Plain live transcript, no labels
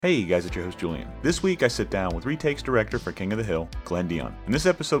Hey guys, it's your host Julian. This week I sit down with Retake's director for King of the Hill, Glenn Dion. In this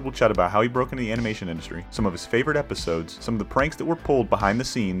episode we'll chat about how he broke into the animation industry, some of his favorite episodes, some of the pranks that were pulled behind the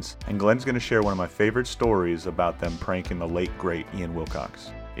scenes, and Glenn's going to share one of my favorite stories about them pranking the late great Ian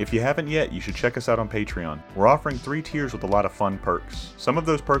Wilcox. If you haven't yet, you should check us out on Patreon. We're offering 3 tiers with a lot of fun perks. Some of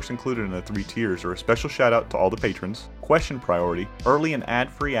those perks included in the 3 tiers are a special shout out to all the patrons, question priority, early and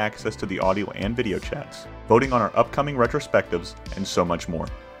ad-free access to the audio and video chats, voting on our upcoming retrospectives, and so much more.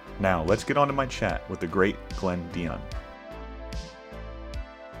 Now, let's get on to my chat with the great Glenn Dion.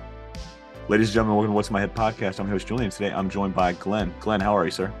 Ladies and gentlemen, welcome to What's in My Head podcast. I'm your host Julian. Today I'm joined by Glenn. Glenn, how are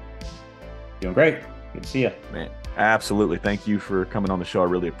you, sir? Doing great. Good to see you. Man, absolutely. Thank you for coming on the show. I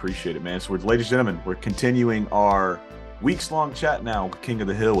really appreciate it, man. So, ladies and gentlemen, we're continuing our weeks-long chat now with King of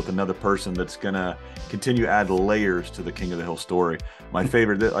the Hill with another person that's going to continue to add layers to the King of the Hill story. My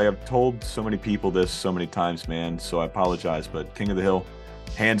favorite, I have told so many people this so many times, man, so I apologize, but King of the Hill,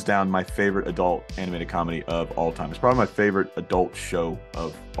 hands down, my favorite adult animated comedy of all time. It's probably my favorite adult show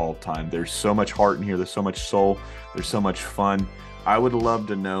of all time. There's so much heart in here. There's so much soul. There's so much fun. I would love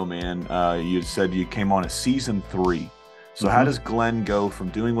to know, man, you said you came on a season 3. So how does Glenn go from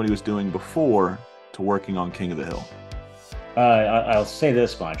doing what he was doing before to working on King of the Hill? I'll say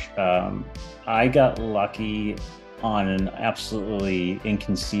this much. I got lucky on an absolutely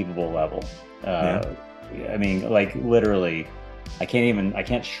inconceivable level. I mean, like literally, I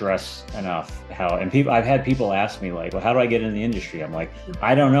can't stress enough how, and I've had people ask me like, well, how do I get into the industry? I'm like,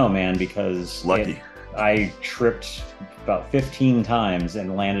 I don't know, man, because I tripped about 15 times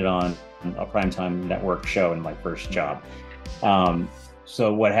and landed on a primetime network show in my first job.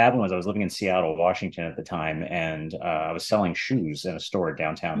 So what happened was I was living in Seattle, Washington at the time, and I was selling shoes in a store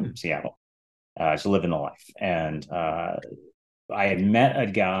downtown Seattle. So living the life. And I had met a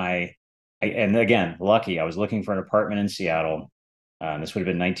guy, and again, lucky, I was looking for an apartment in Seattle. This would have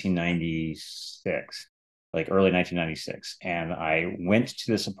been 1996, like early 1996. And I went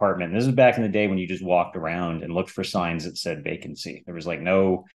to this apartment. This is back in the day when you just walked around and looked for signs that said vacancy. There was like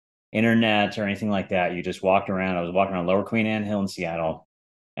no internet or anything like that. You just walked around. I was walking around Lower Queen Anne Hill in Seattle,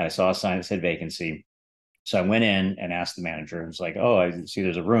 and I saw a sign that said vacancy. So I went in and asked the manager. It was like, oh, I see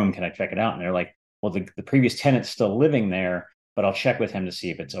there's a room. Can I check it out? And they're like, well, the previous tenant's still living there, but I'll check with him to see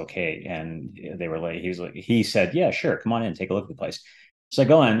if it's okay. And they were like, he said, yeah, sure. Come on in, take a look at the place. So I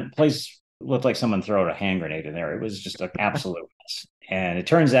go in, the place looked like someone threw a hand grenade in there. It was just an absolute mess. And it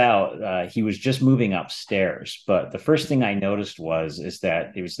turns out he was just moving upstairs. But the first thing I noticed is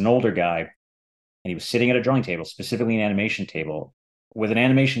that he was an older guy, and he was sitting at a drawing table, specifically an animation table, with an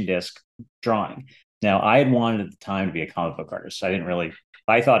animation disc drawing. Now, I had wanted at the time to be a comic book artist. So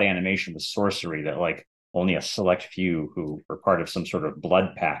I thought animation was sorcery that like only a select few who were part of some sort of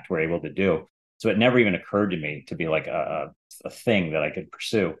blood pact were able to do. So it never even occurred to me to be like a thing that I could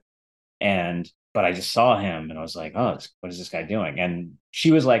pursue. But I just saw him and I was like, oh, what is this guy doing? And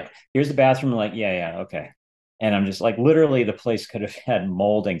she was like, here's the bathroom. I'm like, yeah, okay. And I'm just like, literally the place could have had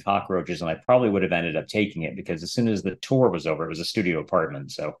mold and cockroaches, and I probably would have ended up taking it because as soon as the tour was over, it was a studio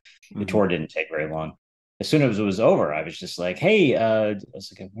apartment. So the tour didn't take very long. As soon as it was over, I was just like, hey, I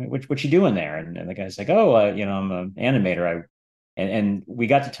was like, what you doing there? And the guy's like, oh, I'm an animator. And we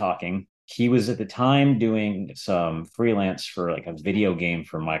got to talking. He was at the time doing some freelance for like a video game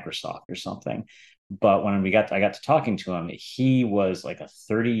for Microsoft or something. But when I got to talking to him, he was like a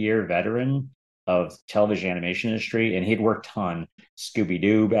 30-year veteran of television animation industry, and he'd worked on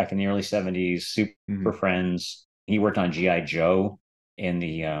Scooby-Doo back in the early 70s, Super Friends. He worked on G.I. Joe in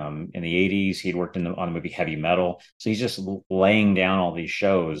the 80s. He'd worked on the movie Heavy Metal. So he's just laying down all these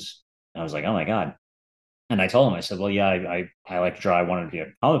shows. And I was like, oh my God. And I told him, I said, well, yeah, I like to draw. I wanted to be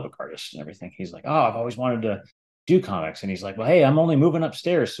a comic book artist and everything. He's like, oh, I've always wanted to do comics. And he's like, well, hey, I'm only moving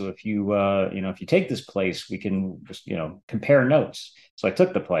upstairs. So if you take this place, we can just, compare notes. So I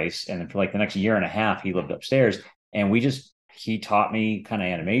took the place, and for like the next year and a half, he lived upstairs, and he taught me kind of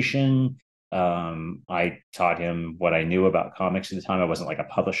animation. I taught him what I knew about comics at the time. I wasn't like a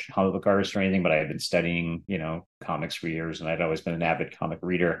published comic book artist or anything, but I had been studying, comics for years, and I'd always been an avid comic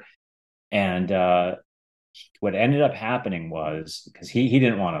reader. And what ended up happening was, because he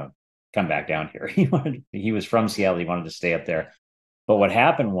didn't want to come back down here. He was from Seattle. He wanted to stay up there. But what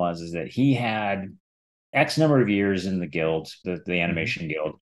happened is that he had X number of years in the guild, the animation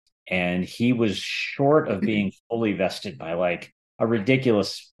guild, and he was short of being fully vested by like a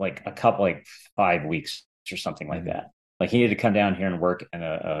ridiculous, like a couple, like 5 weeks or something like that. Like he had to come down here and work in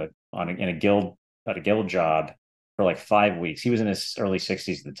a guild job for like 5 weeks. He was in his early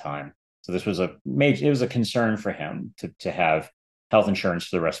 60s at the time. So this was it was a concern for him to have health insurance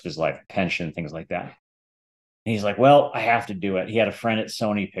for the rest of his life, pension, things like that. And he's like, well, I have to do it. He had a friend at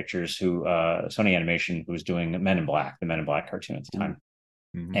Sony Pictures Sony Animation, who was doing Men in Black, the Men in Black cartoon at the Ooh. time.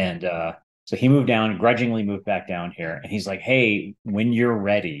 Mm-hmm. And so he moved down, grudgingly moved back down here. And he's like, hey, when you're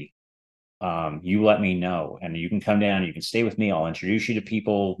ready, you let me know and you can come down, you can stay with me. I'll introduce you to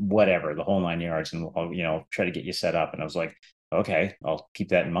people, whatever, the whole 9 yards, and I'll, try to get you set up. And I was like, okay, I'll keep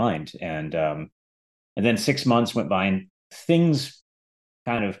that in mind. And then 6 months went by and things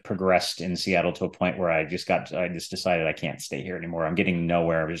kind of progressed in Seattle to a point where I just decided I can't stay here anymore. I'm getting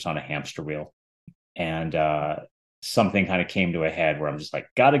nowhere. I'm just on a hamster wheel. And something kind of came to a head where I'm just like,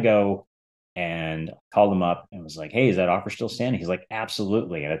 gotta go. And called him up and was like, hey, is that offer still standing? He's like,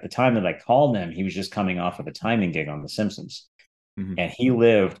 absolutely. And at the time that I called him, he was just coming off of a timing gig on The Simpsons. Mm-hmm. And he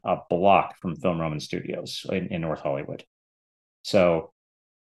lived a block from Film Roman Studios in North Hollywood. So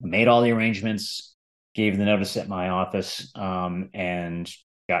I made all the arrangements, gave the notice at my office, and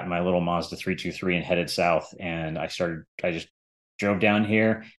got my little Mazda 323 and headed south. And I just drove down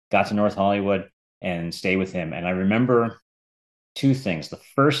here, got to North Hollywood, and stayed with him. And I remember two things. The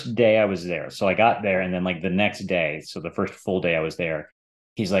first day I was there, so I got there, and then like the next day, so the first full day I was there,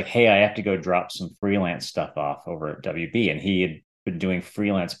 he's like, hey, I have to go drop some freelance stuff off over at WB. And he had been doing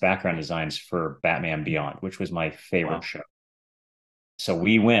freelance background designs for Batman Beyond, which was my favorite Wow. show. So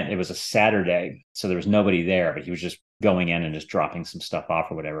we went, it was a Saturday, so there was nobody there, but he was just going in and just dropping some stuff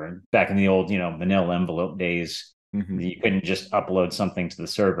off or whatever. And back in the old, manila envelope days, Mm-hmm. you couldn't just upload something to the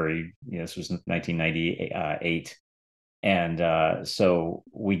server. This was 1998. And so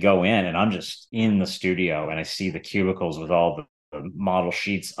we go in, and I'm just in the studio, and I see the cubicles with all the model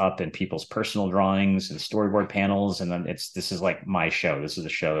sheets up and people's personal drawings and storyboard panels. And then this is like my show. This is the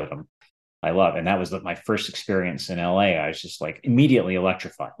show that I love. And that was my first experience in LA. I was just like immediately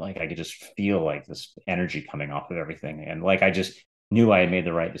electrified. Like I could just feel like this energy coming off of everything. And like I just knew I had made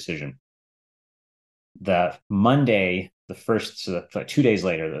the right decision. The Monday, the first, so 2 days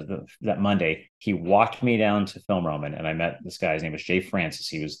later, that Monday, he walked me down to Film Roman, and I met this guy. His name was Jay Francis.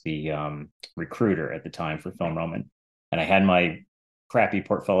 He was the recruiter at the time for Film Roman, and I had my crappy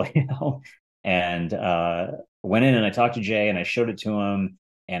portfolio, and went in and I talked to Jay and I showed it to him,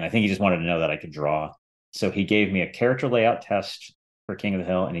 and I think he just wanted to know that I could draw. So he gave me a character layout test for King of the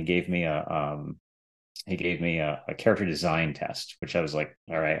Hill, and he gave me a character design test, which I was like,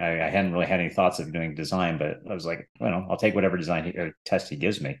 all right, I hadn't really had any thoughts of doing design, but I was like, well, I'll take whatever or test he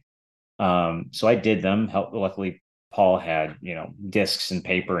gives me. So I did them. Luckily, Paul had, discs and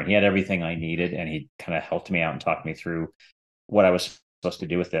paper, and he had everything I needed, and he kind of helped me out and talked me through what I was supposed to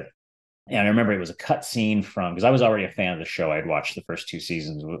do with it. And I remember it was a cut scene from, because I was already a fan of the show. I'd watched the first two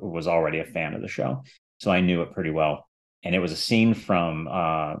seasons, was already a fan of the show. So I knew it pretty well. And it was a scene from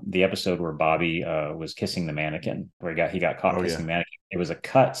the episode where Bobby was kissing the mannequin, where he got caught Oh kissing yeah. the mannequin. It was a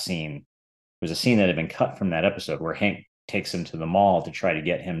cut scene. It was a scene that had been cut from that episode where Hank takes him to the mall to try to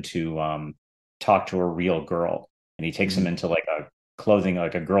get him to talk to a real girl. And he takes him Mm-hmm. into like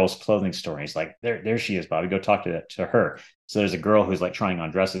a girl's clothing store. And he's like, there she is, Bobby. Go talk to her. So there's a girl who's like trying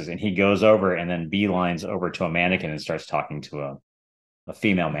on dresses, and he goes over and then beelines over to a mannequin and starts talking to a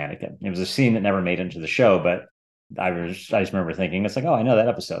female mannequin. It was a scene that never made it into the show, but I just remember thinking, it's like, oh, I know that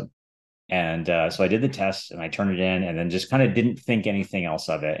episode. And so I did the test and I turned it in, and then just kind of didn't think anything else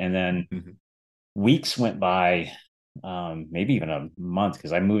of it. And then Mm-hmm. weeks went by, maybe even a month,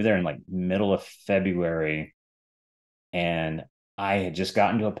 because I moved there in like middle of February, and I had just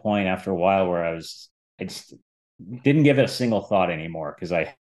gotten to a point after a while where I just didn't give it a single thought anymore because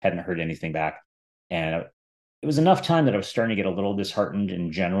I hadn't heard anything back. And it was enough time that I was starting to get a little disheartened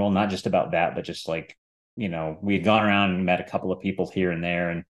in general, not just about that, but just like, we had gone around and met a couple of people here and there,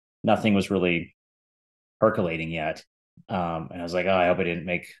 and nothing was really percolating yet. And I was like, oh, I hope I didn't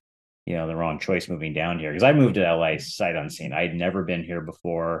make, the wrong choice moving down here, because I moved to LA sight unseen. I had never been here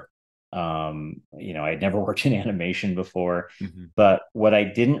before. I had never worked in animation before. Mm-hmm. But what I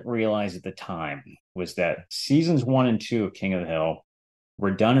didn't realize at the time was that seasons 1 and 2 of King of the Hill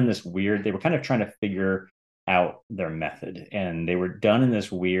were done in this weird, they were kind of trying to figure out their method. And they were done in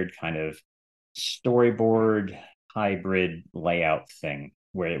this weird kind of storyboard hybrid layout thing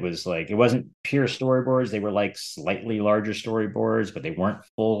where it was like, it wasn't pure storyboards. They were like slightly larger storyboards, but they weren't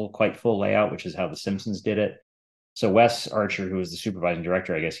quite full layout, which is how The Simpsons did it. So Wes Archer, who was the supervising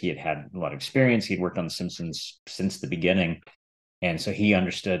director, I guess he had a lot of experience. He'd worked on The Simpsons since the beginning. And so he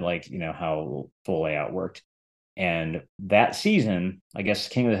understood how full layout worked. And that season, I guess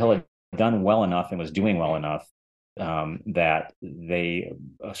King of the Hill had done well enough and was doing well enough that they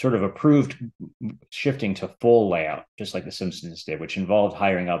sort of approved shifting to full layout, just like The Simpsons did, which involved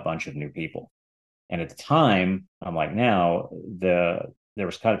hiring a bunch of new people. And at the time, unlike now, the there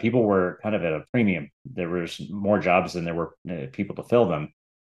was kind of people were kind of at a premium. There was more jobs than there were people to fill them,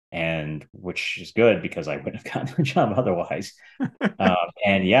 and which is good because I wouldn't have gotten a job otherwise.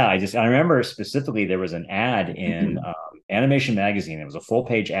 And yeah, I remember specifically there was an ad in Animation Magazine. It was a full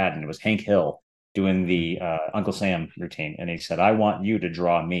page ad, and it was Hank Hill doing the Uncle Sam routine, and he said, "I want you to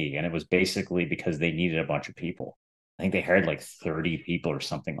draw me," and it was basically because they needed a bunch of people. I think they hired like 30 people or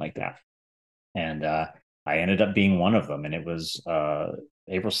something like that, and I ended up being one of them. And it was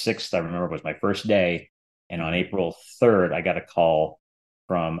April 6th. I remember was my first day, and on April 3rd, I got a call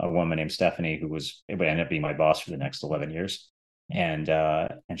from a woman named Stephanie, who was it would end up being my boss for the next 11 years. And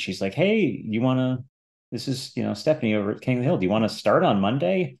she's like, "Hey, you want to? This is Stephanie over at King of the Hill. Do you want to start on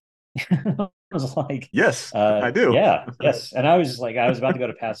Monday?" I was like, Yes, I do. "Yeah, yes." And I was like, I was about to go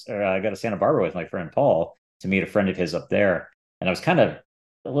to go to Santa Barbara with my friend Paul to meet a friend of his up there, and I was kind of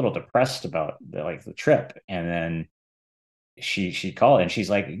a little depressed about the trip. And then she called and she's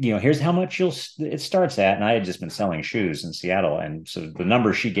like, here's how much it starts at. And I had just been selling shoes in Seattle, and so the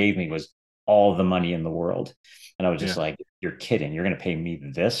number she gave me was all the money in the world. And I was just Yeah. like, you're kidding, you're going to pay me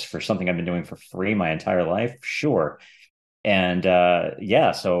this for something I've been doing for free my entire life? Sure. And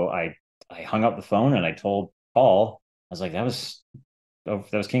yeah, so I hung up the phone and I told Paul, I was like, that was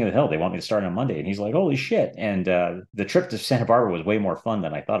King of the Hill. They want me to start on Monday. And he's like, holy shit. And the trip to Santa Barbara was way more fun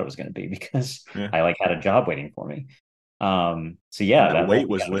than I thought it was going to be because Yeah. I like had a job waiting for me. So And yeah, that that whole weight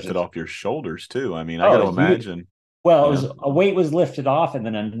was weekend was lifted just, off your shoulders too. I mean, I got oh, to huge. imagine, Well, it you was know. a weight was lifted off and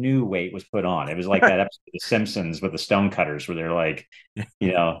then a new weight was put on. It was like that episode of The Simpsons with the stone cutters where they're like,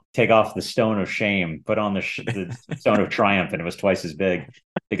 take off the stone of shame, put on the stone of triumph, and it was twice as big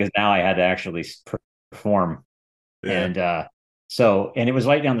because now I had to actually perform. Yeah. And it was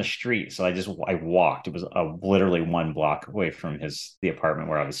right down the street. So I walked. It was literally 1 block away from the apartment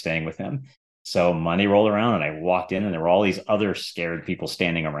where I was staying with him. So Monday rolled around and I walked in and there were all these other scared people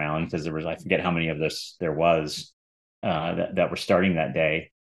standing around because I forget how many of this there was that were starting that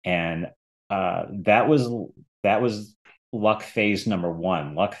day. And that was luck phase number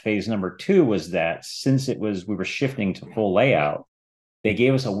one. Luck phase number two was that since we were shifting to full layout, they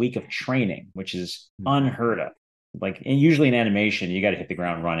gave us a week of training, which is unheard of. Like usually in animation, you got to hit the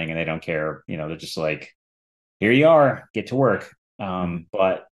ground running and they don't care. They're just like, here you are, get to work.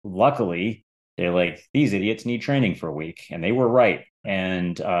 But luckily, they're like, these idiots need training for a week. And they were right.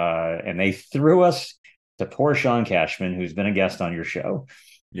 And they threw us to poor Sean Cashman, who's been a guest on your show.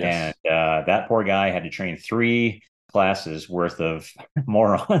 And Yes. that poor guy had to train 3 classes worth of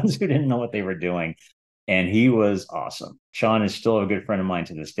morons who didn't know what they were doing. And he was awesome. Sean is still a good friend of mine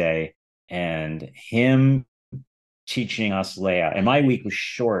to this day. And him teaching us layout. And my week was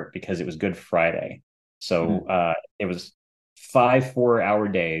short because it was Good Friday. So it was 5 4-hour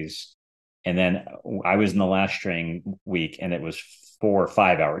days. And then I was in the last training week and it was 4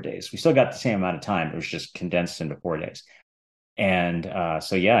 5-hour days. We still got the same amount of time. It was just condensed into 4 days. And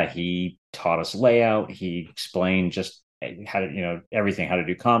so, yeah, he taught us layout. He explained just how to, everything, how to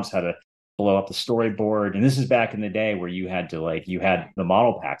do comps, how to blow up the storyboard. And this is back in the day where you had the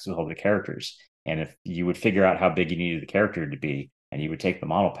model packs with all the characters. And if you would figure out how big you needed the character to be, and you would take the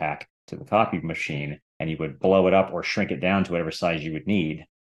model pack to the copy machine and you would blow it up or shrink it down to whatever size you would need.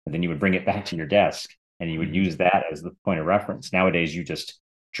 And then you would bring it back to your desk and you would use that as the point of reference. Nowadays, you just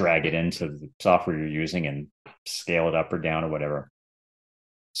drag it into the software you're using and scale it up or down or whatever.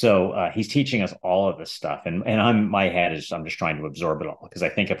 So he's teaching us all of this stuff, and I'm just trying to absorb it all because I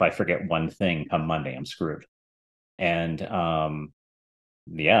think if I forget one thing come Monday, I'm screwed. And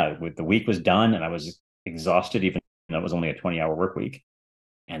yeah, the week was done, and I was exhausted, even though it was only a 20-hour work week.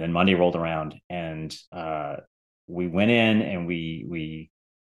 And then Monday rolled around, and we went in and we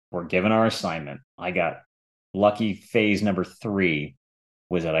were given our assignment. I got lucky. Phase number 3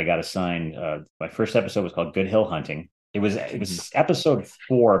 was that I got assigned. My first episode was called Good Hill Hunting. It was episode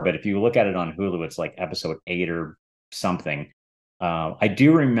 4, but if you look at it on Hulu, it's like episode 8 or something. I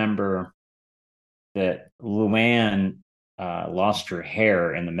do remember that Luann lost her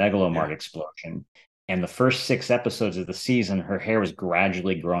hair in the Megalomart explosion, and the first 6 episodes of the season, her hair was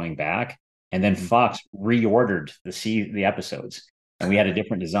gradually growing back, and then Fox reordered the episodes. And we had a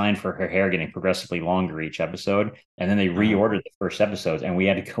different design for her hair getting progressively longer each episode. And then they reordered the first episodes, and we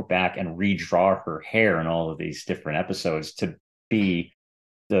had to go back and redraw her hair in all of these different episodes to be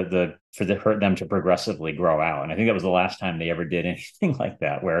them to progressively grow out. And I think that was the last time they ever did anything like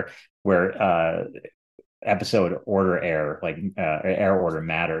that, where episode order air order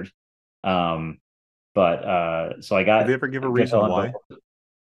mattered. But so I Did got they ever give a reason why?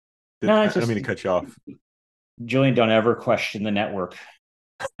 no, I it's don't just mean to cut you off. Julian, don't ever question the network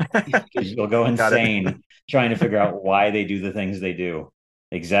because you'll go Got it. insane trying to figure out why they do the things they do.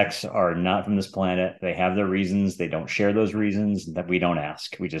 Execs are not from this planet. They have their reasons. They don't share those reasons. That we don't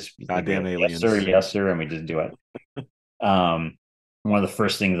ask. We just like, Goddamn aliens. yes, sir, and we just do it. Um, one of the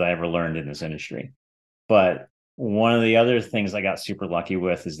first things I ever learned in this industry. But one of the other things I got super lucky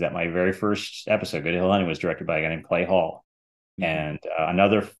with is that my very first episode, Good Hill Hunting, was directed by a guy named Clay Hall. And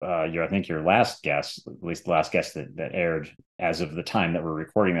another, I think your last guest, at least the last guest that aired as of the time that we're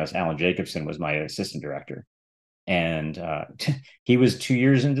recording this, Alan Jacobson, was my assistant director. And he was 2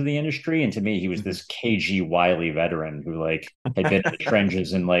 years into the industry, and to me he was this cagey wily veteran who like had been in the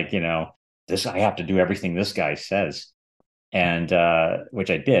trenches and like, this, I have to do everything this guy says, and which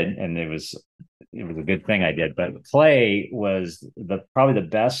I did, and it was a good thing I did. But Clay was probably the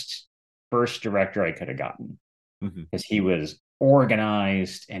best first director I could have gotten, because he was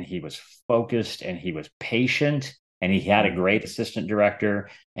organized and he was focused and he was patient and he had a great assistant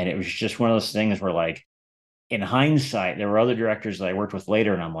director. And it was just one of those things where, like, in hindsight, there were other directors that I worked with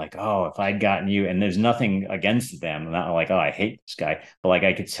later, and I'm like, oh, if I'd gotten you, and there's nothing against them, I'm not like, oh, I hate this guy, but like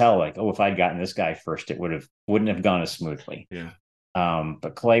I could tell, like, oh, if I'd gotten this guy first, wouldn't have gone as smoothly. Yeah.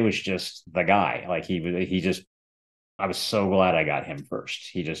 But Clay was just the guy. Like he just, I was so glad I got him first.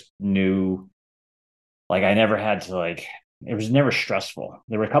 He just knew, like, I never had to, like, it was never stressful.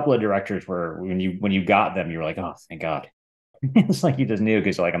 There were a couple of directors where when you got them, you were like, oh, thank God. It's like you just knew,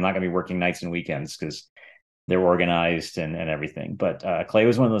 because like I'm not going to be working nights and weekends because they're organized and everything. But Clay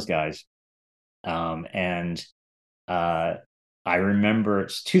was one of those guys. And I remember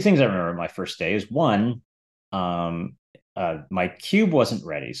two things I remember my first day is one, my cube wasn't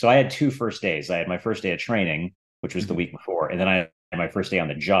ready. So I had two first days. I had my first day of training, which was the week before, and then I had my first day on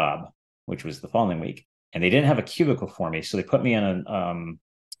the job, which was the following week. And they didn't have a cubicle for me, so they put me in a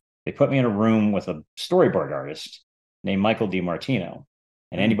room with a storyboard artist named Michael DiMartino.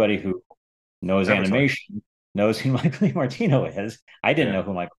 And anybody who knows animation knows who Michael DiMartino is. I didn't know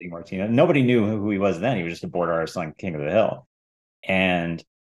who Michael DiMartino. Nobody knew who he was then. He was just a board artist on King of the Hill. And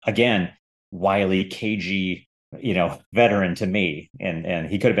again, wily, cagey, veteran to me. And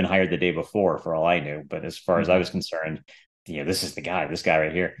he could have been hired the day before for all I knew. But as far as I was concerned, this is the guy, this guy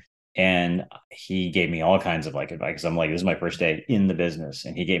right here. And he gave me all kinds of like advice. I'm like, this is my first day in the business.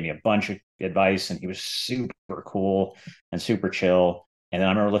 And he gave me a bunch of advice, and he was super cool and super chill. And then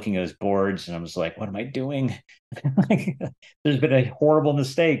I remember looking at his boards and I was like, what am I doing? Like, there's been a horrible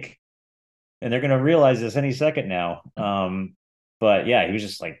mistake and they're going to realize this any second now. But yeah, he was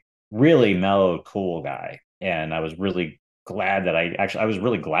just like really mellow, cool guy. And I was really glad that I was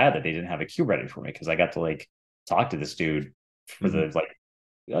really glad that they didn't have a cube ready for me, because I got to like talk to this dude for the like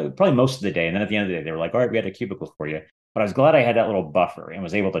probably most of the day. And then at the end of the day, they were like, all right, we had a cubicle for you. But I was glad I had that little buffer and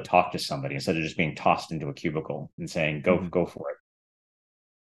was able to talk to somebody instead of just being tossed into a cubicle and saying, go for it.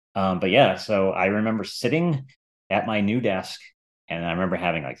 But yeah, so I remember sitting at my new desk, and I remember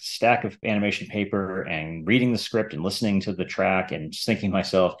having like a stack of animation paper and reading the script and listening to the track and just thinking to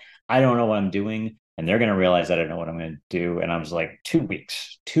myself, I don't know what I'm doing, and they're going to realize I don't know what I'm going to do. And I was like, 2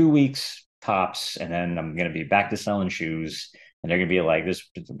 weeks tops, and then I'm going to be back to selling shoes. And they're going to be like,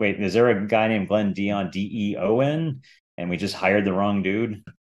 wait, is there a guy named Glenn Dion, Deon? And we just hired the wrong dude.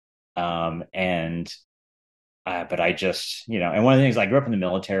 But I just, and one of the things, I grew up in the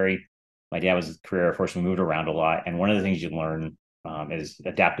military. My dad was a career Air Force. We moved around a lot. And one of the things you learn is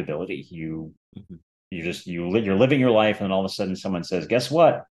adaptability. You're living your life, and then all of a sudden someone says, guess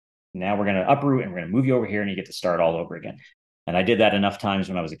what? Now we're going to uproot and we're going to move you over here, and you get to start all over again. And I did that enough times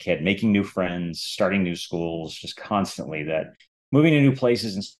when I was a kid, making new friends, starting new schools, just constantly, that moving to new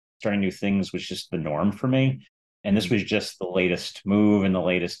places and starting new things was just the norm for me. And this was just the latest move and the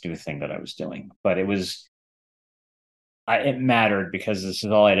latest new thing that I was doing. But it mattered because this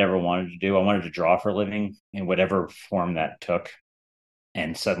is all I'd ever wanted to do. I wanted to draw for a living in whatever form that took.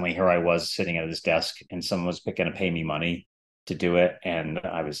 And suddenly here I was sitting at this desk, and someone was going to pay me money to do it. And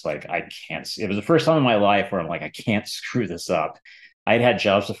I was like, I can't. It was the first time in my life where I'm like, I can't screw this up. I'd had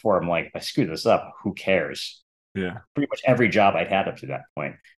jobs before. I'm like, if I screw this up, who cares? Yeah. Pretty much every job I'd had up to that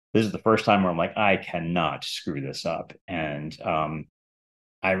point. This is the first time where I'm like, I cannot screw this up. And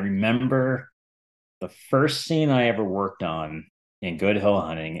I remember the first scene I ever worked on in Good Hill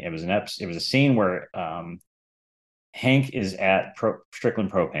Hunting. It was a scene where Hank is at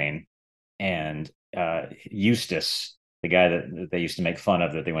Strickland Propane, and Eustace, the guy that they used to make fun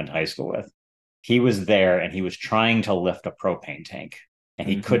of that they went to high school with, he was there, and he was trying to lift a propane tank, and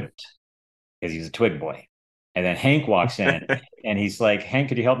he couldn't because he's a twig boy. And then Hank walks in and he's like, Hank,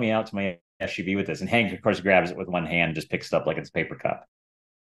 could you help me out to my SUV with this? And Hank, of course, grabs it with one hand, just picks it up like it's a paper cup.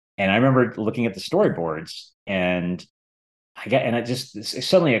 And I remember looking at the storyboards, and it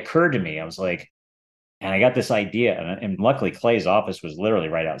suddenly occurred to me. I was like, And I got this idea, and luckily Clay's office was literally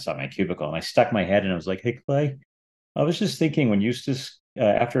right outside my cubicle. And I stuck my head and I was like, "Hey Clay, I was just thinking when Eustace,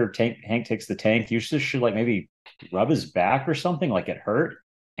 after Hank takes the tank, Eustace should like maybe rub his back or something, like it hurt."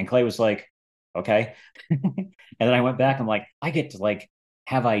 And Clay was like, "Okay." And then I went back. I'm like, I get to like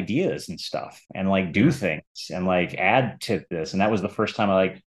have ideas and stuff and like do Yeah. things and like add to this. And that was the first time I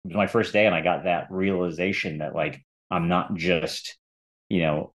like it was my first day, and I got that realization that like I'm not just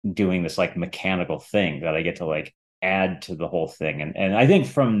doing this like mechanical thing, that I get to like add to the whole thing. And I think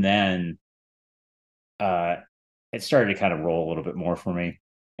from then uh it started to kind of roll a little bit more for me.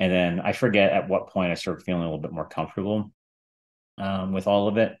 And then I forget at what point I started feeling a little bit more comfortable with all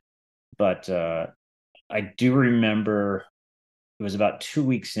of it. But I do remember it was about 2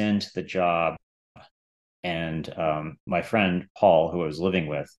 weeks into the job, and my friend Paul, who I was living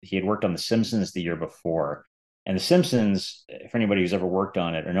with, he had worked on The Simpsons the year before. And The Simpsons, for anybody who's ever worked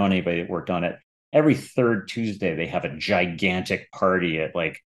on it or known anybody that worked on it, every third Tuesday they have a gigantic party at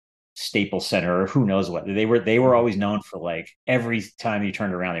like Staples Center or who knows what. They were Mhm. always known for like every time you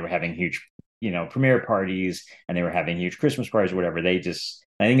turned around, they were having huge, premiere parties, and they were having huge Christmas parties or whatever. I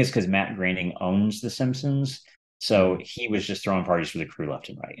think it's because Matt Groening owns The Simpsons. So Mhm. he was just throwing parties for the crew left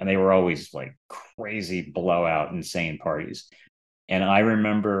and right. And they were always like crazy blowout, insane parties. And I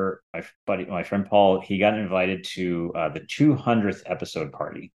remember my friend Paul, he got invited to the 200th episode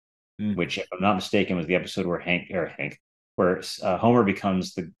party, Mm. which, if I'm not mistaken, was the episode where Homer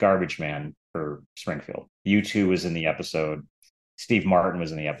becomes the garbage man for Springfield. U2 was in the episode. Steve Martin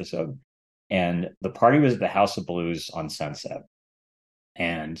was in the episode. And the party was at the House of Blues on Sunset.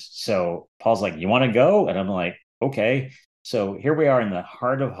 And so Paul's like, "You want to go?" And I'm like, "Okay." So here we are in the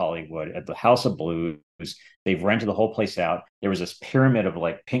heart of Hollywood at the House of Blues. They've rented the whole place out. There was this pyramid of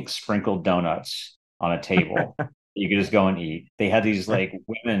like pink sprinkled donuts on a table. You could just go and eat. They had these like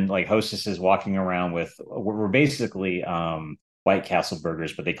women, like hostesses, walking around with were basically White Castle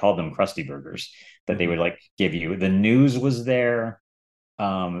burgers, but they called them Krusty burgers that they Mhm. would like give you. The news was there.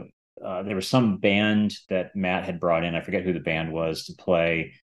 um, there was some band that Matt had brought in. I forget who the band was to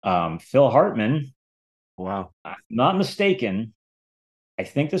play. Phil Hartman, Wow. I'm not mistaken. I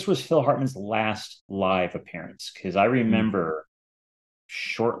think this was Phil Hartman's last live appearance, because I Mm. remember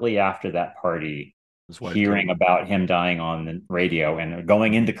shortly after that party That's why it killed hearing him. about him dying on the radio and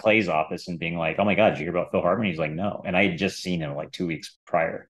going into Clay's office and being like, "Oh my God, did you hear about Phil Hartman?" He's like, "No." And I had just seen him like 2 weeks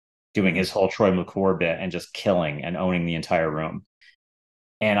prior doing Mhm. his whole Troy McClure bit and just killing and owning the entire room.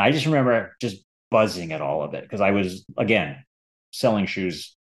 And I just remember just buzzing at all of it, because I was, again, selling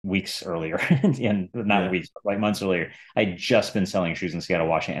shoes weeks earlier, and not Yeah. weeks, but like months earlier. I'd just been selling shoes in Seattle,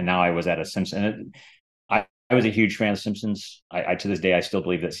 Washington, and now I was at a Simpson. I was a huge fan of Simpsons. To this day, I still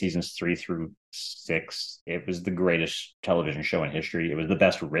believe that seasons 3 through 6, it was the greatest television show in history. It was the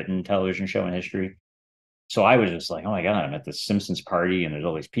best written television show in history. So I was just like, "Oh my God, I'm at the Simpsons party, and there's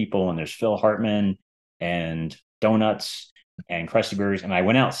all these people, and there's Phil Hartman and donuts and Krusty Burgers." And I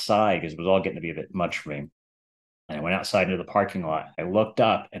went outside because it was all getting to be a bit much for me. And I went outside into the parking lot. I looked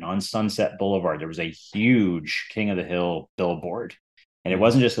up, and on Sunset Boulevard, there was a huge King of the Hill billboard. And it Mhm.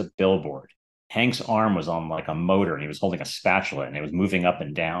 wasn't just a billboard. Hank's arm was on like a motor, and he was holding a spatula, and it was moving up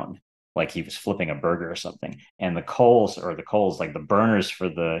and down like he was flipping a burger or something. And the coals, like the burners for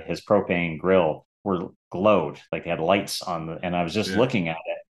his propane grill, were glowed, like they had lights on the. And I was just Yeah. looking at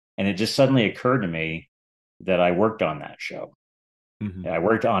it, and it just suddenly occurred to me that I worked on that show. Mhm. I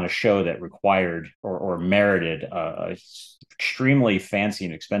worked on a show that required or merited a extremely fancy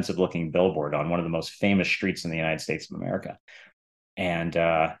and expensive looking billboard on one of the most famous streets in the United States of America. And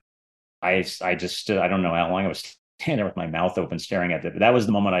I just stood, I don't know how long I was standing there with my mouth open staring at it. But that was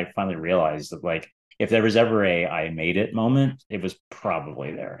the moment I finally realized that, like, if there was ever a I made it moment, it was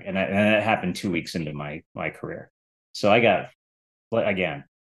probably there. And it happened 2 weeks into my career. So I got, again,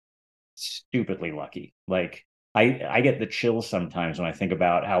 stupidly lucky. Like, I get the chills sometimes when I think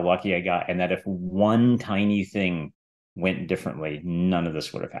about how lucky I got, and that if one tiny thing went differently, none of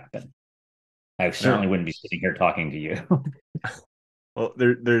this would have happened. I certainly Now, wouldn't be sitting here talking to you. well,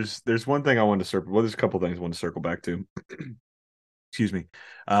 there's one thing I wanted to circle. Well, there's a couple things I want to circle back to. Excuse me.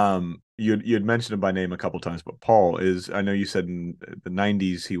 You had mentioned him by name a couple times, but Paul is. I know you said in the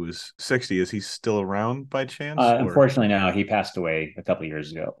 '90s he was 60. Is he still around by chance? Or Unfortunately, now he passed away a couple of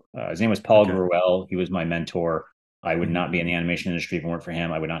years ago. His name was Paul okay, Gruel. He was my mentor. I would hmm not be in the animation industry if it weren't for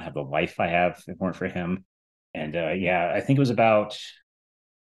him. I would not have the life I have if it weren't for him. And yeah, I think it was about,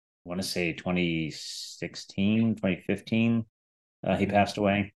 I want to say 2016, 2015. He hmm passed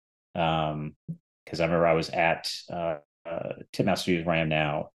away. Because I remember I was at Titmouse Studios, where I am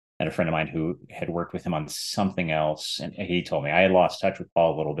now, and a friend of mine who had worked with him on something else, and he told me I had lost touch with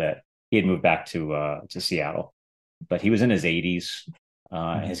Paul a little bit. he had moved back to Seattle, but he was in his 80s.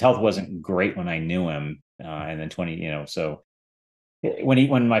 Mhm. His health wasn't great when I knew him, and then 20, so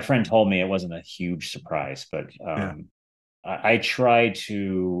when my friend told me, it wasn't a huge surprise, but Yeah. I try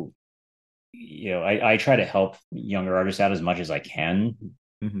to, I try to help younger artists out as much as I can,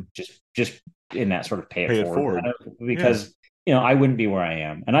 Mhm. just in that sort of pay it Pay it forward forward. kind of, Yeah. because I wouldn't be where I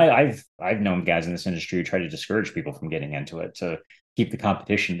am, and I've known guys in this industry who try to discourage people from getting into it to keep the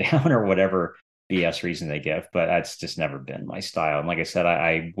competition down or whatever BS reason they give, but that's just never been my style. And like I said,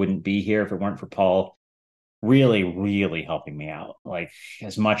 I wouldn't be here if it weren't for Paul really, really helping me out, like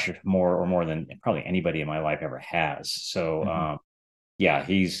as much more than probably anybody in my life ever has. So Mhm. yeah,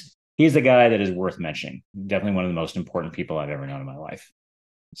 he's the guy that is worth mentioning. Definitely one of the most important people I've ever known in my life.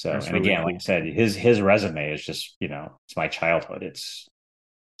 So, That's and really again, like I cool. said, his resume is just, it's my childhood. It's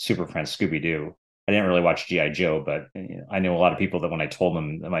Super Friends, Scooby Doo. I didn't really watch GI Joe, but I know a lot of people that when I told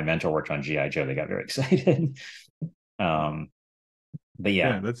them that my mentor worked on GI Joe, they got very excited. um, but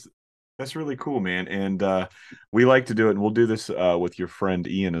Yeah, yeah, that's really cool, man. And we like to do it, and we'll do this with your friend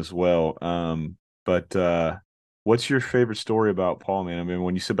Ian as well. But what's your favorite story about Paul, man? I mean,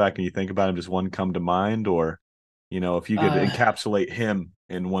 when you sit back and you think about him, does one come to mind, or if you could uh, encapsulate him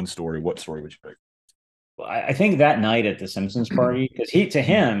in one story, what story would you pick? I think that night at the Simpsons party, because to Mhm.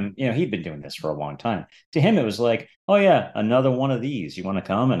 him, he'd been doing this for a long time. To him, it was like, oh yeah, another one of these. You want to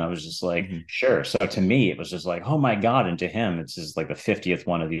come? And I was just like, Mhm. sure. So to me, it was just like, oh my god. And to him, it's just like the 50th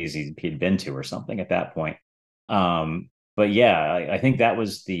one of these he'd been to or something at that point. But yeah, I think that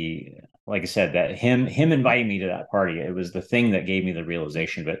was like I said, that him inviting me to that party. It was the thing that gave me the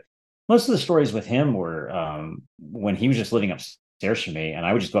realization. But most of the stories with him were when he was just living upstairs from me, and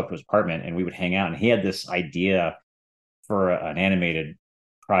I would just go up to his apartment and we would hang out. And he had this idea for an animated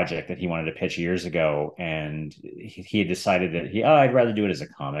project that he wanted to pitch years ago, and he had decided that I'd rather do it as a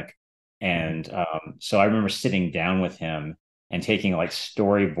comic. Mhm. And so I remember sitting down with him and taking like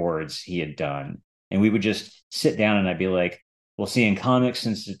storyboards he had done, and we would just sit down, and I'd be like, well, see, in comics,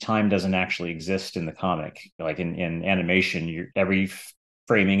 since the time doesn't actually exist in the comic, like in animation, every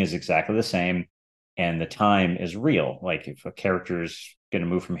framing is exactly the same, and the time is real. Like if a character is going to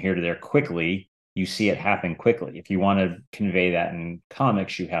move from here to there quickly, you see it happen quickly. If you want to convey that in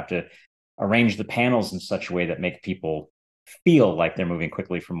comics, you have to arrange the panels in such a way that make people feel like they're moving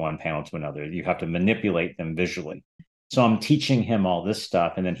quickly from one panel to another. You have to manipulate them visually. So I'm teaching him all this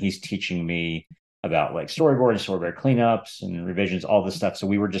stuff, and then he's teaching me about like storyboard and storyboard cleanups and revisions, all this stuff. So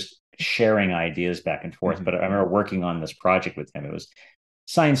we were just sharing ideas back and forth. Mhm. But I remember working on this project with him. It was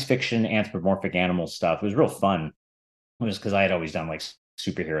science fiction, anthropomorphic animal stuff. It was real fun. It was because I had always done like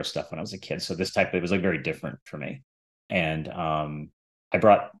superhero stuff when I was a kid. So this type, it was like very different for me. And I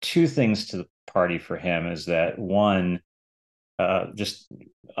brought two things to the party for him is that one, just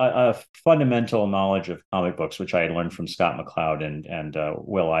a fundamental knowledge of comic books, which I had learned from Scott McCloud and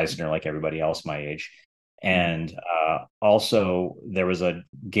Will Eisner, like everybody else my age. Mhm. And also, there was a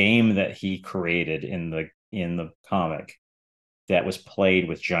game that he created in the comic that was played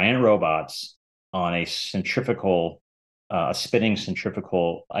with giant robots on a spinning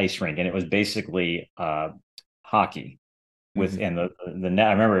centrifugal ice rink, and it was basically hockey with Mhm. and the net.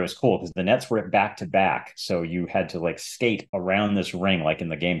 I remember it was cool because the nets were back to back, so you had to like skate around this ring like in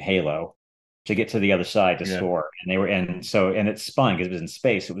the game Halo to get to the other side to Yeah. score. And it spun because it was in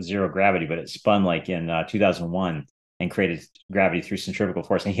space. It was zero gravity, but it spun like in 2001 and created gravity through centrifugal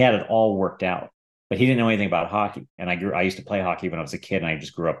force. And he had it all worked out, but he didn't know anything about hockey. And I used to play hockey when I was a kid, and I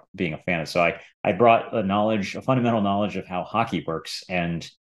just grew up being a fan. So I brought a fundamental knowledge of how hockey works and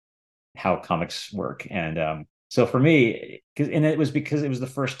how comics work. And so for me, and it was because it was the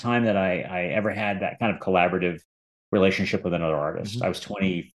first time that I ever had that kind of collaborative relationship with another artist. Mhm. I was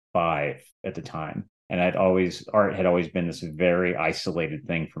 25 at the time, and art had always been this very isolated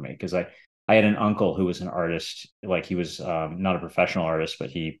thing for me because I had an uncle who was an artist. Like he was not a professional artist, but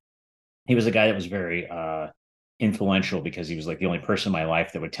he was a guy that was very influential because he was like the only person in my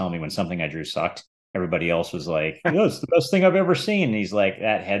life that would tell me when something I drew sucked. Everybody else was like, it's the best thing I've ever seen. And he's like,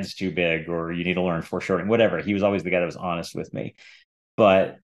 that head's too big, or you need to learn foreshortening, whatever. He was always the guy that was honest with me.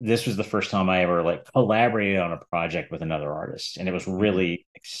 But this was the first time I ever like collaborated on a project with another artist. And it was Mhm. really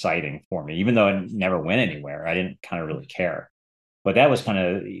exciting for me, even though it never went anywhere. I didn't kind of really care. But that was kind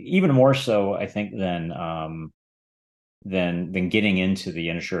of even more so, I think, than getting into the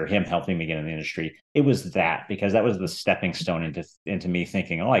industry or him helping me get in the industry. It was that because that was the stepping stone into me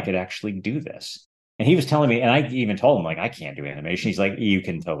thinking, oh, I could actually do this. And he was telling me, and I even told him like I can't do animation. He's like, you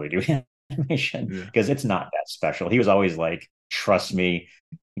can totally do animation Yeah. because it's not that special. He was always like, trust me,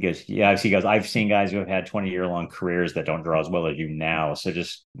 He goes, yeah. He goes, I've seen guys who have had 20-year-long careers that don't draw as well as you now. So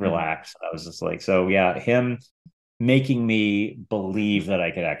just Mhm. relax. I was just like, so yeah, him making me believe that I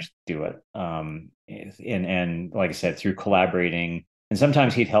could actually do it. And like I said, through collaborating, and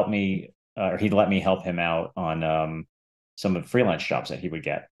sometimes he'd help me, or he'd let me help him out on some of the freelance jobs that he would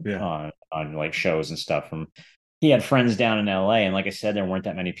get Yeah. on like shows and stuff from. He had friends down in LA, and like I said, there weren't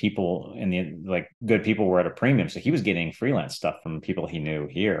that many people in the like good people were at a premium, so he was getting freelance stuff from people he knew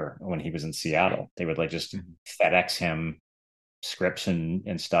here when he was in Seattle. They would like just Mhm. FedEx him scripts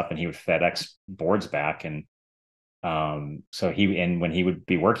and stuff, and he would FedEx boards back. And so when he would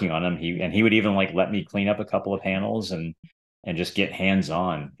be working on them, he would even like let me clean up a couple of panels and just get hands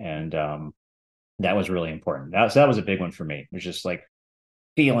on. And that was really important. That was a big one for me. It was just like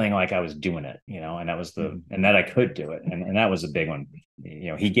feeling like I was doing it, and that was Mhm. and that I could do it. And that was a big one.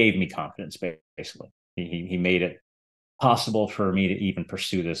 He gave me confidence basically. He made it possible for me to even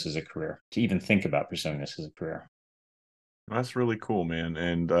pursue this as a career, to even think about pursuing this as a career. That's really cool, man.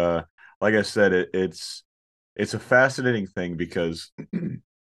 And like I said, it's a fascinating thing because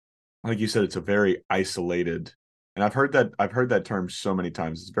like you said, it's a very isolated, and I've heard that term so many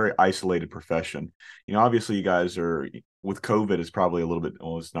times. It's a very isolated profession. Obviously you guys are with COVID is probably a little bit,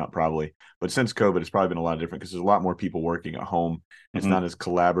 well, it's not probably, but since COVID, it's probably been a lot different because there's a lot more people working at home. It's Mm-hmm. not as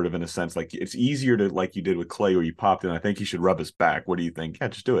collaborative in a sense. Like it's easier to like you did with Clay where you popped in. I think you should rub his back. What do you think? Yeah,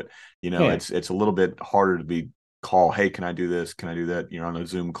 just do it. Yeah. It's a little bit harder to be call, hey, can I do this? Can I do that? You're on a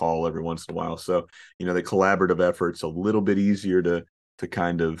Zoom call every once in a while. So, the collaborative effort's a little bit easier to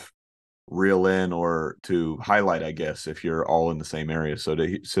kind of reel in or to highlight, I guess, if you're all in the same area. So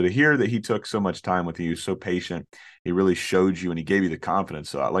to hear that he took so much time with you, so patient, he really showed you and he gave you the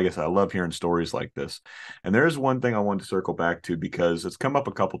confidence. So like I said, I love hearing stories like this. And there is one thing I wanted to circle back to because it's come up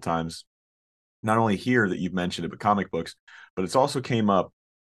a couple times, not only here that you've mentioned it, but comic books, but it's also came up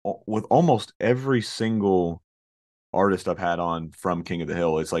with almost every single artist I've had on from King of the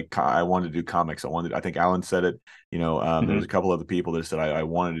Hill. It's like I wanted to do comics. I think Alan said it. There was a Mm-hmm. couple other people that said I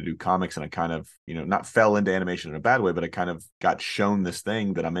wanted to do comics, and I kind of not fell into animation in a bad way, but I kind of got shown this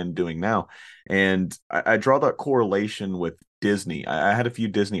thing that I'm in doing now, and I draw that correlation with Disney. I had a few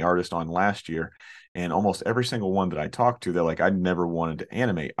Disney artists on last year. And almost every single one that I talked to, they're like, I never wanted to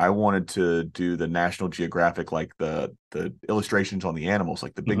animate. I wanted to do the National Geographic, like the illustrations on the animals,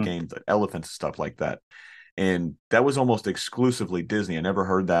 like the big Mm-hmm. games, the elephants, stuff like that. And that was almost exclusively Disney. I never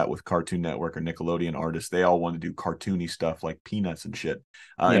heard that with Cartoon Network or Nickelodeon artists. They all want to do cartoony stuff like Peanuts and shit.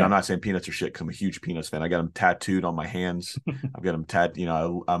 And I'm Yeah. not saying Peanuts are shit because I'm a huge Peanuts fan. I got them tattooed on my hands. I've got them tattooed.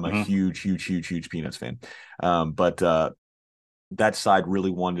 I'm a Mm-hmm. huge, huge, huge, huge Peanuts fan. But that side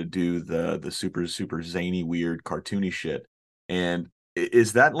really wanted to do the super, super zany, weird, cartoony shit. And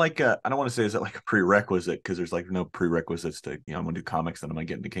is that like I don't want to say is that like a prerequisite because there's like no prerequisites to I'm gonna do comics, then I'm gonna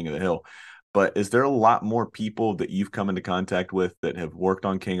get into King of the Hill. But is there a lot more people that you've come into contact with that have worked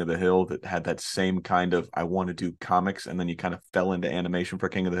on King of the Hill that had that same kind of I want to do comics and then you kind of fell into animation for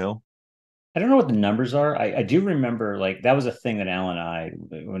King of the Hill? I don't know what the numbers are. I do remember like that was a thing that Alan and I,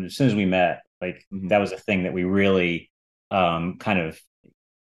 when as soon as we met, like Mm-hmm. that was a thing that we really kind of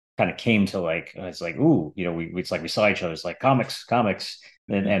came to like it's like ooh it's like we saw each other. It's like comics,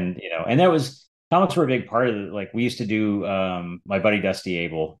 and that was comics were a big part of it. Like we used to do my buddy Dusty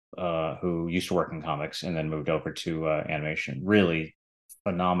Abel, who used to work in comics and then moved over to animation. Really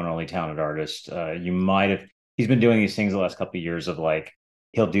phenomenally talented artist. You might have He's been doing these things the last couple of years of like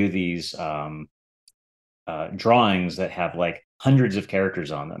he'll do these drawings that have like hundreds of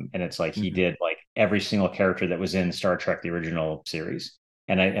characters on them, and it's like he Mm-hmm. did like every single character that was in Star Trek the original series.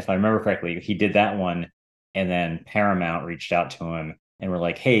 And if I remember correctly, he did that one, and then Paramount reached out to him and were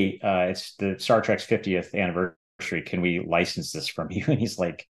like, "Hey, it's the Star Trek's 50th anniversary. Can we license this from you?" And he's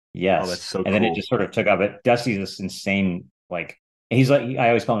like, Oh, that's "Yes." so And then it cool. just sort of took up. But Dusty's this insane like. He's like I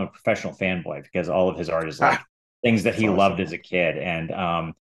always call him a professional fanboy because all of his art is like Ah, things that that's he awesome. loved as a kid.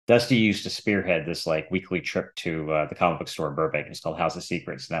 And Dusty used to spearhead this like weekly trip to the comic book store in Burbank. It's called House of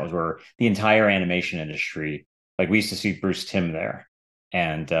Secrets, and that was where the entire animation industry, like we used to see Bruce Timm there,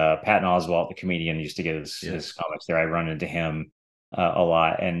 and Patton Oswalt, the comedian, used to get Yeah. his comics there. I run into him a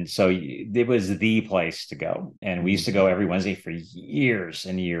lot, and so it was the place to go. And we Mm-hmm. used to go every Wednesday for years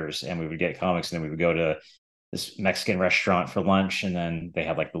and years, and we would get comics, and then we would go to this Mexican restaurant for lunch, and then they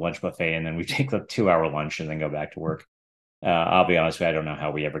had like the lunch buffet, and then we take the 2 hour lunch and then go back to work. I'll be honest with you, I don't know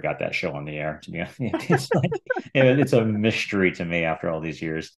how we ever got that show on the air. To be honest, it's like it's a mystery to me after all these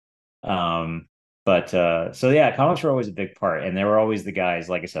years. Um, but so yeah, comics were always a big part, and there were always the guys,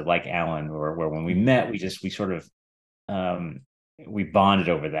 like I said, like Alan, where when we Mm-hmm. met, we sort of um, we bonded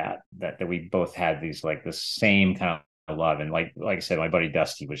over that we both had these like the same kind of love. And like I said, my buddy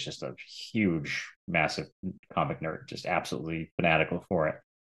Dusty was just a huge, massive comic nerd, just absolutely fanatical for it.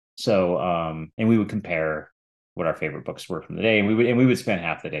 So and we would compare what our favorite books were from the day, and we would spend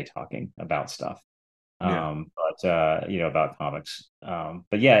half the day talking about stuff. Yeah. But about comics.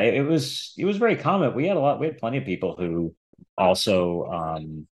 But yeah, it was very common. We had plenty of people who also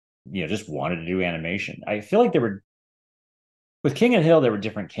just wanted to do animation. I feel like there were with King and Hill, there were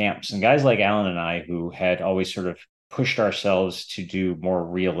different camps, and guys like Alan and I who had always sort of pushed ourselves to do more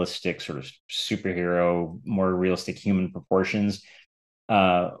realistic, sort of superhero, more realistic human proportions.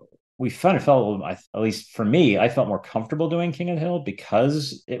 Uh, we kind of felt, at least for me, I felt more comfortable doing King of the Hill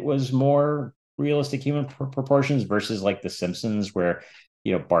because it was more realistic human proportions versus like The Simpsons, where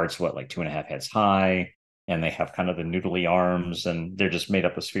Bart's what, like 2.5 heads high, and they have kind of the noodly arms, and they're just made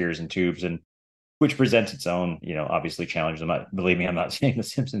up of spheres and tubes, and which presents its own, obviously challenge. Believe me, I'm not saying The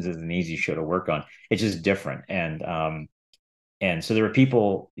Simpsons is an easy show to work on. It's just different, and so there were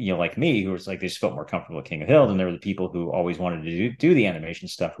people, like me, who was like, they just felt more comfortable at King of Hill. And there were the people who always wanted to do the animation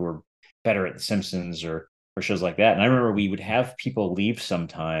stuff, who were better at The Simpsons or shows like that. And I remember we would have people leave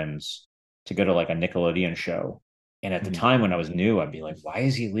sometimes to go to like a Nickelodeon show. And at the Mhm. time when I was new, I'd be like, why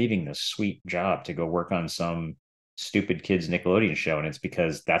is he leaving this sweet job to go work on some stupid kids Nickelodeon show? And it's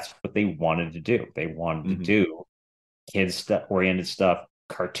because that's what they wanted to do. They wanted to Mhm. do kids stuff, oriented stuff,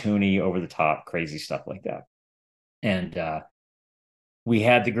 cartoony, over the top, crazy stuff like that. And we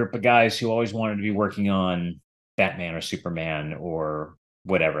had the group of guys who always wanted to be working on Batman or Superman or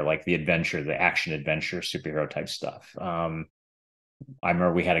whatever, like the action adventure superhero type stuff. I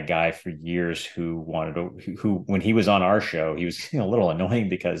remember we had a guy for years who wanted to, who when he was on our show, he was a little annoying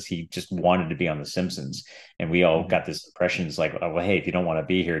because he just wanted to be on The Simpsons, and we all Mhm. got this impression, it's like, oh, well, hey, if you don't want to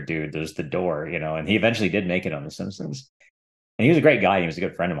be here, dude, there's the door, and he eventually did make it on The Simpsons. And he was a great guy. He was a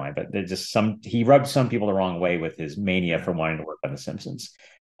good friend of mine, but he rubbed some people the wrong way with his mania Yeah. for wanting to work on The Simpsons.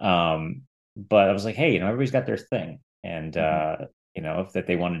 Um, but I was like, hey, everybody's got their thing, and Mhm. if that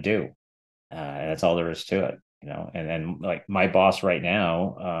they want to do, and that's all there is to it. And then like my boss right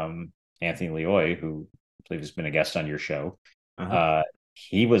now, Anthony Leoy, who I believe has been a guest on your show, Uh-huh. uh,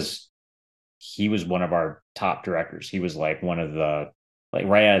 he was he was one of our top directors. He was like one of the like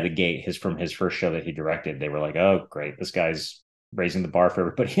right out of the gate, from his first show that he directed, they were like, oh great, this guy's raising the bar for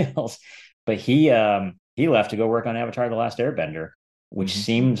everybody else. But he left to go work on Avatar The Last Airbender, which Mhm.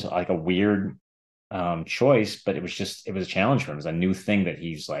 seems like a weird choice, but it was a challenge for him. It was a new thing that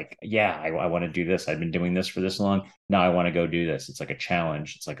he's like, yeah, I want to do this. I've been doing this for this long. Now I want to go do this. It's like a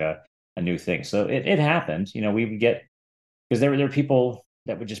challenge. It's like a new thing. So it happened. We would get, because there were people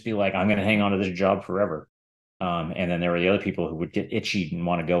that would just be like, I'm going to hang on to this job forever. And then there were the other people who would get itchy and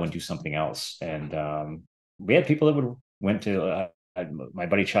want to go and do something else. And we had people that went to my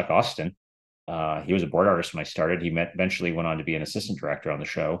buddy Chuck Austin. He was a board artist when I started. Eventually went on to be an assistant director on the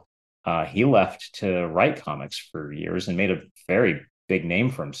show. He left to write comics for years and made a very big name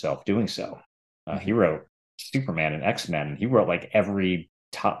for himself doing so. He Mhm. wrote Superman and X-Men. He wrote like every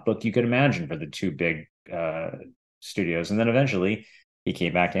top book you could imagine for the two big studios. And then eventually he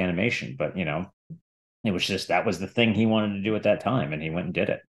came back to animation. But, it was just that was the thing he wanted to do at that time. And he went and did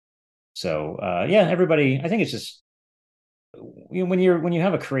it. So, yeah, everybody, I think it's just when you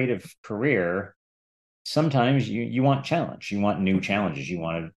have a creative career, sometimes you want challenge, you want new challenges, you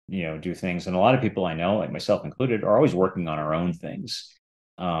want to do things, and a lot of people I know, like myself included, are always working on our own things,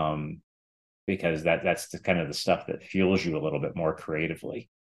 um, because that's the kind of the stuff that fuels you a little bit more creatively,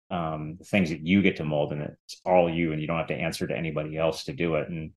 the things that you get to mold, and it's all you, and you don't have to answer to anybody else to do it.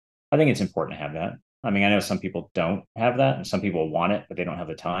 And I think it's important to have that. I mean, I know some people don't have that, and some people want it but they don't have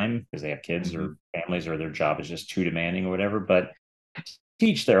the time because they have kids Mhm. or families, or their job is just too demanding or whatever. But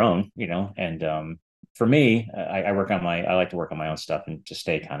teach their own, and for me, I like to work on my own stuff and to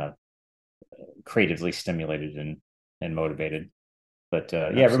stay kind of creatively stimulated and motivated. But yeah,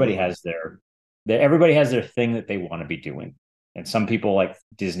 Absolutely. everybody has their thing that they want to be doing, and some people like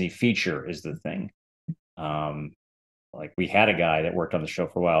Disney feature is the thing. Um, like we had a guy that worked on the show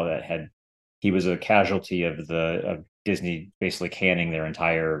for a while that he was a casualty of Disney basically canning their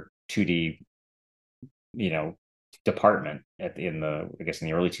entire 2D, you know, department in the, I guess in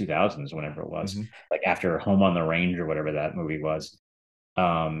the early 2000s, whenever it was, Mhm. like after Home on the Range or whatever that movie was.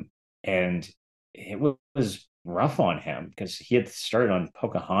 And it was rough on him because he had started on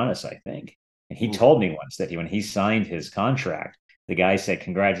Pocahontas, I think. And he Oof. told me once that when he signed his contract, the guy said,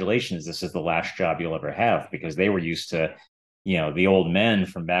 congratulations, this is the last job you'll ever have, because they were used to, the old men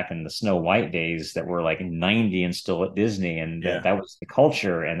from back in the Snow White days that were like 90 and still at Disney. And Yeah. that was the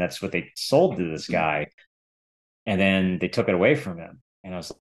culture. And that's what they sold to this guy, and then they took it away from him. And I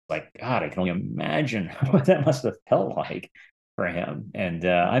was like, God, I can only imagine what that must have felt like for him. And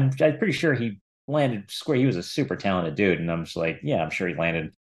I'm pretty sure he landed square. He was a super talented dude, and I'm just like, yeah, I'm sure he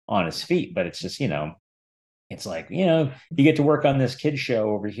landed on his feet. But it's just, it's like, you get to work on this kid show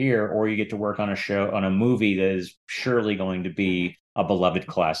over here, or you get to work on a show, on a movie that is surely going to be a beloved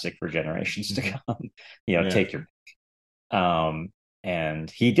classic for generations to come. Yeah. Take your um, and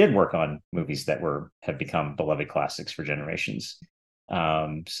he did work on movies that have become beloved classics for generations.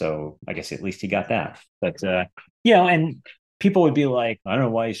 So I guess at least he got that. But and people would be like, I don't know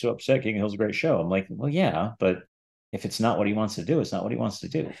why he's so upset. King of Hill's a great show. I'm like, well, yeah, but if it's not what he wants to do, it's not what he wants to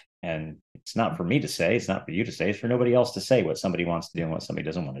do. And it's not for me to say, it's not for you to say, it's for nobody else to say what somebody wants to do and what somebody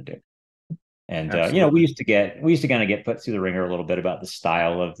doesn't want to do. And we Absolutely. used to kind of get put through the ringer a little bit about the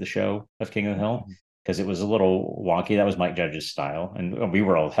style of the show of King of the Hill because it was a little wonky. That was Mike Judge's style, and we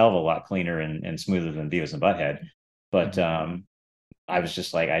were a hell of a lot cleaner and smoother than Beavis and Butthead. But I was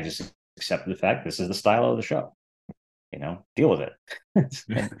just like, I just accepted the fact this is the style of the show. Deal with it.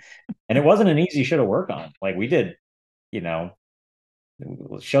 and it wasn't an easy show to work on. Like we did, you know,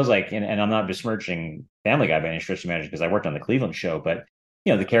 shows like, and I'm not besmirching Family Guy by any stretch of the imagination because I worked on the Cleveland show, but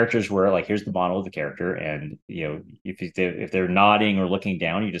the characters were like, here's the model of the character, and if they're nodding or looking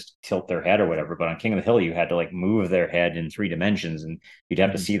down, you just tilt their head or whatever. But on King of the Hill, you had to like move their head in 3 dimensions, and you'd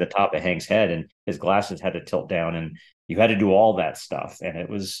have to see the top of Hank's head, and his glasses had to tilt down, and you had to do all that stuff, and it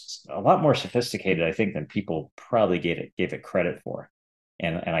was a lot more sophisticated, I think, than people probably gave it credit for.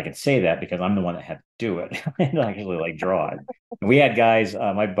 And I can say that because I'm the one that had to do it and actually like draw it. And we had guys,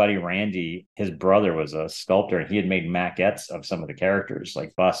 my buddy Randy, his brother was a sculptor, and he had made maquettes of some of the characters,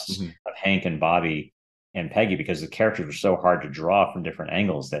 like busts of Hank and Bobby and Peggy, because the characters were so hard to draw from different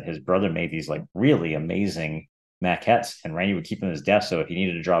angles that his brother made these like really amazing maquettes, and Randy would keep them in his desk. So if he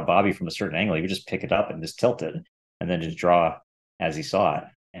needed to draw Bobby from a certain angle, he would just pick it up and just tilt it and then just draw as he saw it.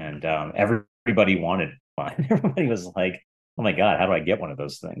 And everybody wanted fun. Everybody was like, oh my God, how do I get one of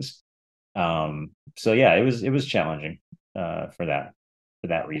those things? So yeah, it was challenging for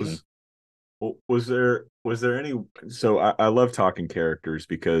that reason. Was there any? So I love talking characters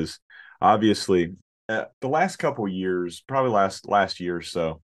because obviously the last couple years, probably last year or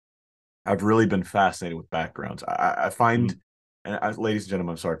so, I've really been fascinated with backgrounds. I find, Mhm. ladies and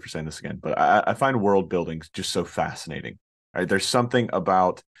gentlemen, I'm sorry for saying this again, but I find world building just so fascinating. Right? There's something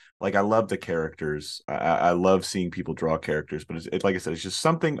about, like, I love the characters. I love seeing people draw characters, but it's like I said, it's just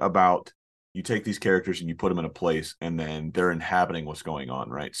something about, you take these characters and you put them in a place, and then they're inhabiting what's going on,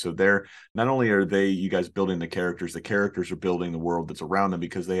 right? So they're not only are they you guys building the characters are building the world that's around them,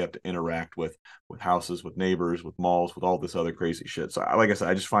 because they have to interact with houses, with neighbors, with malls, with all this other crazy shit. So like I said,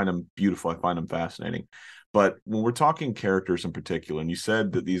 I just find them beautiful. I find them fascinating. But when we're talking characters in particular, and you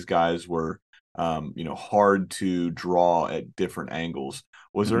said that these guys were hard to draw at different angles.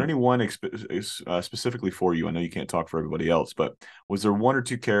 Was there Mhm. anyone specifically for you? I know you can't talk for everybody else, but was there one or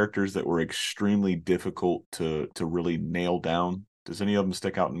two characters that were extremely difficult to really nail down? Does any of them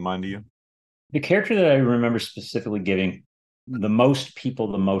stick out in mind to you? The character that I remember specifically giving the most people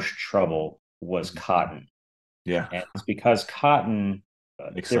the most trouble was Mhm. Cotton, Yeah, and it's because Cotton,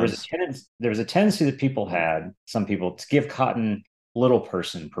 makes sense. there was a tendency that people had, some people, to give Cotton little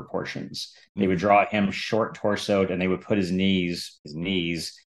person proportions. They would Hmm. draw him short torsoed, and they would put his knees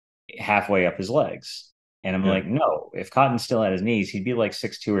halfway up his legs. And I'm Yeah. like, no, if Cotton still had his knees, he'd be like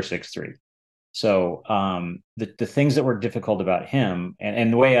 6'2" or 6'3". So the things that were difficult about him,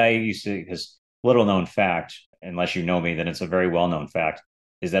 and the way I used to, because little known fact, unless you know me, then it's a very well known fact,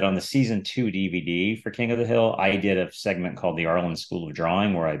 is that on the season 2 DVD for King of the Hill, I did a segment called the Arlen School of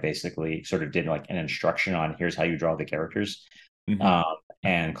Drawing, where I basically sort of did like an instruction on here's how you draw the characters. Hmm. Um,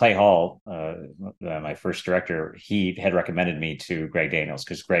 and Clay Hall, my first director, he had recommended me to Greg Daniels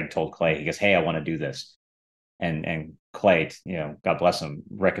because Greg told Clay, he goes, "Hey, I want to do this," and Clay, God bless him,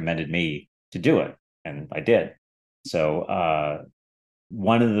 recommended me to do it, and I did. So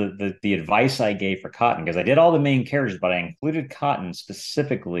one of the advice I gave for Cotton, because I did all the main characters, but I included Cotton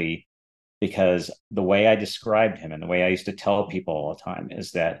specifically because the way I described him and the way I used to tell people all the time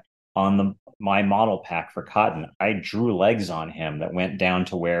is that on my model pack for Cotton, I drew legs on him that went down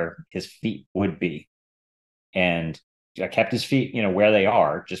to where his feet would be, and I kept his feet, where they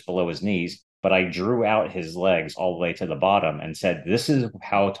are, just below his knees. But I drew out his legs all the way to the bottom and said, "This is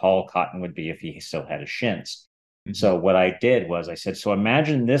how tall Cotton would be if he still had his shins." Hmm. So what I did was I said, "So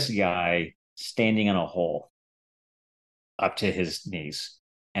imagine this guy standing in a hole up to his knees,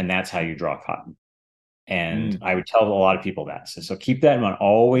 and that's how you draw Cotton." And Mm. I would tell a lot of people that. So keep that in mind.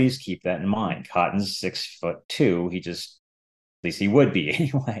 Always keep that in mind. Cotton's 6'2". He just, at least he would be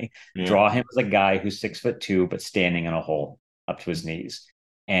anyway. Yeah. Draw him as a guy who's 6'2", but standing in a hole up to his knees.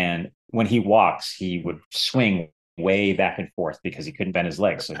 And when he walks, he would swing way back and forth because he couldn't bend his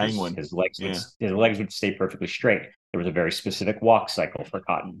legs. So Penguin. Yeah. his legs would stay perfectly straight. There was a very specific walk cycle for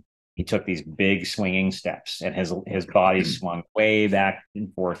Cotton. He took these big swinging steps, and his body swung way back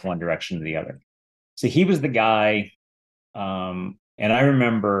and forth one direction to the other. So he was the guy. And I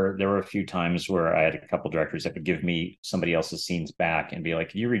remember there were a few times where I had a couple directors that would give me somebody else's scenes back and be like,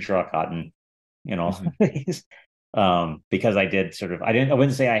 "Can you redraw Cotton?" You know, Hmm. because I did sort of, I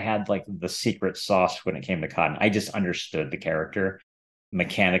wouldn't say I had like the secret sauce when it came to Cotton. I just understood the character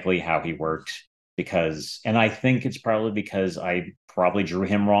mechanically, how he worked. And I think it's probably because I probably drew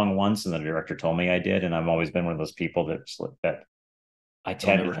him wrong once, and the director told me I did. And I've always been one of those people that I It'll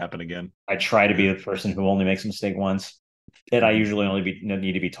tend never to, happen again. I try to be Yeah. the person who only makes a mistake once. That I Hmm. usually only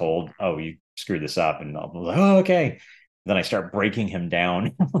need to be told, "Oh, you screwed this up," and I'll be like, "Oh, okay." Then I start breaking him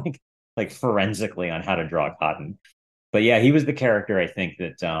down like forensically on how to draw Cotton. But yeah, he was the character I think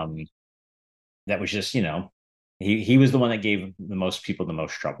that was just, he was the one that gave the most people the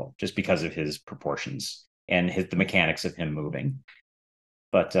most trouble just because of his proportions and the mechanics of him moving.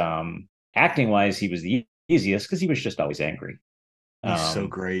 But acting wise, he was the easiest because he was just always angry. He's so Um,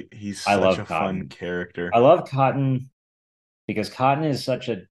 great. He's I such a love fun Cotton. I character. love Cotton because Cotton is such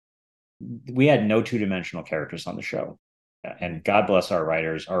a we had no two-dimensional characters on the show. And God bless our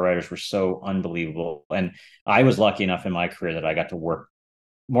writers. Our writers were so unbelievable. And I was lucky enough in my career that I got to work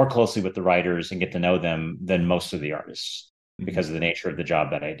more closely with the writers and get to know them than most of the artists Hmm. because of the nature of the job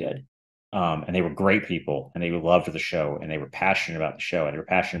that I did. And they were great people, and they loved the show, and they were passionate about the show, and they were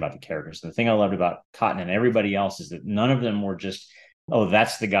passionate about the characters. And the thing I loved about Cotton and everybody else is that none of them were just, "Oh,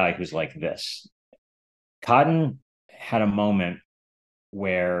 that's the guy who's like this." Cotton had a moment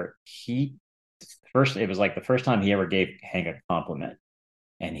where it was like the first time he ever gave Hank a compliment.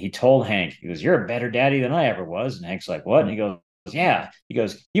 And he told Hank, he goes, "You're a better daddy than I ever was." And Hank's like, "What?" And he goes, "Yeah." He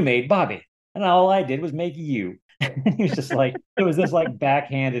goes, "You made Bobby. And all I did was make you." He was just like, it was this like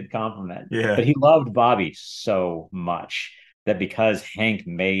backhanded compliment. Yeah. But he loved Bobby so much that because Hank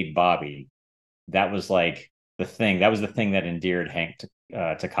made Bobby, that was like the thing. That was the thing that endeared Hank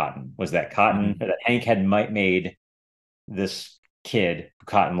to Cotton, was that Hmm. Hank had made this kid who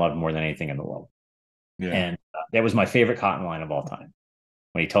Cotton loved more than anything in the world. Yeah. And that was my favorite Cotton line of all time,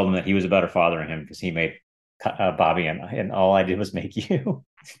 when he told him that he was a better father than him because he made Bobby, and all I did was make you.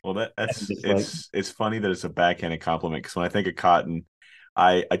 Well, And that's just like, it's funny that it's a backhanded compliment because when I think of Cotton,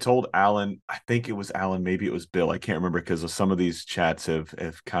 I told Alan, I think it was Alan, maybe it was Bill, I can't remember because of some of these chats have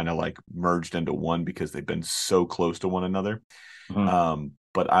kind of like merged into one because they've been so close to one another. mhm,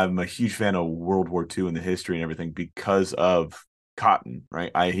 But I'm a huge fan of World War II and the history and everything because of Cotton,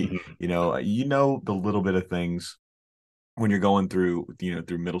 right? mhm, The little bit of things when you're going through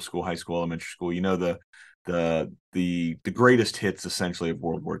through middle school, high school, elementary school, the greatest hits essentially of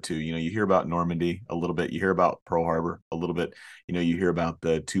World War II. You hear about Normandy a little bit, you hear about Pearl Harbor a little bit, you hear about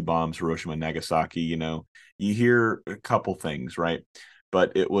the two bombs, Hiroshima and Nagasaki, you hear a couple things, right?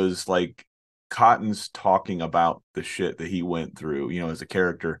 But it was like Cotton's talking about the shit that he went through, as a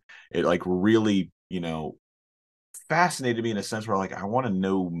character. It like really, fascinated me in a sense where like I want to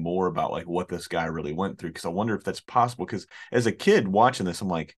know more about like what this guy really went through because I wonder if that's possible. Because as a kid watching this, I'm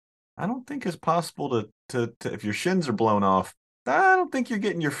like, I don't think it's possible to if your shins are blown off. I don't think you're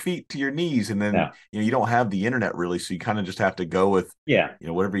getting your feet to your knees, and then yeah, you don't have the internet really, so you kind of just have to go with yeah,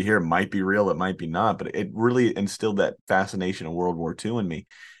 whatever you hear. It might be real, it might be not, but it really instilled that fascination of World War II in me.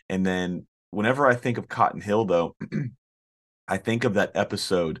 And then whenever I think of Cotton Hill, though, I think of that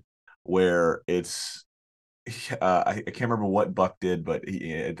episode where it's I can't remember what Buck did, but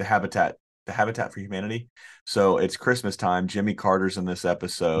the Habitat for Humanity. So it's Christmas time. Jimmy Carter's in this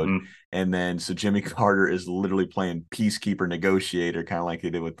episode, mhm. and then so Jimmy Carter is literally playing peacekeeper negotiator, kind of like they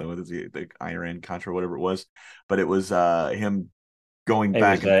did with the Iran Contra, whatever it was. But it was him going It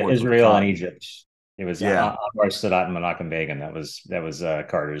back was and forth with Israel and Cotton. Egypt. It was Yeah, Anwar Sadat and Menachem Begin. That was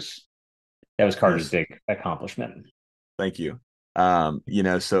Carter's yes. big accomplishment. Thank you.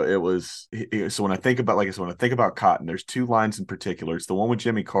 So it was so when I think about like I said, when I think about Cotton, there's two lines in particular. It's the one with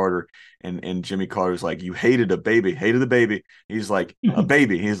Jimmy Carter, and Jimmy Carter's like, "You hated a baby, hated the baby." He's like, "A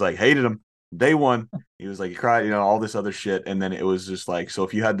baby." He's like, "Hated him day one." He was like, "He cried," all this other shit. And then it was just like, so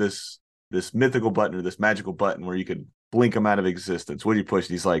if you had this mythical button or this magical button where you could blink him out of existence, what do you push?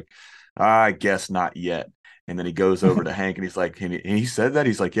 And he's like, "I guess not yet." And then he goes over to Hank and he's like, and he said that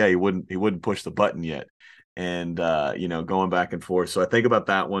he's like, "Yeah, he wouldn't push the button yet." And going back and forth. So I think about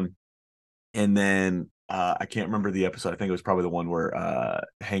that one, and then I can't remember the episode. I think it was probably the one where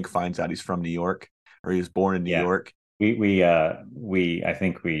Hank finds out he's from New York or he was born in New Yeah, York. we I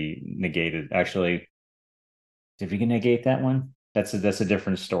think we negated. Actually, did we negate that one? that's a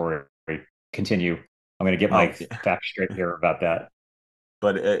different story. Continue. I'm going to get Oh, my facts straight here about that.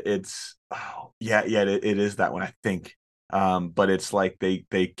 but it's oh, yeah, it is that one I think. But it's like they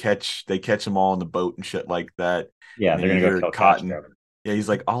catch them all in the boat and shit like that, Yeah, and then they're you going to go hear kill Cotton. Castro. Yeah, he's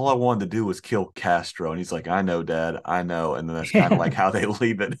like, all I wanted to do was kill Castro, and he's like, I know, Dad, I know, and then that's kind of like how they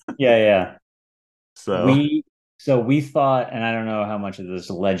leave it. Yeah, yeah. So, We we thought, and I don't know how much of this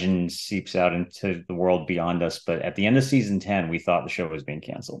legend seeps out into the world beyond us, but at the end of season 10, we thought the show was being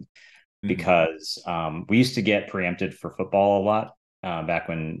canceled mhm, because we used to get preempted for football a lot back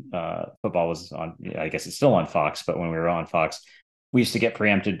when football was on. I guess it's still on Fox, but when we were on Fox, we used to get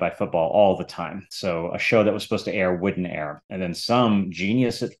preempted by football all the time. So a show that was supposed to air wouldn't air, and then some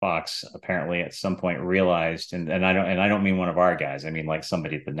genius at Fox apparently at some point realized, and I don't mean one of our guys. I mean like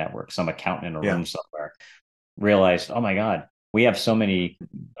somebody at the network, some accountant in a yeah, room somewhere realized, oh my God, we have so many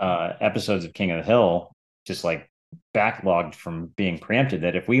episodes of King of the Hill just like backlogged from being preempted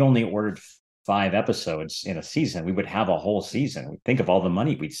that if we only ordered 5 episodes in a season, we would have a whole season. Think of all the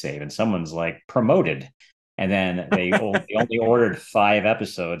money we'd save. And someone's like promoted. And then they only ordered 5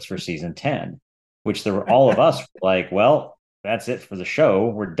 episodes for season 10, which there were all of us like, well, that's it for the show.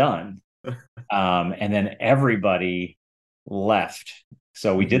 We're done. And then everybody left.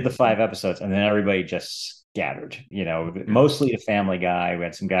 So we did mhm, the 5 episodes, and then everybody just scattered. yeah, Mostly the Family Guy. We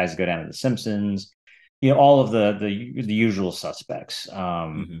had some guys go down to the Simpsons. All of the usual suspects.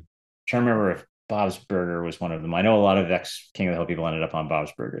 mhm, Trying to remember if Bob's Burger was one of them. I know a lot of ex King of the Hill people ended up on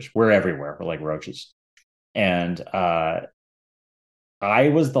Bob's Burgers. We're everywhere. We're like roaches. And I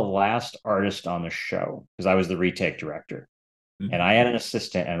was the last artist on the show because I was the retake director. And mhm. I had an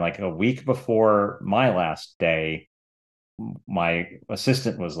assistant. And like a week before my last day, my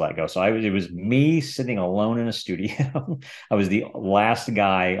assistant was let go. So it was me sitting alone in a studio. I was the last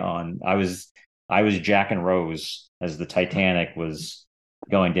guy on. I was Jack and Rose as the Titanic was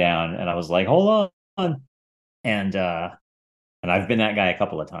going down, and I was like, hold on, and I've been that guy a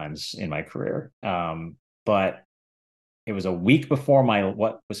couple of times in my career. But it was a week before my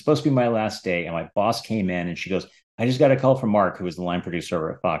what was supposed to be my last day, and my boss came in and she goes, I just got a call from Mark, who was the line producer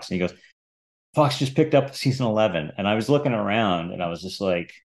over at Fox, and he goes, Fox just picked up season 11. And I was looking around and I was just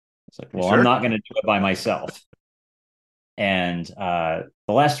like, You well, I'm sure? not going to do it by myself. And the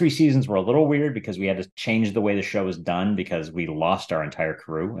last 3 seasons were a little weird because we had to change the way the show was done because we lost our entire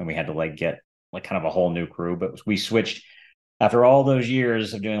crew and we had to like get like kind of a whole new crew. But we switched after all those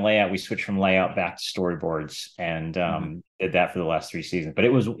years of doing layout, we switched from layout back to storyboards and Mhm, did that for the last 3 seasons. But it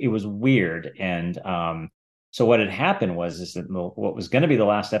was weird. And so what had happened was is that what was going to be the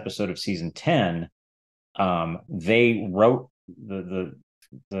last episode of season 10, they wrote the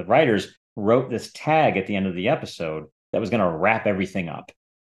writers wrote this tag at the end of the episode that was going to wrap everything up.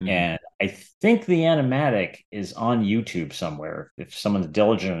 mhm. And I think the animatic is on YouTube somewhere if someone's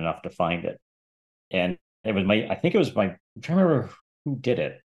diligent enough to find it. And I think it was my, I'm trying to remember who did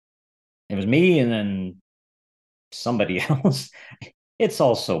it. It was me and then somebody else. It's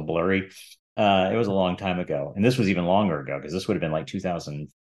all so blurry. It was a long time ago. And this was even longer ago because this would have been like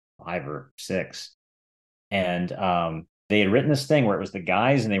 2005 or six. And they had written this thing where it was the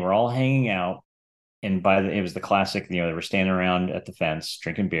guys and they were all hanging out, and it was the classic, they were standing around at the fence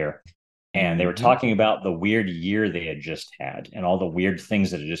drinking beer, and they were Mhm. talking about the weird year they had just had and all the weird things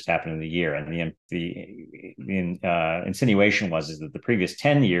that had just happened in the year. And the insinuation was is that the previous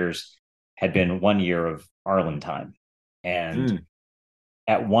 10 years had been 1 year of Arlen time. And Mm.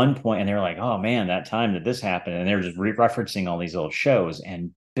 at one point, and they were like, oh man, that time that this happened. And they were just referencing all these old shows.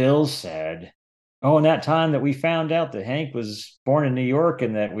 And Bill said, oh, and that time that we found out that Hank was born in New York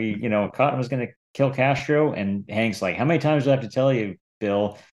and that Cotton was going to kill Castro. And Hank's like, how many times do I have to tell you,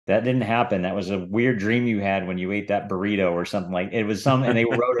 Bill, that didn't happen? That was a weird dream you had when you ate that burrito or something. Like it was and they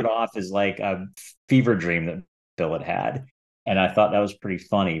wrote it off as like a fever dream that Bill had had. And I thought that was pretty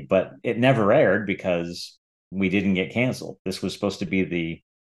funny, but it never aired because we didn't get canceled. This was supposed to be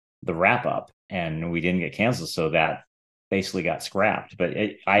the wrap up, and we didn't get canceled, so that basically got scrapped. But Do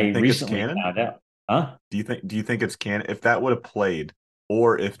you I think it's recently canon? found out, huh? Do you think it's canon? If that would have played,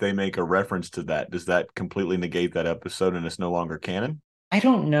 or if they make a reference to that, does that completely negate that episode and it's no longer canon? I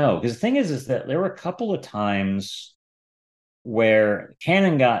don't know because the thing is that there were a couple of times where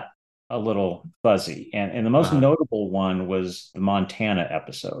canon got a little fuzzy, and the most Uh-huh. notable one was the Montana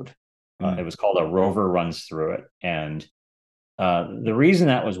episode. It Mm. was called "A Rover Runs Through It," and the reason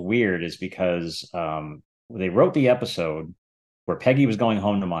that was weird is because they wrote the episode where Peggy was going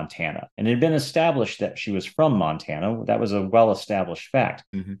home to Montana, and it had been established that she was from Montana. That was a well-established fact.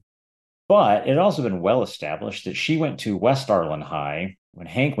 Hmm. But it had also been well established that she went to West Arlen High when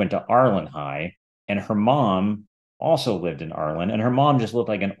Hank went to Arlen High, and her mom also lived in Arlen, and her mom just looked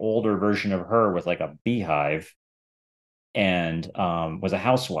like an older version of her with like a beehive and was a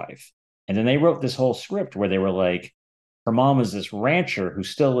housewife. And then they wrote this whole script where they were like, her mom was this rancher who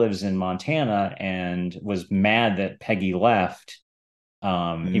still lives in Montana and was mad that Peggy left,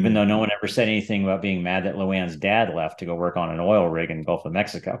 even though no one ever said anything about being mad that Luann's dad left to go work on an oil rig in the Gulf of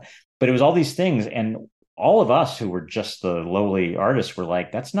Mexico. But it was all these things. And all of us who were just the lowly artists were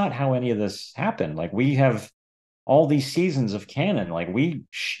like, that's not how any of this happened. Like, we have all these seasons of canon. Like,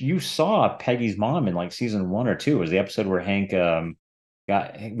 you saw Peggy's mom in like season 1 or 2. It was the episode where Hank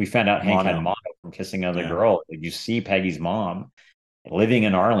we found out Hank had Mono. mono from kissing another Yeah. girl. Like, you see Peggy's mom living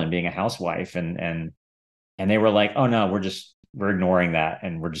in Arlen, being a housewife, and they were like, oh no, we're ignoring that,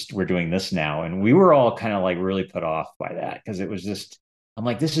 and we're doing this now. And we were all kind of like really put off by that, because it was just, I'm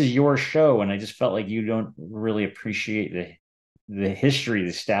like, this is your show, and I just felt like you don't really appreciate the history, the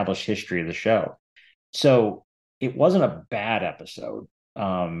established history of the show. So it wasn't a bad episode.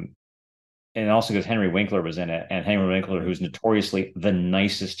 And also because Henry Winkler was in it, and Henry Winkler, who's notoriously the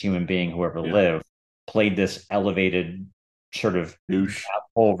nicest human being who ever Yeah. lived, played this elevated sort of Douche.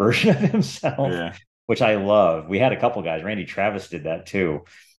 whole version of himself, Yeah. which I love. We had a couple guys. Randy Travis did that too.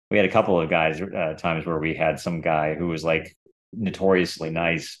 We had a couple of guys times where we had some guy who was like notoriously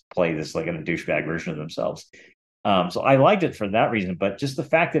nice play this like in a douchebag version of themselves. So I liked it for that reason, but just the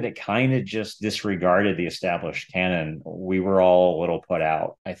fact that it kind of just disregarded the established canon, we were all a little put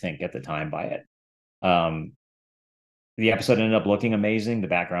out, I think, at the time by it. Um, the episode ended up looking amazing. The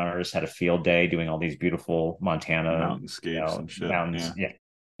background artist had a field day doing all these beautiful Montana, Mountainscapes and shit. mountains. Yeah. Yeah,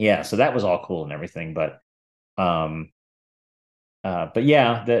 yeah. So that was all cool and everything, um, but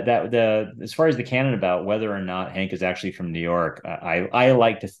yeah, the as far as the canon about whether or not Hank is actually from New York, I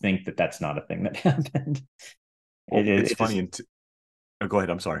like to think that that's not a thing that happened. Well, it's It just funny. Oh, go ahead.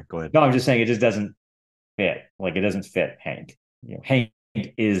 I'm sorry. Go ahead. no, I'm just saying it just doesn't fit. Like, it doesn't fit Hank. Hank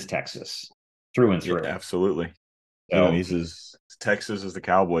is Texas through and Yeah, through. absolutely. So He's as Texas as the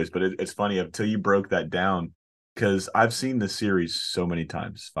Cowboys, but it's funny until you broke that down, because I've seen the series so many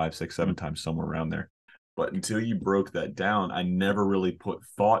times, 5, 6, 7 times, somewhere around there. But until you broke that down, I never really put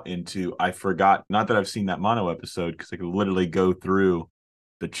thought into. I forgot. Not that I've seen that mono episode, because I could literally go through.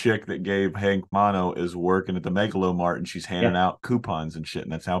 The chick that gave Hank mono is working at the Megalomart, and she's handing yeah, out coupons and shit,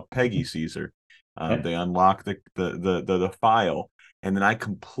 and that's how Peggy sees her. yeah, They unlock the file, and then I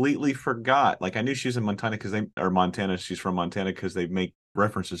completely forgot. Like, I knew she was in Montana because Montana. She's from Montana because they make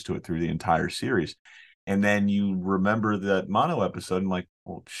references to it through the entire series. And then you remember that mono episode, and like,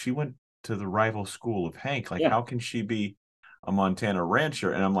 well, she went to the rival school of Hank. Like, yeah, how can she be a Montana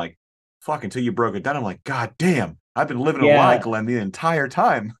rancher? And I'm like, fuck, until you broke it down, I'm like, God damn, I've been living a lie, yeah. Glenn, the entire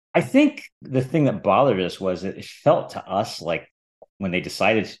time. I think the thing that bothered us was it felt to us like when they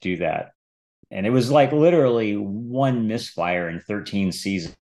decided to do that, and it was like literally one misfire in 13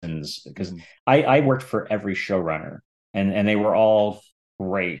 seasons. Because Mhm. I worked for every showrunner, and they were all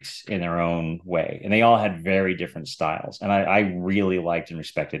great in their own way, and they all had very different styles. And I really liked and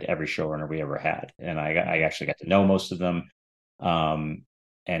respected every showrunner we ever had, and I actually got to know most of them, um,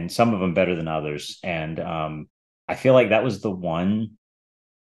 and some of them better than others. And I feel like that was the one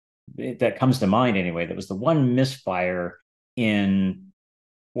that comes to mind anyway. That was the one misfire in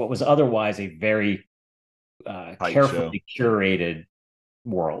what was otherwise a very Tight show. carefully curated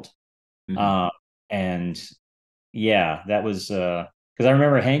world. Mhm. Uh, and yeah, that was because I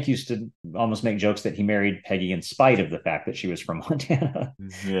remember Hank used to almost make jokes that he married Peggy in spite of the fact that she was from Montana,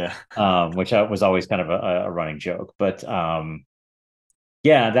 Yeah. which was always kind of a running joke. But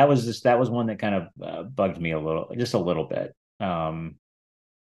yeah, that was one that kind of bugged me a little, just a little bit.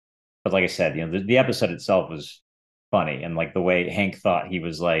 But like I said, the episode itself was funny, and like the way Hank thought he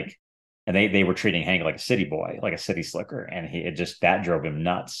was like, and they were treating Hank like a city boy, like a city slicker, and it just that drove him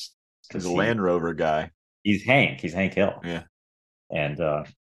nuts He's because a Land Rover guy. he's Hank Hill, Yeah. and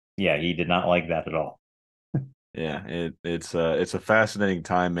yeah, he did not like that at all. Yeah, it's a fascinating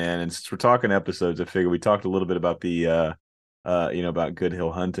time, man. And since we're talking episodes, I figure we talked a little bit about the about Good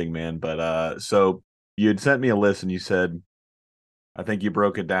Hill Hunting, man. But so you had sent me a list, and you said, I think you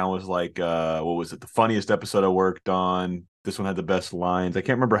broke it down, was like, what was it? The funniest episode I worked on. This one had the best lines. I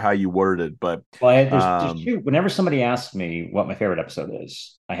can't remember how you worded, but Well, there's um two. Whenever somebody asks me what my favorite episode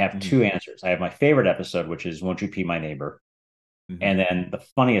is, I have mhm, two answers. I have my favorite episode, which is "Won't You Pee My Neighbor," mhm. and then the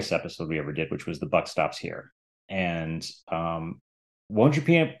funniest episode we ever did, which was "The Buck Stops Here." And "Won't You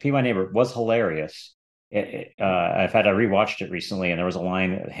Pee My Neighbor" was hilarious. I've had I rewatched it recently, and there was a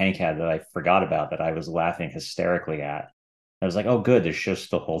line that Hank had that I forgot about that I was laughing hysterically at. I was like, "Oh, good, this show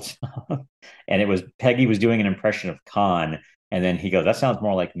still holds up." And it was Peggy was doing an impression of Khan, and then he goes, "That sounds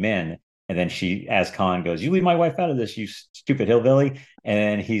more like men." And then she, as Khan goes, "You leave my wife out of this, you stupid hillbilly."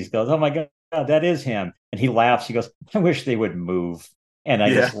 And he goes, "Oh my God, that is him." And he laughs. He goes, "I wish they would move." And I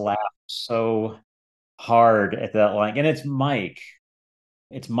Yeah. just laughed so hard at that line. And it's Mike.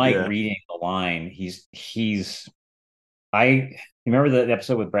 It's Mike Yeah. reading the line. He's I you remember the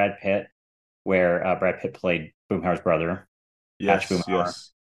episode with Brad Pitt where Brad Pitt played Boomhauer's brother, Patch Yes. Boomhauer.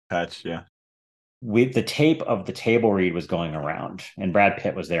 Yes. Patch. Yeah. The tape of the table read was going around, and Brad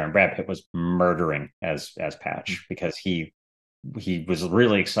Pitt was there, and Brad Pitt was murdering as Patch because he was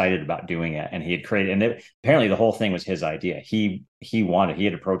really excited about doing it, and he had created, and apparently the whole thing was his idea. He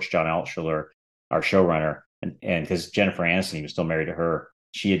had approached John Altschuler, our showrunner, and because Jennifer Aniston, he was still married to her,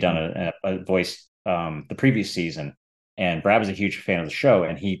 she had done a voice the previous season, and Brad was a huge fan of the show,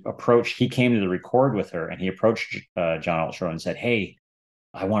 and he came to the record with her, and he approached John Altschuler and said, "Hey,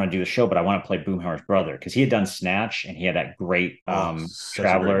 I want to do the show, but I want to play Boomhauer's brother," because he had done Snatch and he had that great Oh, such a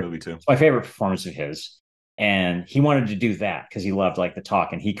great Traveler. movie too. It's my favorite performance of his, and he wanted to do that because he loved like the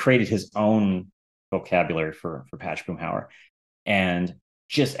talk, and he created his own vocabulary for Patch Boomhauer, and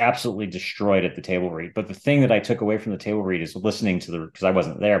just absolutely destroyed at the table read. But the thing that I took away from the table read is listening to the because I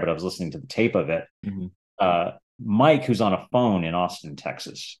wasn't there, but I was listening to the tape of it. Mm-hmm. Mike, who's on a phone in Austin,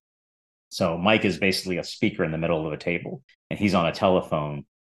 Texas. So Mike is basically a speaker in the middle of a table, and he's on a telephone,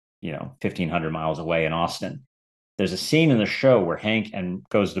 1,500 miles away in Austin. There's a scene in the show where Hank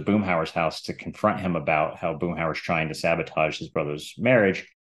goes to Boomhauer's house to confront him about how Boomhauer's trying to sabotage his brother's marriage,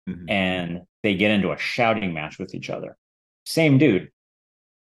 Mm-hmm. and they get into a shouting match with each other. Same dude.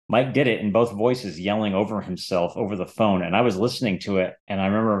 Mike did it in both voices, yelling over himself over the phone, and I was listening to it, and I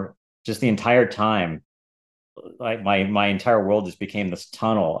remember just the entire time like my entire world just became this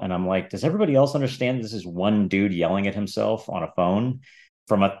tunnel, and I'm like, does everybody else understand this is one dude yelling at himself on a phone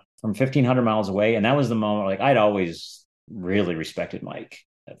from 1,500 miles away? And that was the moment like I'd always really respected Mike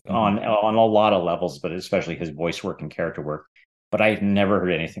Mm-hmm. on a lot of levels, but especially his voice work and character work. But I had never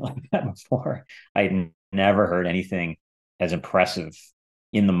heard anything like that before. I had never heard anything as impressive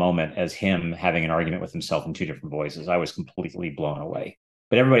in the moment as him having an argument with himself in two different voices. I was completely blown away.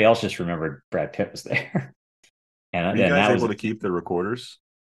 But everybody else just remembered Brad Pitt was there. Were And you then guys that was able to keep the recorders?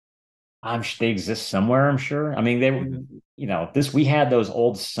 they exist somewhere, I'm sure. I mean, Mm-hmm. this we had those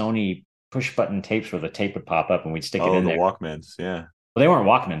old Sony push button tapes where the tape would pop up and we'd stick it Oh, in the there. Walkmans. Yeah. Well, they weren't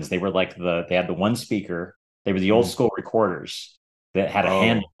Walkmans. They were like they had the one speaker. They were the old Mm-hmm. school recorders that had a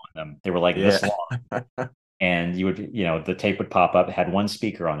handle Oh, on them. They were like yeah. this long. And you would, the tape would pop up, it had one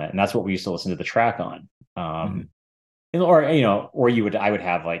speaker on it. And that's what we used to listen to the track on. Mm-hmm. Or I would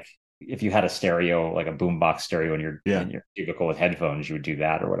have like if you had a stereo like a boombox stereo Yeah. in your cubicle with headphones, you would do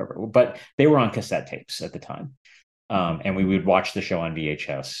that or whatever. But they were on cassette tapes at the time, Mm-hmm. and we would watch the show on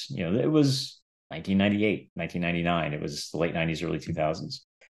VHS. It was 1998, 1999. It was the late 90s, early 2000s.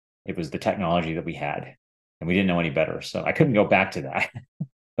 It was the technology that we had, and we didn't know any better. So I couldn't go back to that.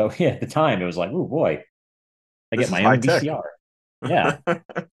 But yeah, at the time, it was like, oh boy, I This get is my high own tech. VCR. Yeah,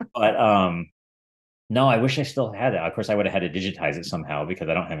 but no, I wish I still had that. Of course, I would have had to digitize it somehow because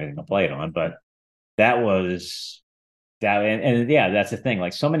I don't have anything to play it on. But that was that, and yeah, that's the thing.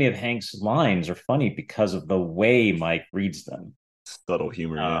 Like so many of Hank's lines are funny because of the way Mike reads them. Subtle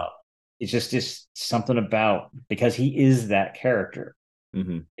humor. Yeah. Uh, it's just something about because he is that character.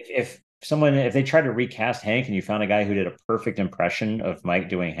 Mm-hmm. If they tried to recast Hank and you found a guy who did a perfect impression of Mike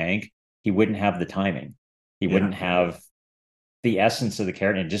doing Hank, he wouldn't have the timing. He Yeah. wouldn't have the essence of the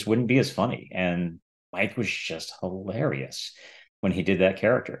character. It just wouldn't be as funny. And Mike was just hilarious when he did that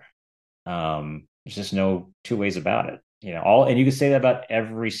character. There's just no two ways about it. And you could say that about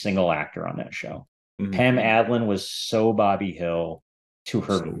every single actor on that show. Mm-hmm. Pam Adlin was so Bobby Hill to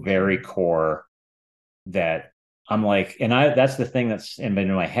her So very core that I'm like, and that's the thing that's in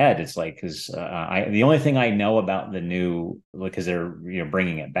my head. It's like because the only thing I know about the new because they're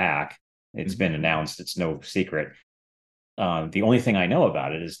bringing it back. It's mm-hmm. been announced. It's no secret. The only thing I know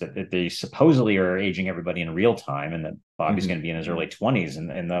about it is that they supposedly are aging everybody in real time, and that Bobby's Mm-hmm. going to be in his early 20s.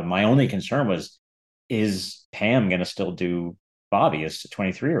 And my only concern was, is Pam going to still do Bobby as a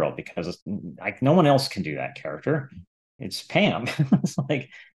 23-year-old? Because like no one else can do that character. It's Pam. It's like,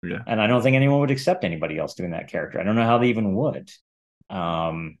 Yeah. and I don't think anyone would accept anybody else doing that character. I don't know how they even would.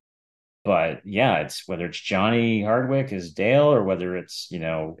 But yeah, it's whether it's Johnny Hardwick as Dale or whether it's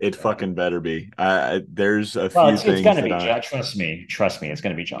It fucking better be. There's a well, few it's things gonna that be I. Trust me, it's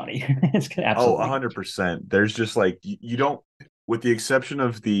gonna be Johnny. It's gonna Oh, absolutely. 100%. There's just like you don't, with the exception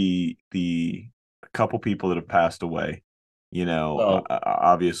of the couple people that have passed away. Well,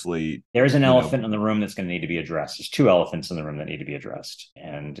 Obviously, there's an you know, elephant in the room that's going to need to be addressed. There's two elephants in the room that need to be addressed,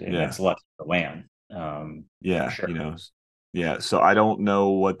 and yeah, that's Lucky the Lamb, for yeah, sure. Yeah, so I don't know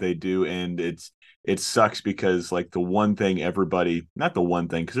what they do, and it sucks because like the one thing everybody, not the one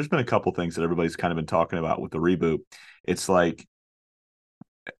thing, because there's been a couple things that everybody's kind of been talking about with the reboot. It's like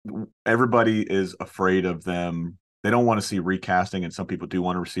everybody is afraid of them. They don't want to see recasting, and some people do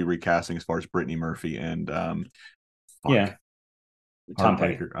want to see recasting as far as Brittany Murphy and fuck Yeah, Tom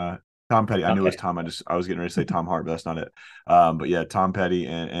Petty. Heartbreaker. Tom Petty. I Tom knew it was Petty. Tom. I was getting ready to say Tom Hart, but that's not it. But yeah, Tom Petty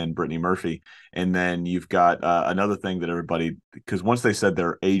and Brittany Murphy. And then you've got another thing that everybody, because once they said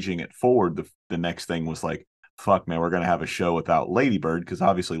they're aging it forward, the next thing was like, fuck man, we're gonna have a show without Lady Bird because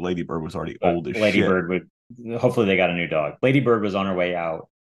obviously Lady Bird was already But old as Lady shit. Bird would hopefully they got a new dog. Lady Bird was on her way out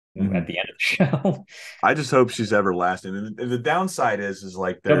Mm-hmm. at the end of the show. I just hope she's everlasting. And the downside is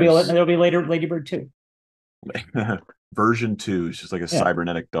like there's There'll be later Lady Bird too. version two. It's just like a Yeah,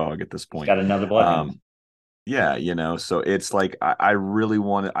 cybernetic dog at this she's point. got another bloodhound. Um, yeah, so it's like I really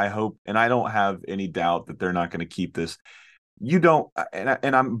want to. I hope, and I don't have any doubt that they're not going to keep this. You don't,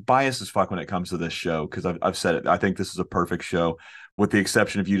 and I'm biased as fuck when it comes to this show because I've said it. I think this is a perfect show, with the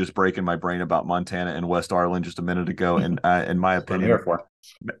exception of you just breaking my brain about Montana and West Arlen just a minute ago. And in my That's what I'm here opinion, for.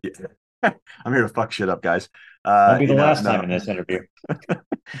 I'm here to fuck shit up, guys. Won't be the last time No, in this interview.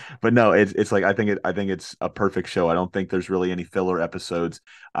 but no, it's like I think it's a perfect show. I don't think there's really any filler episodes.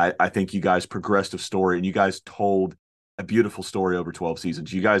 I think you guys progressed a story and you guys told a beautiful story over 12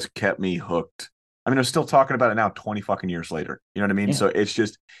 seasons. You guys kept me hooked. I mean, I'm still talking about it now 20 fucking years later. You know what I mean? Yeah, So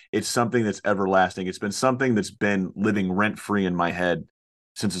it's something that's everlasting. It's been something that's been living rent free in my head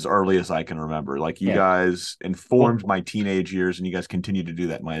since as early as I can remember. Like you yeah. guys informed Well, my teenage years and you guys continue to do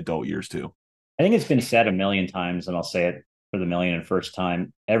that in my adult years too. I think it's been said a million times, and I'll say it for the million and first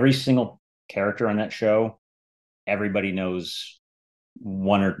time. Every single character on that show, everybody knows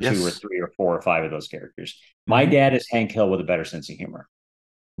one or two or Yes. three or four or five of those characters. My Mm-hmm. dad is Hank Hill with a better sense of humor.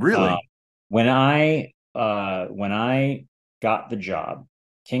 Um, Really? when I got the job,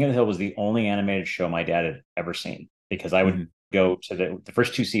 King of the Hill was the only animated show my dad had ever seen because I would Mm-hmm. go to the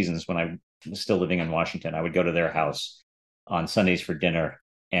first two seasons when I was still living in Washington. I would go to their house on Sundays for dinner,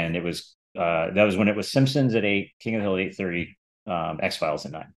 and it was that was when it was Simpsons at 8, King of the Hill at 8:30, X Files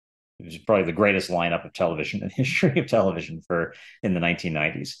at 9. It was probably the greatest lineup of television in the history of television for in the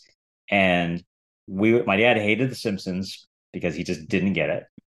 1990s. And my dad hated The Simpsons because he just didn't get it.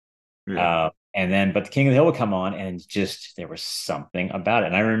 Yeah. But the King of the Hill would come on, and just there was something about it.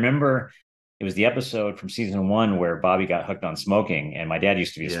 And I remember it was the episode from season one where Bobby got hooked on smoking, and my dad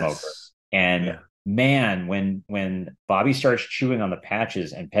used to be a smoker. Yes. And Yeah. man, when Bobby starts chewing on the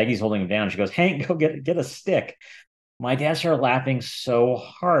patches and Peggy's holding him down, she goes, "Hank, go get a stick." My dad started laughing so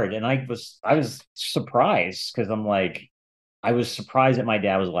hard, and I was surprised because I was surprised that my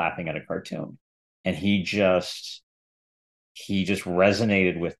dad was laughing at a cartoon, and he just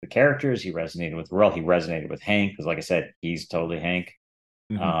resonated with the characters. He resonated with Rull. He resonated with Hank because, like I said, he's totally Hank.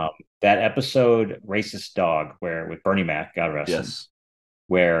 Mm-hmm. Um, that episode, Racist Dog, where with Bernie Mac, God rest him, Yes.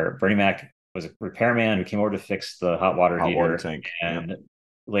 where Bernie Mac was a repairman who came over to fix the hot water Hot water heater, tank. Yep. and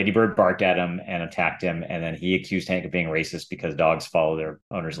Lady Bird barked at him and attacked him, and then he accused Hank of being racist because dogs follow their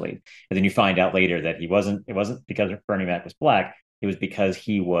owner's lead. And then you find out later that he wasn't. It wasn't because Bernie Mac was black. It was because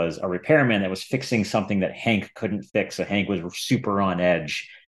he was a repairman that was fixing something that Hank couldn't fix. So Hank was super on edge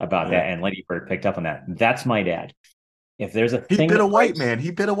about Yeah. that, and Lady Bird picked up on that. That's my dad. If there's a He thing bit a that white breaks, man.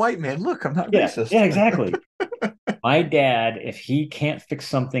 He bit a white man. Look, I'm not yeah, racist. yeah, exactly. My dad, if he can't fix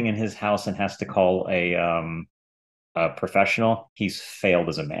something in his house and has to call a professional, he's failed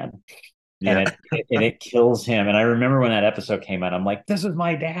as a man, and Yeah. it kills him. And I remember when that episode came out, I'm like, this is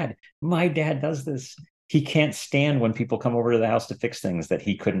my dad. My dad does this. He can't stand when people come over to the house to fix things that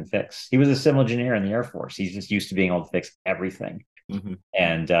he couldn't fix. He was a civil engineer in the Air Force. He's just used to being able to fix everything. Mm-hmm.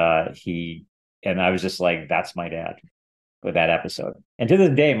 And I was just like, that's my dad with that episode. And to this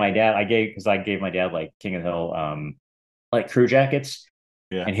day, my dad, I gave my dad like King of the Hill, like crew jackets,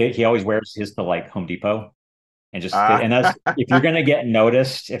 Yeah. and he always wears his to like Home Depot. And just Ah. and that's if you're gonna get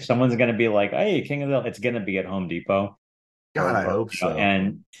noticed, if someone's gonna be like, "Hey, King of the," it's gonna be at Home Depot, God, I or hope so.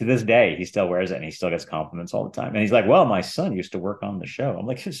 And to this day, he still wears it, and he still gets compliments all the time. And he's like, "Well, my son used to work on the show." I'm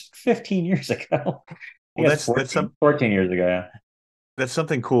like, "It's 15 years ago." I Well, guess 14 years ago. Yeah. that's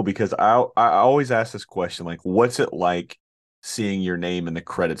something cool because I always ask this question like, what's it like seeing your name in the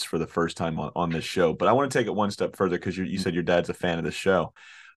credits for the first time on this show? But I want to take it one step further because you said your dad's a fan of the show.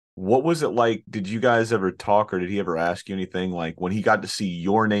 What was it like? Did you guys ever talk or did he ever ask you anything like when he got to see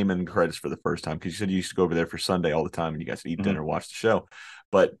your name in the credits for the first time? Because you said you used to go over there for Sunday all the time and you guys would eat Mm-hmm. dinner, watch the show.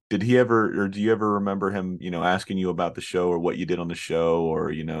 But did he ever, or do you ever remember him, asking you about the show or what you did on the show, or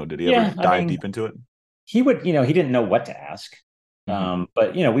did he ever Yeah, I dive mean, deep into it? he would, he didn't know what to ask, Mm-hmm.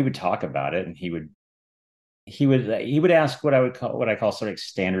 but we would talk about it, and he would ask what I call sort of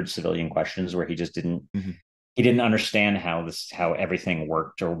standard civilian questions where he just didn't Hmm. he didn't understand how everything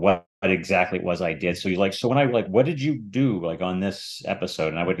worked or what exactly it was I did. So he's like, so when I like, what did you do like on this episode?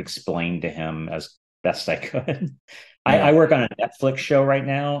 And I would explain to him as best I could. I Yeah. work on a Netflix show right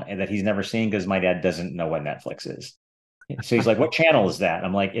now and that he's never seen because my dad doesn't know what Netflix is. So he's like, what channel is that?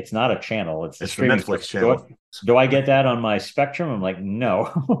 I'm like, it's not a channel, it's a It's the streaming service. Netflix channel. Do I get that on my Spectrum? I'm like,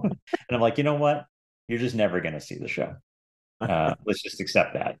 no. And I'm like, you know what? You're just never going to see the show. Let's just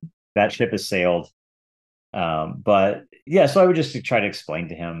accept that. That ship has sailed. But yeah, so I would just try to explain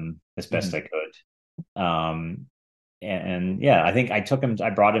to him as best Hmm. I could. And yeah, I think I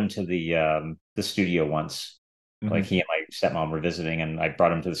brought him to the studio once. Like Hmm. he and my stepmom were visiting, and I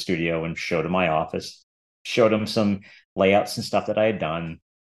brought him to the studio and showed him my office, showed him some layouts and stuff that I had done.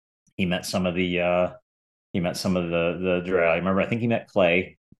 He met some of the I remember I think he met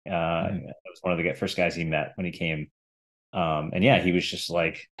Clay. Hmm. It was one of the first guys he met when he came. And yeah, he was just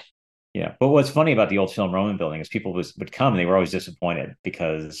like, yeah. But what's funny about the old Film Roman building is people would come and they were always disappointed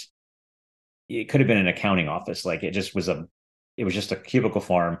because it could have been an accounting office. Like it was just a cubicle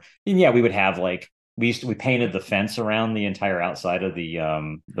farm. And yeah, we would have like we painted the fence around the entire outside of the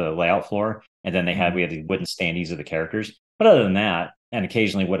layout floor, and then Hmm. we had the wooden standees of the characters. But other than that, and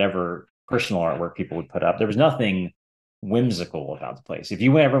occasionally whatever personal artwork people would put up, there was nothing whimsical about the place. If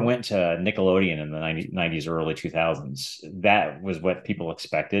you ever went to Nickelodeon in the 90s or early 2000s, that was what people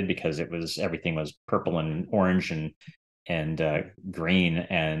expected because everything was purple and orange and green,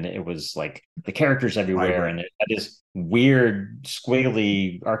 and it was like the characters everywhere, Vibrant. and it had this weird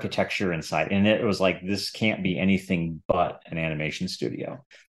squiggly architecture inside, and it was like this can't be anything but an animation studio.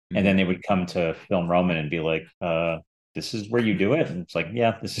 And Hmm. then they would come to Film Roman and be like, this is where you do it, and it's like,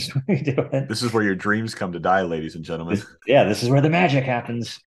 yeah, this is where you do it. This is where your dreams come to die, ladies and gentlemen. Yeah, this is where the magic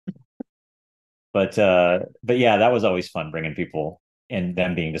happens. But yeah, that was always fun bringing people and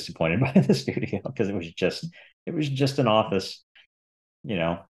them being disappointed by the studio because it was just an office, you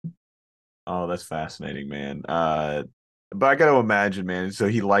know. Oh, that's fascinating, man. But I got to imagine, man. So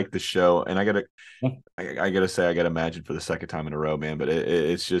he liked the show, and I gotta say, I gotta imagine for the second time in a row, man. But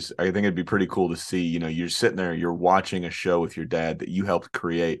it's just, I think it'd be pretty cool to see. You're sitting there, you're watching a show with your dad that you helped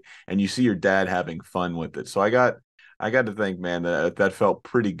create, and you see your dad having fun with it. So I got to think, man, that felt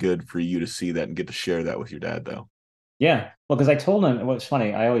pretty good for you to see that and get to share that with your dad, though. Yeah. Well, because I told him what's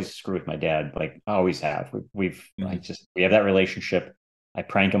funny, I always screw with my dad, like I always have. Hmm. We have that relationship. I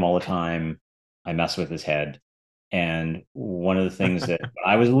prank him all the time. I mess with his head. And one of the things that when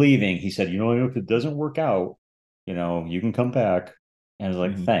I was leaving, he said, if it doesn't work out, you can come back. And I was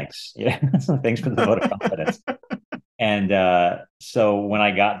like, Hmm. thanks. Yeah. Thanks for the vote of confidence. And so when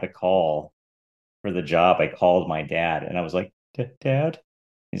I got the call for the job, I called my dad and I was like, Dad?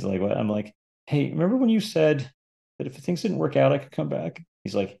 He's like, what? I'm like, hey, remember when you said that if things didn't work out, I could come back?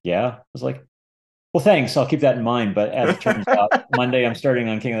 He's like, yeah. I was like, well, thanks. I'll keep that in mind. But as it turns out, Monday I'm starting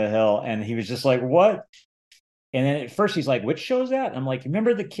on King of the Hill. And he was just like, what? And then at first he's like, which show's that? And I'm like,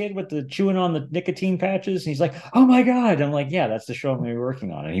 remember the kid with the chewing on the nicotine patches? And he's like, oh my God. I'm like, yeah, that's the show I'm going to be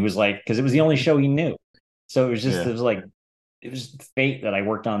working on. And he was like, because it was the only show he knew. So Yeah. it was fate that I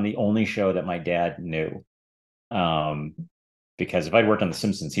worked on the only show that my dad knew. Um, because if I'd worked on The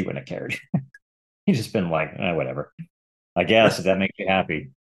Simpsons, he wouldn't have cared. He'd just been like, whatever. I guess if that makes you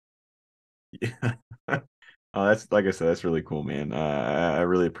happy. Yeah. Oh, that's like I said, that's really cool, man. I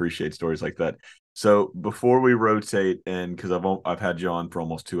really appreciate stories like that. So before we rotate, and because I've had you on for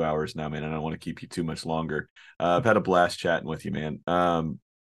almost 2 hours now, man, and I don't want to keep you too much longer. I've had a blast chatting with you, man.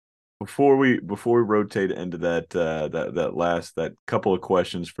 Before we rotate into that couple of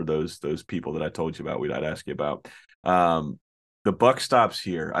questions for those people that I told you about, I'd ask you about. Um, the buck stops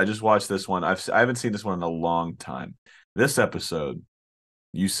here. I just watched this one. I haven't seen this one in a long time. This episode,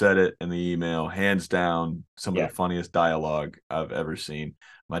 you said it in the email, hands down, some of the Yeah. funniest dialogue I've ever seen.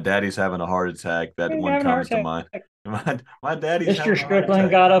 My daddy's having a heart attack. That Hey, one having a heart comes to attack. mind. My daddy's Mr. having a heart Strickland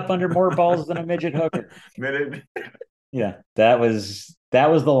attack. got up under more balls than a midget hooker. Minute. Yeah, that was the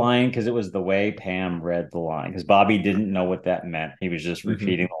line because it was the way Pam read the line because Bobby didn't know what that meant. He was just Mhm.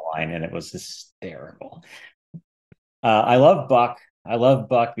 repeating the line, and it was hysterical. I love Buck. I love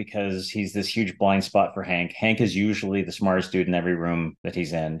Buck because he's this huge blind spot for Hank. Hank is usually the smartest dude in every room that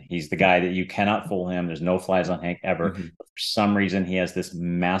he's in. He's the guy that you cannot fool him. There's no flies on Hank ever. Mhm. But for some reason, he has this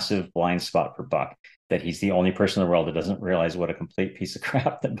massive blind spot for Buck that he's the only person in the world that doesn't realize what a complete piece of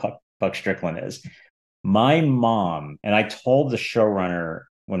crap that Buck Strickland is. My mom, and I told the showrunner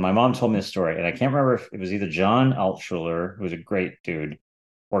when my mom told me the story, and I can't remember if it was either John Altschuler, who was a great dude,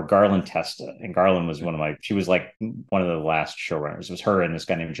 or Garland Testa. And Garland was she was like one of the last showrunners. It was her and this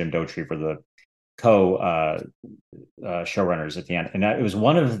guy named Jim Dotry for the co showrunners at the end, and it was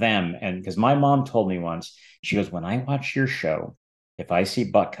one of them. And because my mom told me once, she goes, "When I watch your show, if I see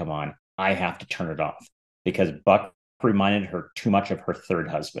Buck come on, I have to turn it off because Buck reminded her too much of her third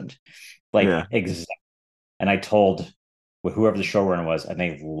husband." Like Yeah. exactly. And I told whoever the showrunner was, and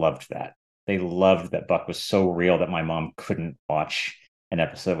they loved that. They loved that Buck was so real that my mom couldn't watch an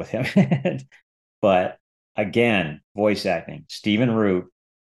episode with him. But again, voice acting, Stephen Root,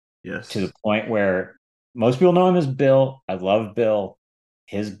 to the Yes. point where most people know him as Bill. I love Bill.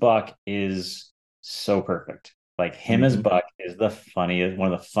 His Buck is so perfect. Like him as Hmm. Buck is the funniest,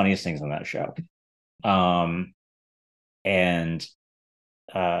 one of the funniest things on that show. Um, and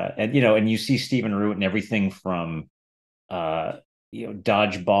and you know, and you see Stephen Root and everything from uh,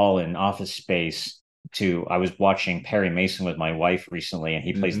 dodgeball and Office Space to I was watching Perry Mason with my wife recently, and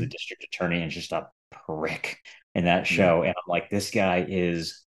he plays the Hmm. district attorney and just a prick in that Yeah. show. And I'm like, this guy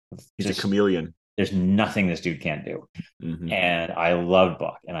is He's a just chameleon. there's nothing this dude can't do. Hmm. And I love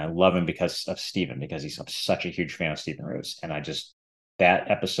Buck, and I love him because of Steven, because he's such a huge fan of Stephen Roos. And I just that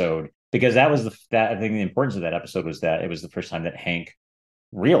episode because that was that I think the importance of that episode was that it was the first time that Hank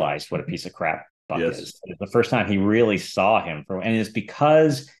realized what a piece of crap Buck Yes. is. It's the first time he really saw him from, and it's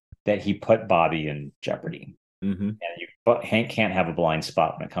because that he put Bobby in jeopardy. Hmm. And but Hank can't have a blind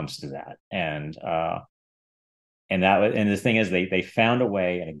spot when it comes to that. And that was, and the thing is, they found a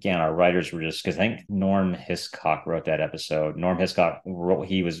way. And again, our writers were just because I think Norm Hiscock wrote that episode. Norm Hiscock wrote,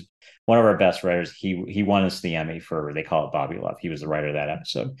 he was one of our best writers. He won us the Emmy for they call it Bobby Love. He was the writer of that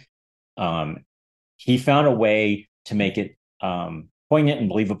episode. Um, he found a way to make it poignant and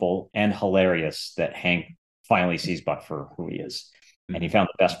believable and hilarious that Hank finally sees Buck for who he is. And he Hmm. found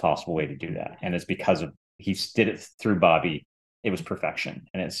the best possible way to do that. And it's because of he did it through Bobby. It was perfection.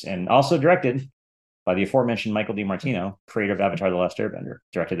 And also directed by the aforementioned Michael DiMartino, creator of Avatar: The Last Airbender,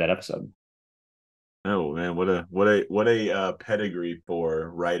 directed that episode. Oh man, what a pedigree for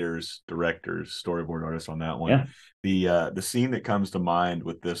writers, directors, storyboard artists on that one. Yeah. The scene that comes to mind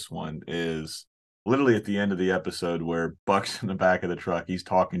with this one is literally at the end of the episode where Buck's in the back of the truck. He's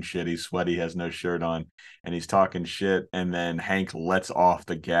talking shit. He's sweaty, has no shirt on, and he's talking shit. And then Hank lets off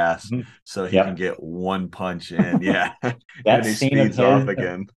the gas Mm-hmm. so he can Yep. get one punch in. Yeah, and That then he scene of speeds off his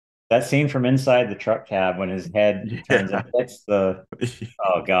again. that scene from inside the truck cab when his head turns and Yeah, hits the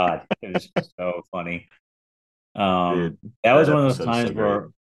oh god, it was so funny. dude, That that was one of those episode is so times great. where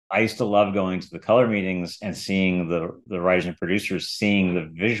I used to love going to the color meetings and seeing the writers and producers seeing the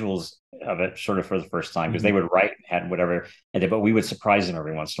visuals of it sort of for the first time because they Hmm. would write and had whatever, but we would surprise them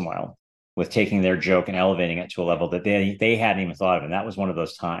every once in a while with taking their joke and elevating it to a level that they hadn't even thought of. And that was one of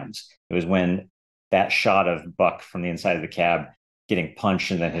those times. It was when that shot of Buck from the inside of the cab getting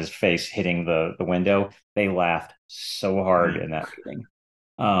punched and then his face hitting the window. They laughed so hard Yeah. in that meeting.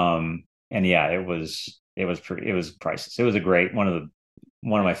 And yeah, it was priceless. It was a great one of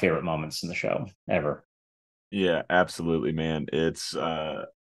my favorite moments in the show ever. Yeah, absolutely, man.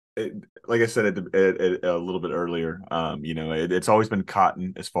 It, like I said a little bit earlier, it's always been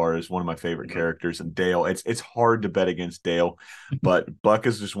Cotton as far as one of my favorite Mhm. characters, and Dale. It's hard to bet against Dale, but Buck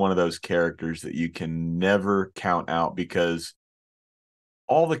is just one of those characters that you can never count out because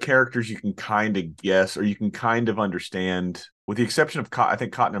all the characters you can kind of guess or you can kind of understand, with the exception of Cotton. I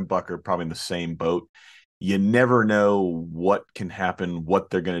think Cotton and Buck are probably in the same boat. You never know what can happen, what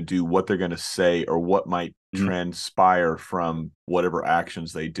they're going to do, what they're going to say, or what might Mhm. transpire from whatever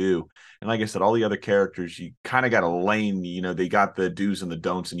actions they do. And like I said, all the other characters, you kind of got a lane, they got the do's and the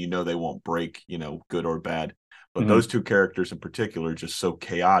don'ts, and they won't break, good or bad. But those Mhm. two characters in particular are just so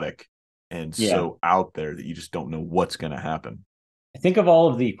chaotic and Yeah. so out there that you just don't know what's going to happen. I think of all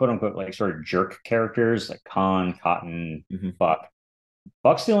of the quote unquote like sort of jerk characters like Khan, Cotton, Hmm. Buck.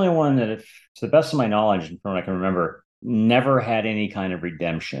 Buck's the only one that, if, to the best of my knowledge and from what I can remember, never had any kind of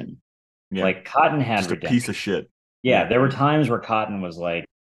redemption. Yeah. Like Cotton had Just a piece redemption. of shit. Yeah, Yeah. there were times where Cotton was like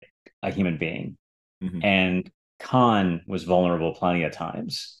a human being, Hmm. and Khan was vulnerable plenty of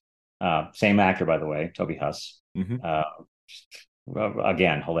times. Same actor, by the way, Toby Huss. Hmm. Uh,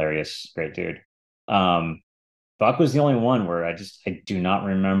 again, hilarious, great dude. Um, Buck was the only one where I do not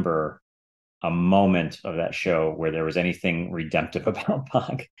remember a moment of that show where there was anything redemptive about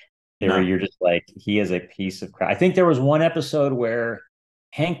Buck. There No. you're just like he is a piece of crap. I think there was one episode where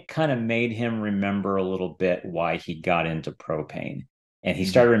Hank kind of made him remember a little bit why he got into propane. And he Hmm.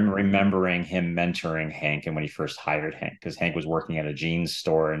 started remembering him mentoring Hank and when he first hired Hank, because Hank was working at a jeans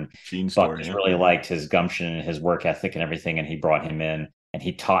store and Gene Buck store. just Yeah. really liked his gumption and his work ethic and everything. And he brought him in and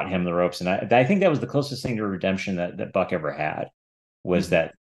he taught him the ropes. And I think that was the closest thing to redemption that Buck ever had was Hmm.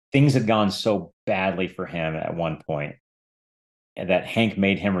 that things had gone so badly for him at one point and that Hank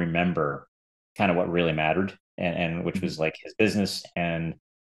made him remember kind of what really mattered, and which Mm-hmm. was like his business and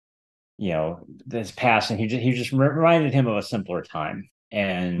his past, and he just reminded him of a simpler time.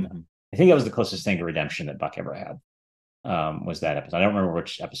 And Mm-hmm. I think that was the closest thing to redemption that Buck ever had. Was that episode? I don't remember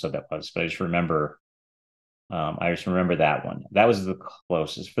which episode that was, but I just remember that one. That was the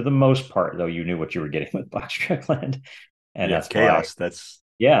closest. For the most part, though, you knew what you were getting with Buck Strickland, and Yeah, that's why. chaos.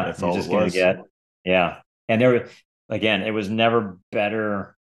 Yeah, That's you're all it just gonna was. get. Yeah, and there again, it was never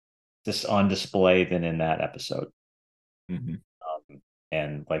better just on display than in that episode. Mm-hmm.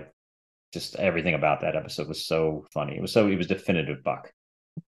 And like just everything about that episode was so funny. It was definitive Buck.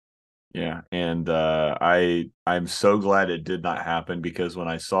 Yeah, and I'm so glad it did not happen because when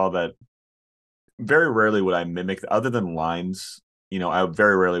I saw that, very rarely would I mimic other than lines. I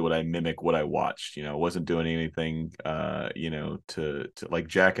very rarely would I mimic what I watched. I wasn't doing anything. To like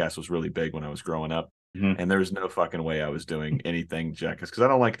Jackass was really big when I was growing up, Mhm. and there's no fucking way I was doing anything Jackass because I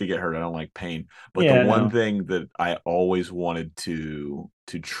don't like to get hurt. I don't like pain. But the Yeah, one no. thing that I always wanted to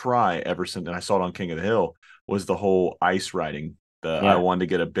try ever since, and I saw it on King of the Hill, was the whole ice riding. I Yeah. wanted to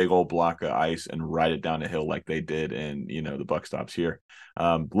get a big old block of ice and ride it down the hill like they did in the buck stops here.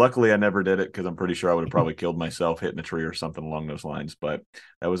 Luckily, I never did it because I'm pretty sure I would have probably killed myself hitting a tree or something along those lines. But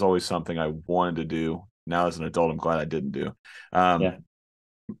that was always something I wanted to do. Now, as an adult, I'm glad I didn't do. Um, Yeah.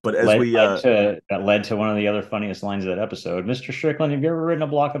 but as Led, we, led to that led to one of the other funniest lines of that episode. Mr. Strickland, have you ever ridden a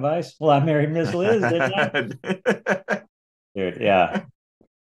block of ice? Well, I married Miss Liz, didn't I? Dude, yeah.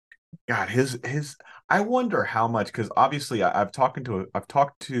 God, his. I wonder how much because obviously I haven't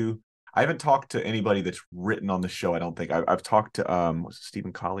talked to anybody that's written on the show. I don't think I've talked to was it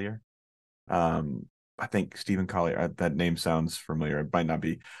Stephen Collier? Um, I think Stephen Collier. That name sounds familiar. It might not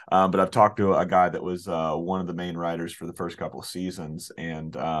be, but I've talked to a guy that was one of the main writers for the first couple of seasons,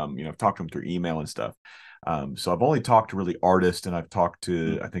 and I've talked to him through email and stuff. So I've only talked to really artists, and I've talked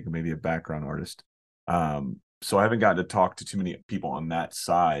to I think maybe a background artist. So I haven't gotten to talk to too many people on that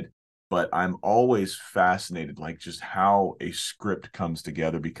side, but I'm always fascinated, like just how a script comes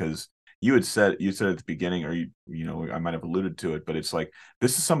together because you said at the beginning, or I might have alluded to it, but it's like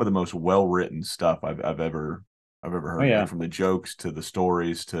this is some of the most well written stuff I've ever Oh heard. Like yeah. from the jokes to the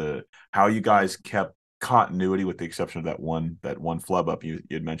stories to how you guys kept continuity, with the exception of that one flub up you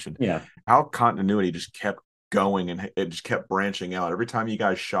had mentioned. Yeah. How continuity just kept going and it just kept branching out. Every time you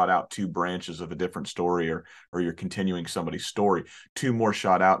guys shot out two branches of a different story, or you're continuing somebody's story, two more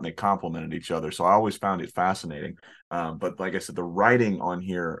shot out and they complemented each other. So I always found it fascinating. But like I said, the writing on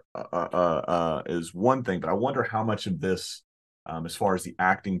here is one thing, but I wonder how much of this, as far as the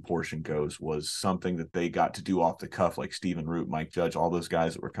acting portion goes, was something that they got to do off the cuff, like Stephen Root, Mike Judge, all those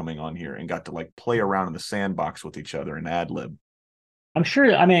guys that were coming on here and got to like play around in the sandbox with each other and ad lib. I'm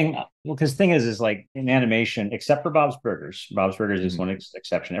sure. I mean, well, because the thing is like in animation, except for Bob's Burgers, Bob's Burgers is Mm-hmm. one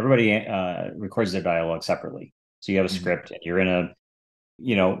exception. Everybody records their dialogue separately. So you have a Mm-hmm. script, and you're in a,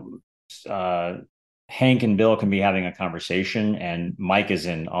 you know, uh, Hank and Bill can be having a conversation, and Mike is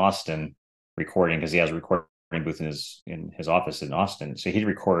in Austin recording because he has a recording booth in his office in Austin. So he'd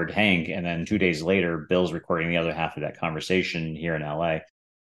record Hank, and then 2 days later, Bill's recording the other half of that conversation here in LA.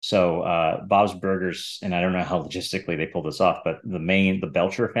 So Bob's Burgers, and I don't know how logistically they pull this off, but the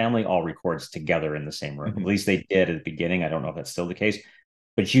Belcher family all records together in the same room. At Mm-hmm. least they did at the beginning. I don't know if that's still the case,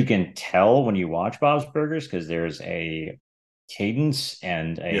 but you can tell when you watch Bob's Burgers because there's a cadence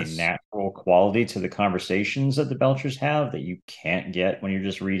and a Yes. natural quality to the conversations that the Belchers have that you can't get when you're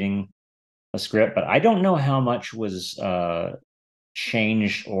just reading a script. But I don't know how much was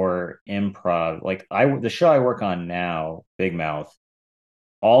changed or improv. Like the show I work on now, Big Mouth,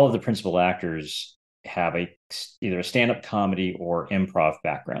 all of the principal actors have either a stand-up comedy or improv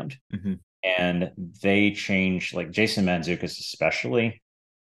background, Mm-hmm. and they change, like Jason Mantzoukas especially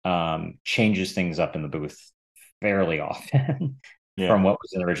changes things up in the booth fairly often Yeah. from what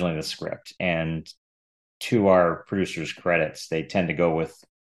was originally the script. And to our producers' credits, they tend to go with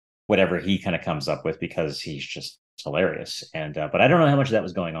whatever he kind of comes up with because he's just hilarious. And but I don't know how much of that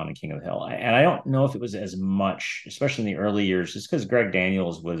was going on in King of the Hill, and I don't know if it was as much, especially in the early years, just because Greg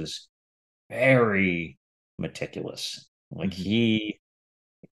Daniels was very meticulous. Like Mm-hmm.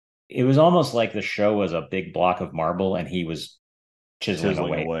 it was almost like the show was a big block of marble, and he was chiseling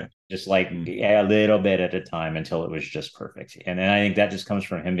Chiseling away, away. just like Mm-hmm. a little bit at a time until it was just perfect. And then I think that just comes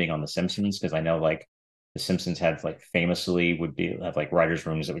from him being on The Simpsons, because I know like The Simpsons had like famously would be have like writers'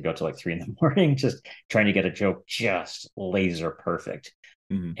 rooms that would go to like 3 in the morning, just trying to get a joke just laser perfect.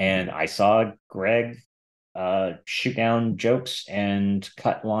 Mm-hmm. And I saw Greg shoot down jokes and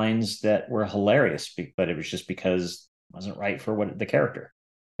cut lines that were hilarious, but it was just because it wasn't right for what the character.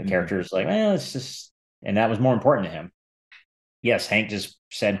 The Mm-hmm. character is like, well, it's just, and that was more important to him. Yes, Hank just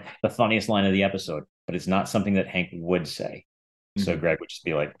said the funniest line of the episode, but it's not something that Hank would say. So Mm-hmm. Greg would just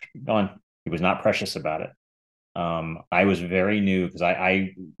be like, "Go on." He was not precious about it. I was very new because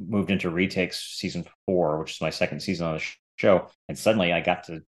I moved into Retakes season 4, which is my second season on the show, and suddenly I got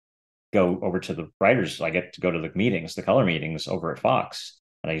to go over to the writers. I get to go to the meetings, the color meetings over at Fox,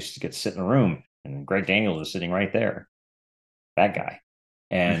 and I used to get to sit in a room, and Greg Daniels was sitting right there, that guy,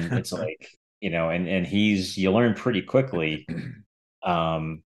 and it's like, and he's you learn pretty quickly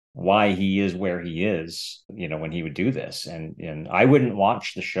um, why he is where he is, when he would do this. And I wouldn't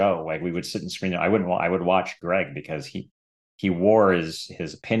watch the show. Like we would sit and screen it. I would watch Greg because he wore his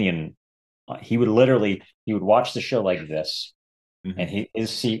opinion. He would watch the show like this, and Mm-hmm.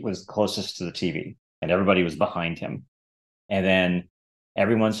 his seat was closest to the TV, and everybody was behind him. And then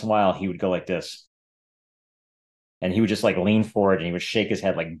every once in a while he would go like this, and he would just like lean forward and he would shake his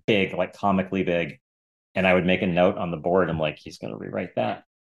head like big, like comically big. And I would make a note on the board. I'm like, he's going to rewrite that.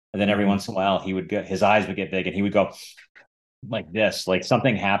 And then every Mm-hmm. once in a while, his eyes would get big and he would go like this, like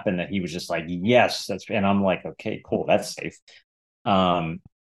something happened that he was just like, yes, and I'm like, okay, cool, that's safe. Um,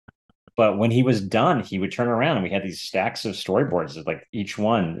 but when he was done, he would turn around and we had these stacks of storyboards. Like each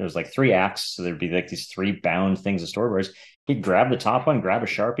one, there was like 3 acts. So there'd be like these 3 bound things of storyboards. He'd grab the top one, grab a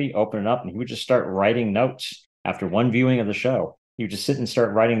Sharpie, open it up, and he would just start writing notes after one viewing of the show. He would just sit and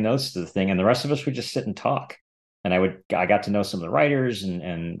start writing notes to the thing. And the rest of us would just sit and talk. And I got to know some of the writers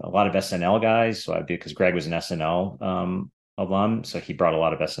and a lot of SNL guys. So because Greg was an SNL alum. So he brought a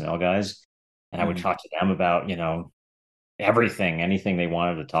lot of SNL guys. And I would Mm-hmm. talk to them about, everything, anything they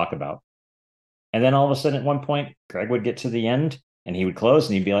wanted to talk about. And then all of a sudden, at one point, Greg would get to the end and he would close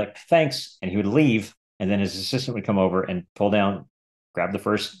and he'd be like, thanks. And he would leave. And then his assistant would come over and pull down, grab the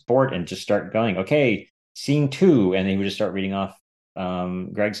first board and just start going, okay, scene 2. And he would just start reading off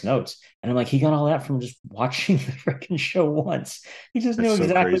Greg's notes. And I'm like, he got all that from just watching the freaking show once. He just That's knew so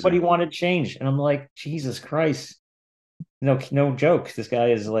exactly what crazy. he wanted changed. And I'm like, Jesus Christ. No joke. This guy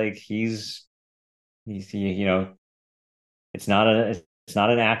is like, it's not it's not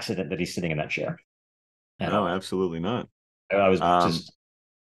an accident that he's sitting in that chair at No, all. absolutely not. I was Um, just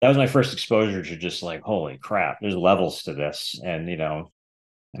that was my first exposure to just like, holy crap, there's levels to this, and I'm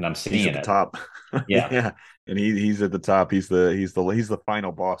he's at seeing the it. top. Yeah, Yeah, and he's at the top. He's the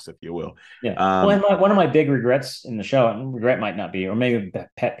final boss, if you will. yeah. Well, and Um, one of my big regrets in the show, and regret might not be, or maybe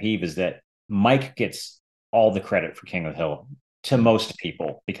pet peeve, is that Mike gets all the credit for King of the Hill to most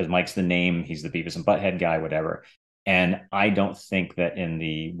people because Mike's the name, he's the Beavis and Butthead guy, whatever. And I don't think that in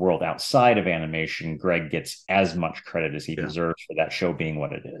the world outside of animation, Greg gets as much credit as he yeah, deserves for that show being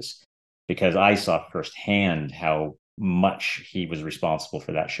what it is. Because I saw firsthand how much he was responsible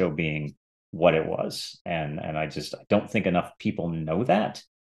for that show being what it was. And I don't think enough people know that.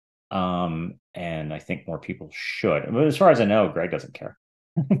 And I think more people should. But as far as I know, Greg doesn't care.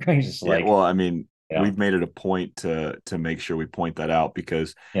 Greg's just yeah. like, Well, I mean, you know, we've made it a point to make sure we point that out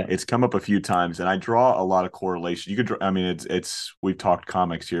because yeah, it's come up a few times, and I draw a lot of correlation. You could, I mean, it's we've talked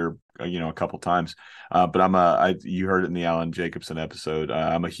comics here, a couple times, but you heard it in the Alan Jacobson episode.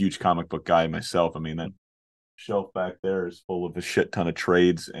 I'm a huge comic book guy myself. I mean, that shelf back there is full of a shit ton of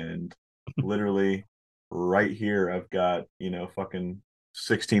trades, and literally right here I've got fucking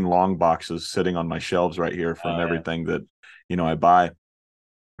 16 long boxes sitting on my shelves right here from yeah. everything that I buy.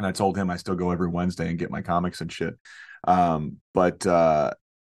 And I told him I still go every Wednesday and get my comics and shit. But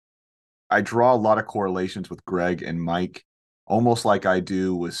I draw a lot of correlations with Greg and Mike, almost like I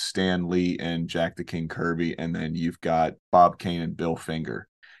do with Stan Lee and Jack the King Kirby, and then you've got Bob Kane and Bill Finger.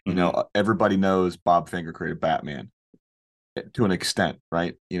 Mm-hmm. Everybody knows Bob Finger created Batman to an extent,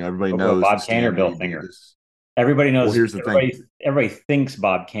 right? Everybody knows that Bob Kane or Stan Bill Lee did Finger. this. Everybody Well, knows. here's the thing. Everybody thinks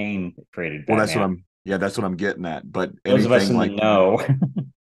Bob Kane created Well, that's what Batman. I'm. Yeah, that's what I'm getting at. But Those of us anything in the like know,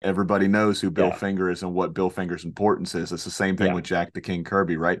 everybody knows who Bill yeah, Finger is and what Bill Finger's importance is. It's the same thing yeah. with Jack the King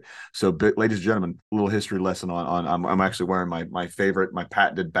Kirby, right? So, ladies and gentlemen, a little history lesson on I'm actually wearing my favorite, my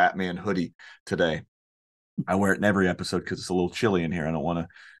patented Batman hoodie today. I wear it in every episode because it's a little chilly in here. I don't want to.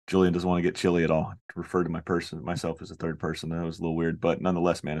 Julian doesn't want to get chilly at all. To refer to myself as a third person. That was a little weird, but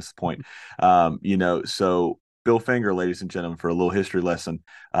nonetheless, man, it's the point. So Bill Finger, ladies and gentlemen, for a little history lesson.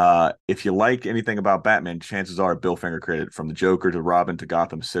 If you like anything about Batman, chances are Bill Finger created it, from the Joker to Robin to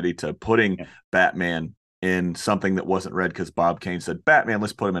Gotham City to putting Yeah. Batman in something that wasn't red because Bob Kane said, Batman,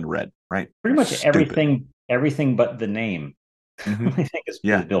 let's put him in red, right? Pretty much Stupid. everything but the name. Mm-hmm. I think is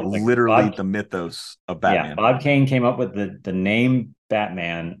Yeah, Bill Finger. literally the mythos of Yeah, Batman. Bob Kane came up with the name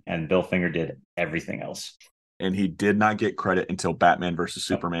Batman, and Bill Finger did everything else. And he did not get credit until Batman versus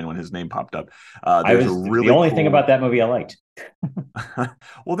Nope. Superman when his name popped up. I There's a was the really only thing about cool. that movie I liked.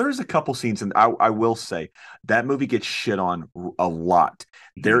 Well, there's a couple scenes, and I will say that movie gets shit on a lot.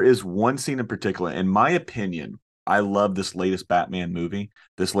 There Mhm. is one scene in particular, in my opinion, I love this latest Batman movie.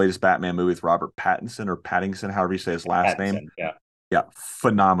 This latest Batman movie with Robert Pattinson or Paddington, however you say his last name. Pattinson, yeah. Yeah,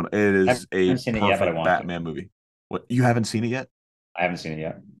 phenomenal. It I is a haven't seen it yet, but I perfect want to. Batman movie. What, you haven't seen it yet? I haven't seen it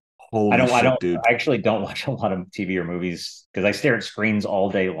yet. Holy I shit, don't, dude. I actually don't watch a lot of TV or movies because I stare at screens all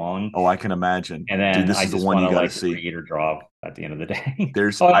day long. Oh, I can imagine. And Dude, then this I is the just one want you to got to like see. read or draw at the end of the day.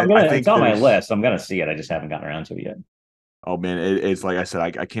 There's, Oh, I it's think on my there's, list. I'm gonna see it. I just haven't gotten around to it yet. oh man, it's like I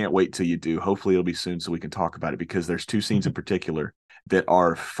said, I can't wait till you do. Hopefully it'll be soon so we can talk about it because there's two scenes in particular that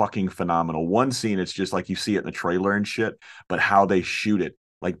are fucking phenomenal. One scene, it's just like you see it in the trailer and shit, but how they shoot it.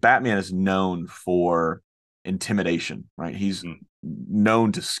 Like Batman is known for intimidation, right? He's Mm.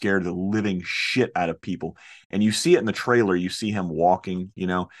 known to scare the living shit out of people. And you see it in the trailer, you see him walking,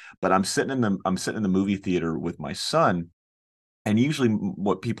 but I'm sitting in the movie theater with my son, and usually,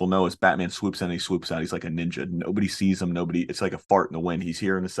 what people know is Batman swoops in and he swoops out. He's like a ninja. Nobody sees him. Nobody. It's like a fart in the wind. He's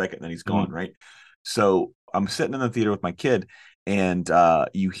here in a second, and then he's gone. Mm. Right. So I'm sitting in the theater with my kid, and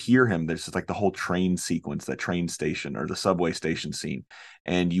you hear him. There's just like the whole train sequence, that train station or the subway station scene,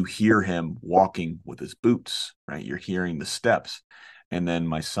 and you hear him walking with his boots. Right. You're hearing the steps, and then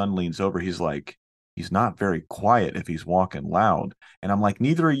my son leans over. He's like, he's not very quiet if he's walking loud. And I'm like,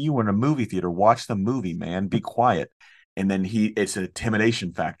 neither are you in a movie theater. Watch the movie, man. Be quiet. And then it's an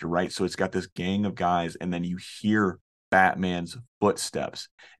intimidation factor, right? So it's got this gang of guys, and then you hear Batman's footsteps,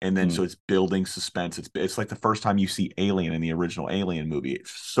 and then Mm. so it's building suspense. It's like the first time you see Alien in the original Alien movie.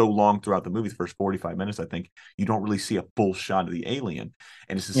 It's so long throughout the movie, the first 45 minutes, I think, you don't really see a full shot of the alien.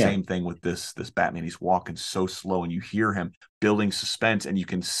 And it's the Yeah. same thing with this Batman. He's walking so slow, and you hear him building suspense, and you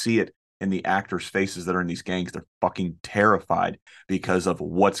can see it in the actors' faces that are in these gangs. They're fucking terrified because of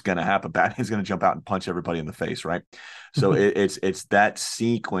what's going to happen. Batman's going to jump out and punch everybody in the face, right? So it's that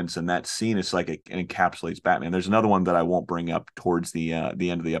sequence and that scene. It's like it encapsulates Batman. There's another one that I won't bring up towards the end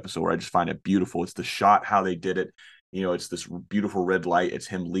of the episode where I just find it beautiful. It's the shot, how they did it. It's this beautiful red light. It's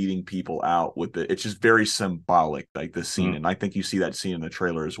him leading people out with the. It's just very symbolic, like this scene, Mm. and I think you see that scene in the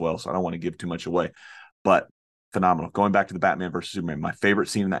trailer as well. So I don't want to give too much away, but phenomenal. Going back to the Batman versus Superman, my favorite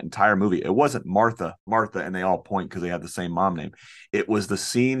scene in that entire movie. It wasn't Martha, and they all point because they have the same mom name. It was the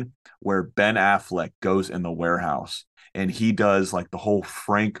scene where Ben Affleck goes in the warehouse and he does like the whole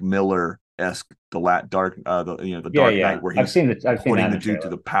Frank Miller esque the Yeah, Dark yeah. Knight where he's I've seen that putting in the the dude through trailer.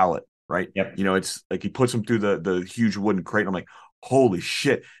 the pallet, right? Yep. It's like he puts him through the huge wooden crate. And I'm like, holy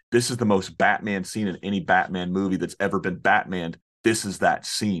shit, this is the most Batman scene in any Batman movie that's ever been Batman. This is that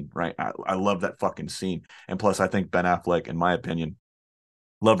scene, right? I love that fucking scene. And plus, I think Ben Affleck, in my opinion,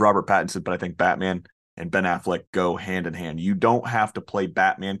 love Robert Pattinson, but I think Batman and Ben Affleck go hand in hand. You don't have to play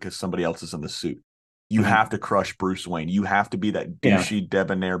Batman because somebody else is in the suit. You Mhm. have to crush Bruce Wayne. You have to be that Yeah. douchey,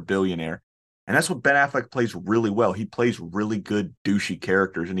 debonair billionaire. And that's what Ben Affleck plays really well. He plays really good douchey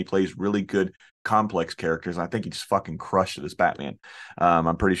characters and he plays really good complex characters. And I think he just fucking crushed it as Batman.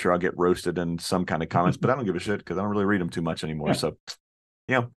 I'm pretty sure I'll get roasted in some kind of comments, but I don't give a shit because I don't really read them too much anymore. Yeah. So,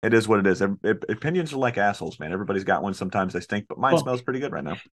 it is what it is. Opinions are like assholes, man. Everybody's got one. Sometimes they stink, but mine Well, smells pretty good right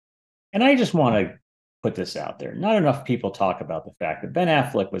now. and I just want to put this out there. Not enough people talk about the fact that Ben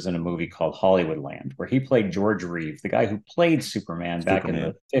Affleck was in a movie called Hollywoodland, where he played George Reeve, the guy who played Superman back in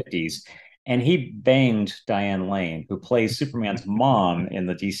the Superman. 50s. And he banged Diane Lane, who plays Superman's mom in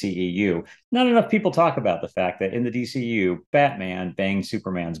the DCEU. Not enough people talk about the fact that in the DCEU, Batman banged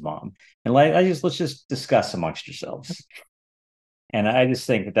Superman's mom. And let's just discuss amongst yourselves. And I just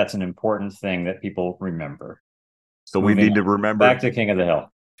think that that's an important thing that people remember. So we Moving need to on. Back remember, to King of the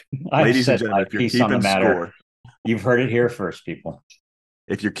Hill. I've ladies and said gentlemen, my if you're piece on the keeping matter. score, You've heard it here first, people.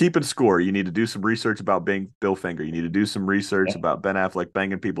 if you're keeping score, you need to do some research about Bill Finger. You need to do some research Yep. about Ben Affleck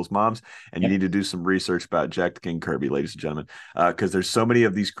banging people's moms, and you Yep. need to do some research about Jack the King Kirby, ladies and gentlemen, because there's so many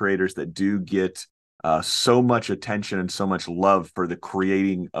of these creators that do get so much attention and so much love for the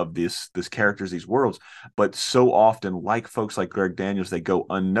creating of this characters, these worlds, but so often, like folks like Greg Daniels, they go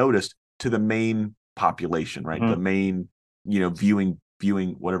unnoticed to the main population, right? The Mm-hmm. main,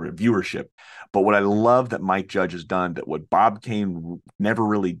 viewing whatever viewership. But what I love that Mike Judge has done, that what Bob Kane never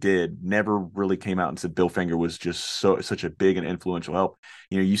really did, never really came out and said Bill Finger was just such a big and influential help.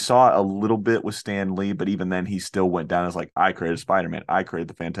 You saw a little bit with Stan Lee, but even then he still went down as like, I created Spider-Man, I created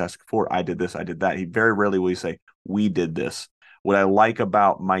the Fantastic Four, I did this, I did that. He very rarely will he say, we did this. What I like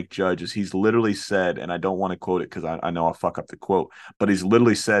about Mike Judge is he's literally said, and I don't want to quote it because I know I'll fuck up the quote, but he's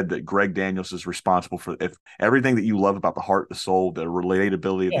literally said that Greg Daniels is responsible for if everything that you love about the heart, the soul, the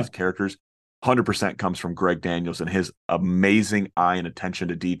relatability of Yeah. these characters 100% comes from Greg Daniels and his amazing eye and attention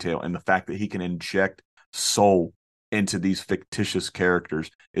to detail and the fact that he can inject soul into these fictitious characters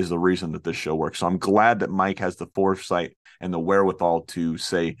is the reason that this show works. So I'm glad that Mike has the foresight and the wherewithal to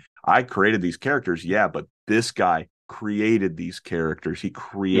say, I created these characters, yeah, but this guy created these characters. He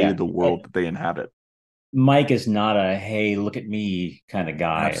created Yeah. the world that they inhabit. Mike is not a hey, look at me kind of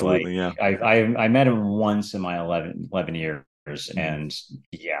guy. Like Absolutely, yeah. I met him once in my 11 years, Mhm. and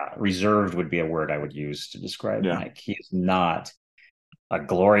yeah, reserved would be a word I would use to describe Yeah. Mike. He is not a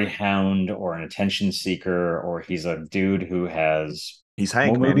glory hound or an attention seeker, or he's a dude who has He's more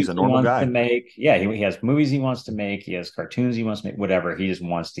Hank, man. He's movies a he normal wants to guy. make. Yeah, he has movies he wants to make. He has cartoons he wants to make, whatever. He just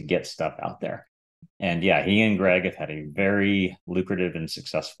wants to get stuff out there. And yeah, he and Greg have had a very lucrative and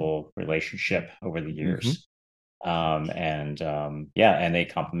successful relationship over the Hmm. years. Yeah, and they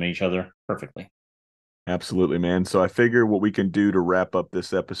complement each other perfectly. Absolutely, man. So I figure what we can do to wrap up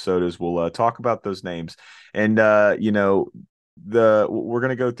this episode is we'll talk about those names, and we're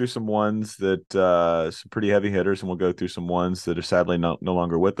gonna go through some ones that some pretty heavy hitters, and we'll go through some ones that are sadly no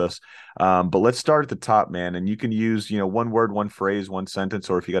longer with us. But let's start at the top, man. And you can use one word, one phrase, one sentence,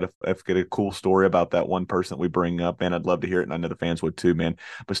 or if you got a cool story about that one person that we bring up, man, I'd love to hear it, and I know the fans would too, man.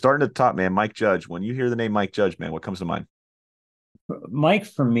 But starting at the top, man, Mike Judge. When you hear the name Mike Judge, man, what comes to mind? Mike,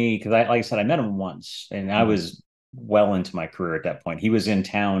 for me, because like I said, I met him once, and I Hmm. was well into my career at that point. He was in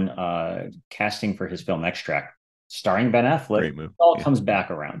town casting for his film Extract, starring Ben Affleck. It Great move. all Yeah. comes back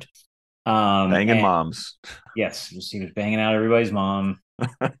around. Banging And moms. yes, he was banging out everybody's mom,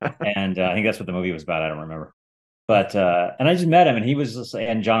 and I think that's what the movie was about. I don't remember. But and I just met him, and he was just,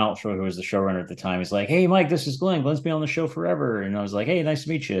 and John Altschul, who was the showrunner at the time, he's like, "Hey, Mike, this is Glenn. Glenn's been on the show forever." And I was like, "Hey, nice to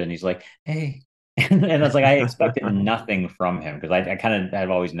meet you." And he's like, "Hey," and I was like, I expected nothing from him because I kind of have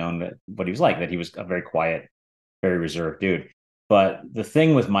always known what he was like, that he was a very quiet, very reserved dude. But the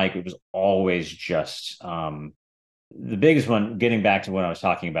thing with Mike, it was always just the biggest one. Getting back to what I was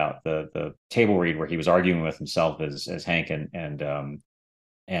talking about, the table read where he was arguing with himself as Hank and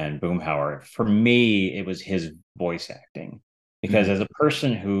Boomhauer. For me, it was his voice acting because Hmm. as a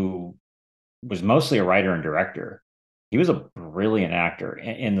person who was mostly a writer and director, he was a brilliant actor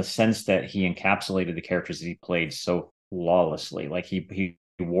in the sense that he encapsulated the characters that he played so flawlessly. Like he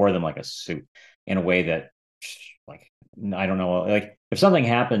wore them like a suit in a way that, like, I don't know, like if something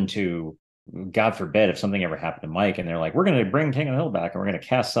happened to, God forbid, if something ever happened to Mike and they're like, we're going to bring King of the Hill back and we're going to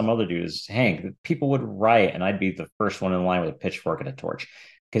cast some other dude as Hank, people would riot and I'd be the first one in line with a pitchfork and a torch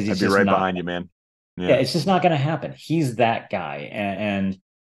because I'd it's be just right not, behind you, man. yeah, Yeah. it's just not going to happen. He's that guy. And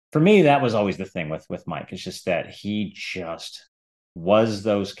for me, that was always the thing with Mike. It's just that he just was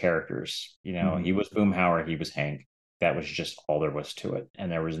those characters. Hmm. He was Boomhauer, he was Hank. That was just all there was to it.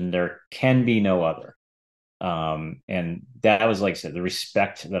 And there can be no other. And that was, like I said, the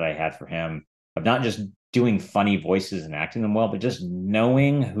respect that I had for him of not just doing funny voices and acting them well, but just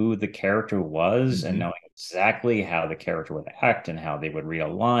knowing who the character was and Hmm. knowing exactly how the character would act and how they would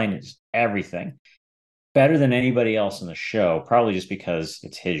realign is everything better than anybody else in the show, probably just because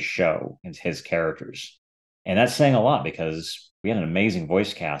it's his show, it's his characters. And that's saying a lot because we had an amazing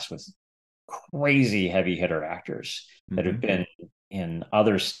voice cast with crazy heavy hitter actors that have Hmm. been in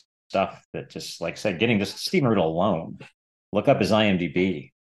other stuff that just, like I said, getting just Stephen Root alone. Look up his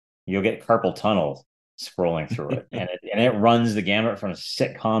IMDb. You'll get carpal tunnel scrolling through it. And it runs the gamut from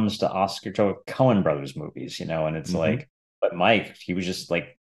sitcoms to Oscar to Coen Brothers movies, and it's Hmm. like, but Mike, he was just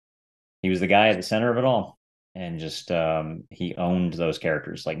like he was the guy at the center of it all, and just he owned those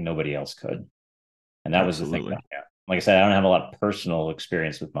characters like nobody else could. And that was the thing Absolutely. that, yeah, like I said, I don't have a lot of personal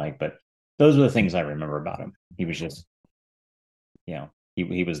experience with Mike, but those are the things I remember about him. He was just,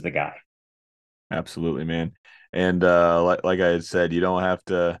 he was the guy. Absolutely, man. And like I had said, you don't have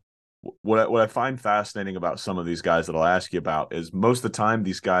to. What I find fascinating about some of these guys that I'll ask you about is most of the time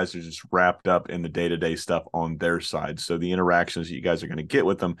these guys are just wrapped up in the day-to-day stuff on their side. So the interactions that you guys are going to get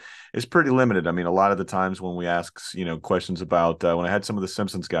with them is pretty limited. I mean, a lot of the times when we ask, questions about when I had some of the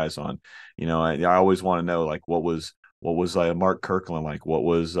Simpsons guys on, I always want to know like what was Mark Kirkland like? What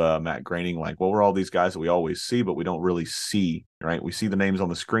was Matt Groening like? What were all these guys that we always see, but we don't really see, right? We see the names on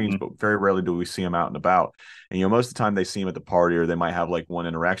the screens, Mhm. but very rarely do we see them out and about. And most of the time they see them at the party, or they might have like one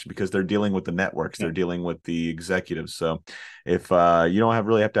interaction because they're dealing with the networks, Yeah. they're dealing with the executives. So if you don't have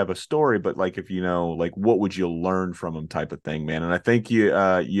to have a story, but like if like what would you learn from them type of thing, man. And I think you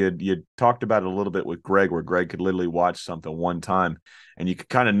talked about it a little bit with Greg, where Greg could literally watch something one time and you could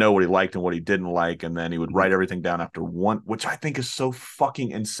kind of know what he liked and what he didn't like, and then he would write Mhm. everything down after one, which I think is so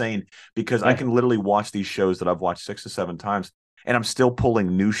fucking insane because I Yeah. can literally watch these shows that I've watched 6 to 7 times and I'm still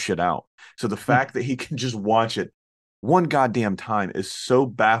pulling new shit out. So the Yeah. fact that he can just watch it one goddamn time is so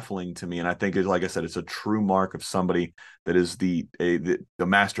baffling to me. And I think it's, like I said, it's a true mark of somebody that is the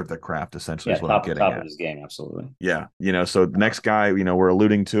master of their craft, essentially, Yeah, is what I'm getting top of at. his game, absolutely. Yeah, so the next guy, we're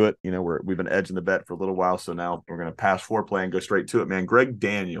alluding to it. We've been edging the bet for a little while, so now we're gonna pass foreplay and go straight to it, man. Greg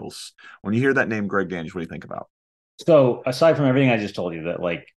Daniels. When you hear that name, Greg Daniels, what do you think about? So aside from everything I just told you, that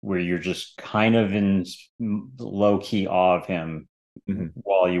like where you're just kind of in low key awe of him Mhm.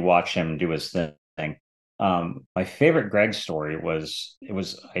 while you watch him do his thing. My favorite Greg story was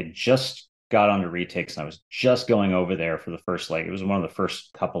I just got onto retakes and I was just going over there for the first, like, it was one of the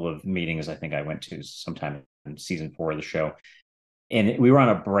first couple of meetings I think I went to sometime in season 4 of the show, and we were on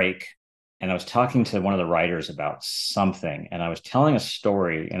a break, and I was talking to one of the writers about something, and I was telling a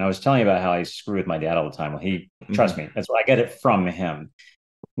story, and I was telling about how I screw with my dad all the time. Well, he, trust Mhm. me, that's what I get it from him.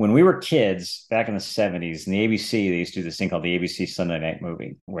 When we were kids back in the 70s, in the ABC, they used to do this thing called the ABC Sunday Night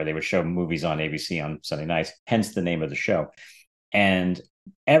Movie, where they would show movies on ABC on Sunday nights, hence the name of the show. And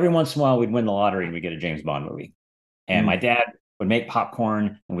every once in a while, we'd win the lottery and we'd get a James Bond movie. And my Mhm. dad would make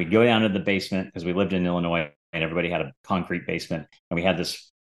popcorn, and we'd go down to the basement because we lived in Illinois and everybody had a concrete basement. And we had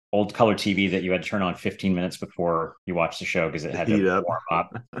this old color TV that you had to turn on 15 minutes before you watched the show because it had Heat to up. warm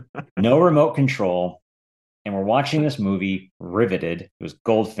up. No remote control, and we're watching this movie, riveted. It was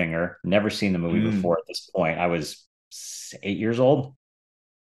Goldfinger. Never seen the movie Mm. before at this point. I was 8 years old.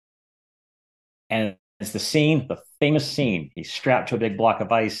 And it's the famous scene. He's strapped to a big block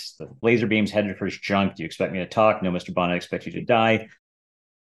of ice. The laser beam's headed for his junk. Do you expect me to talk? No, Mr. Bond, I expect you to die.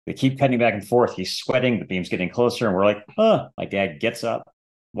 They keep cutting back and forth. He's sweating. The beam's getting closer. And we're like, huh. My dad gets up,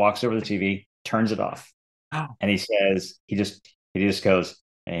 walks over to the TV, turns it off. And he just goes,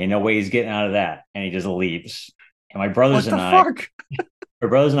 ain't no way he's getting out of that. And he just leaves. And What the fuck? my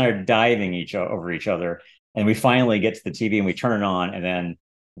brothers and I are diving over each other, and we finally get to the TV and we turn it on, and then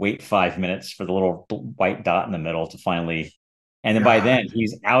wait 5 minutes for the little white dot in the middle to finally. And then by then God.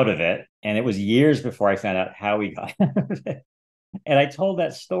 he's out of it, and it was years before I found out how he got out of it. And I told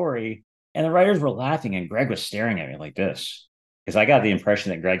that story, and the writers were laughing, and Greg was staring at me like this because I got the impression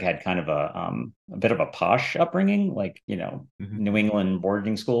that Greg had kind of a bit of a posh upbringing, like Mhm. New England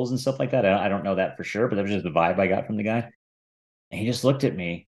boarding schools and stuff like that. I don't know that for sure, but that was just the vibe I got from the guy. And he just looked at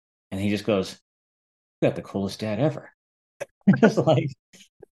me and he just goes, "You got the coolest dad ever." Just like,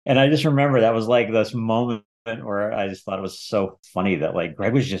 and I just remember that was like this moment where I just thought it was so funny that like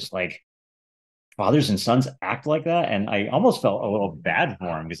Greg was just like, fathers and sons act like that. And I almost felt a little bad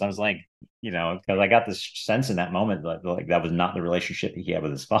for him because I was like, because I got this sense in that moment that like that was not the relationship he had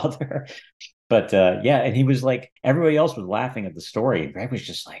with his father. But yeah, and he was like, everybody else was laughing at the story. And Greg was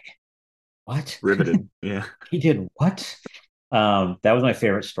just like, what? Riveted. Yeah. He did what? That was my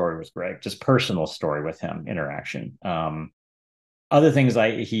favorite story with Greg, just personal story with him, interaction. Other things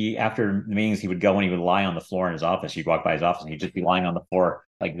he after the meetings he would go and he would lie on the floor in his office. You'd walk by his office and he'd just be lying on the floor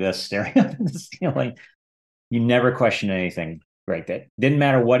like this, staring up at the ceiling. You never question anything, Greg. That didn't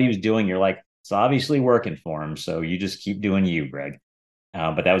matter what he was doing. You're like, it's obviously working for him, so you just keep doing you, Greg.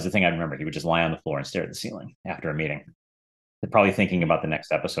 But that was the thing I remember. He would just lie on the floor and stare at the ceiling after a meeting, probably thinking about the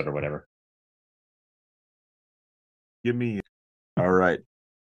next episode or whatever. Give me. All right.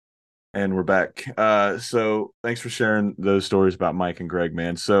 And we're back. So thanks for sharing those stories about Mike and Greg,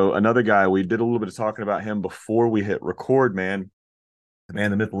 man. So another guy, we did a little bit of talking about him before we hit record, man. The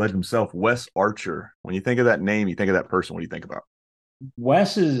man, the myth, the legend himself, Wes Archer. When you think of that name, you think of that person. What do you think about?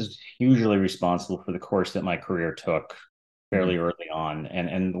 Wes is hugely responsible for the course that my career took Mhm. fairly early on.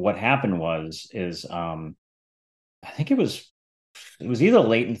 And what happened is I think it was either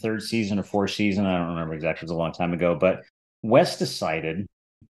late in third season or fourth season. I don't remember exactly. It was a long time ago. But Wes decided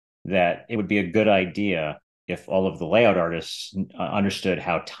that it would be a good idea if all of the layout artists understood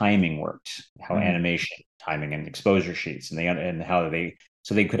how timing worked, how Mhm. animation, timing, and exposure sheets, and how they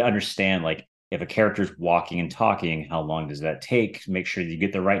so they could understand like if a character's walking and talking, how long does that take? Make sure you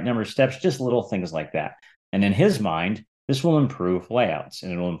get the right number of steps, just little things like that. And in his mind, this will improve layouts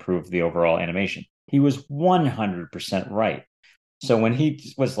and it will improve the overall animation. He was 100% right. So when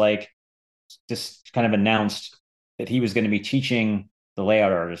he was like, just kind of announced that he was going to be teaching the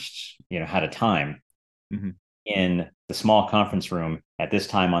layout artists, how to time Mhm. in the small conference room at this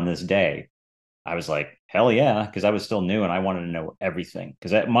time on this day. I was like, hell yeah, because I was still new and I wanted to know everything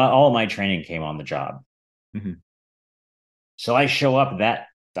because all my training came on the job. Mhm. So I show up at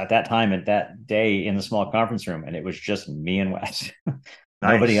that time at that day in the small conference room, and it was just me and Wes.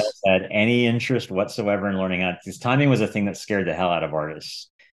 Nobody Nice. else had any interest whatsoever in learning how. This timing was a thing that scared the hell out of artists.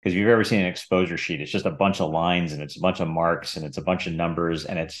 Because if you've ever seen an exposure sheet, it's just a bunch of lines and it's a bunch of marks and it's a bunch of numbers.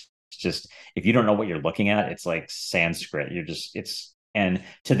 And it's just, if you don't know what you're looking at, it's like Sanskrit. And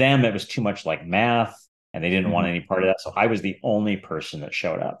to them, it was too much like math. and they didn't want Mm-hmm. any part of that. So I was the only person that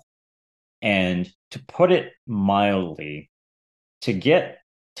showed up. And to put it mildly, to get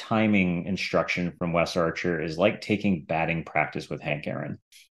timing instruction from Wes Archer is like taking batting practice with Hank Aaron.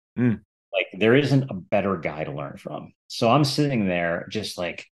 Mm. Like there isn't a better guy to learn from. So I'm sitting there just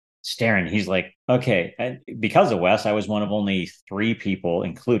like staring. He's like, okay. And because of Wes, I was one of only three people,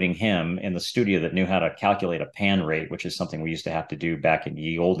 including him, in the studio that knew how to calculate a pan rate, which is something we used to have to do back in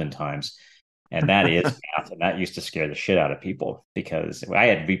ye olden times. And that is math. And that used to scare the shit out of people because I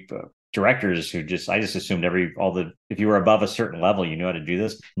had directors who I just assumed if you were above a certain level, you knew how to do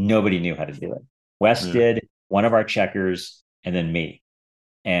this. Nobody knew how to do it. Wes Yeah. did, one of our checkers, and then me.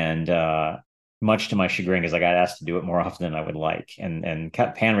 And much to my chagrin, because I got asked to do it more often than I would like. And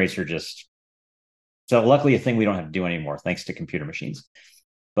pan rates are just so luckily a thing we don't have to do anymore, thanks to computer machines.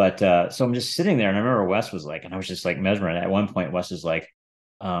 But so I'm just sitting there, and I remember Wes was like, and I was just like mesmerized. At one point, Wes was like,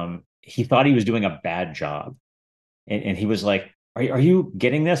 he thought he was doing a bad job, and he was like, are you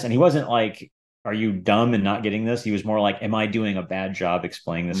getting this? And he wasn't like, are you dumb and not getting this? He was more like, am I doing a bad job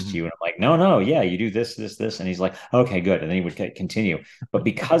explaining this Mm-hmm. to you? And I'm like, no, no, yeah, you do this, this, this. And he's like, okay, good. And then he would continue. But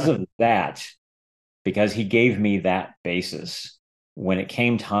because of that, because he gave me that basis, when it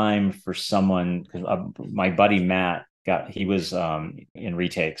came time for someone, because my buddy Matt he was in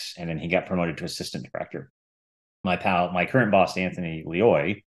retakes, and then he got promoted to assistant director. My current boss, Anthony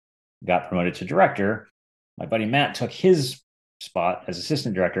Leoy, got promoted to director. My buddy Matt took his spot as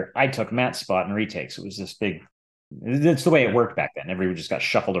assistant director. I took Matt's spot in retakes. It was this big, that's the way it worked back then. Everyone just got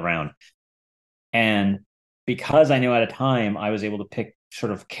shuffled around. And because I knew at a time, I was able to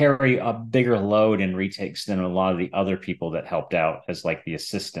sort of carry a bigger load in retakes than a lot of the other people that helped out as like the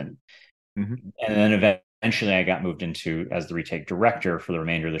assistant. Mm-hmm. And then eventually I got moved into as the retake director for the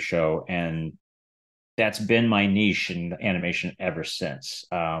remainder of the show. And that's been my niche in animation ever since.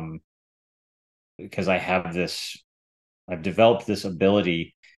 Because I've developed this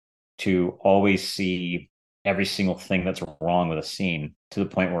ability to always see every single thing that's wrong with a scene to the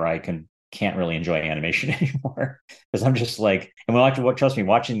point where I can't really enjoy animation anymore because I'm just like, and trust me,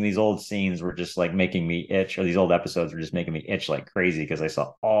 watching these old scenes were just like making me itch, or these old episodes were just making me itch like crazy because I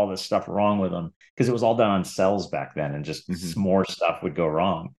saw all this stuff wrong with them because it was all done on cells back then, and just Mm-hmm. more stuff would go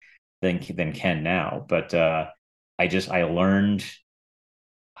wrong than can now. But I learned.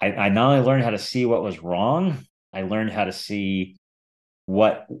 I not only learned how to see what was wrong, I learned how to see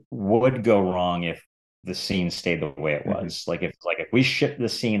what would go wrong if the scene stayed the way it Mm-hmm. was. Like if we ship the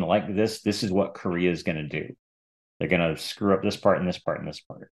scene like this is what Korea is going to do. They're going to screw up this part and this part and this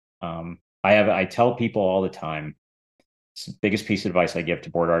part. I tell people all the time. It's the biggest piece of advice I give to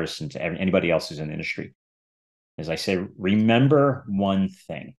board artists and to anybody else who's in the industry is I say, remember one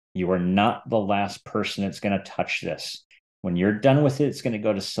thing: you are not the last person that's going to touch this. When you're done with it, it's going to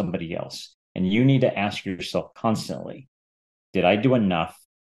go to somebody else, and you need to ask yourself constantly, did I do enough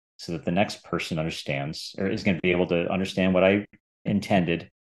so that the next person understands or is going to be able to understand what I intended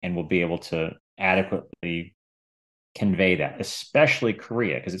and will be able to adequately convey that, especially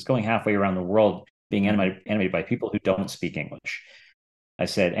Korea, because it's going halfway around the world being animated by people who don't speak English. I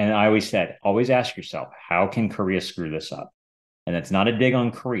said, and I always said, always ask yourself, how can Korea screw this up? And that's not a dig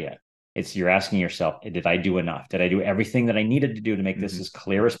on Korea. It's you're asking yourself, did I do enough? Did I do everything that I needed to do to make this Mm-hmm. as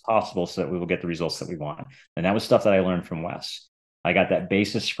clear as possible so that we will get the results that we want? And that was stuff that I learned from Wes. I got that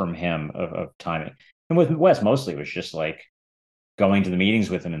basis from him of timing. And with Wes, mostly it was just like going to the meetings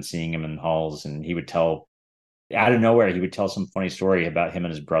with him and seeing him in halls. And he would tell, out of nowhere, he would tell some funny story about him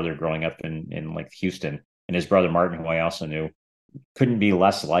and his brother growing up in like Houston. And his brother Martin, who I also knew, couldn't be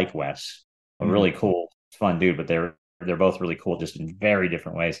less like Wes. A Mm-hmm. really cool, fun dude, but they're both really cool, just in very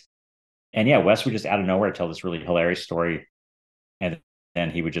different ways. And yeah, Wes would just out of nowhere tell this really hilarious story, and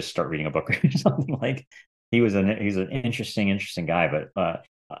then he would just start reading a book or something. Like he's an interesting guy. But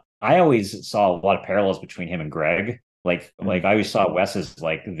I always saw a lot of parallels between him and Greg. Like I always saw Wes as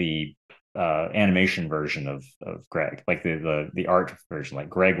like the animation version of Greg, like the art version. Like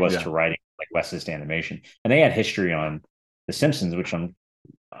Greg was Yeah. to writing, like Wes is to animation, and they had history on The Simpsons, which I'm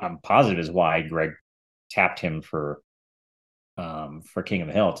positive is why Greg tapped him for King of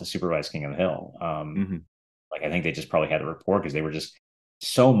the Hill to supervise King of the Hill. Mm-hmm. Like I think they just probably had a rapport because they were just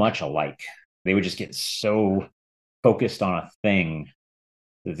so much alike. They would just get so focused on a thing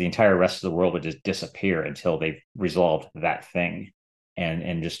that the entire rest of the world would just disappear until they resolved that thing.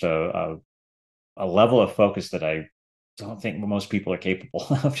 And just a level of focus that I don't think most people are capable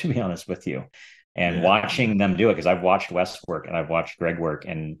of, to be honest with you. And Yeah. watching them do it, because I've watched Wes work and I've watched Greg work,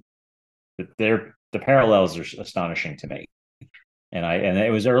 and the parallels are astonishing to me. And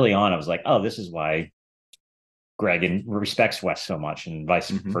it was early on. I was like, oh, this is why Greg respects Wes so much, and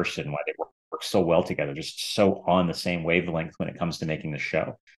vice Mm-hmm. versa, and why they work work so well together, just so on the same wavelength when it comes to making the show.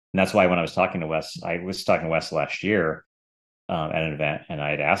 And that's why when I was talking to Wes, I was talking to Wes last year at an event, and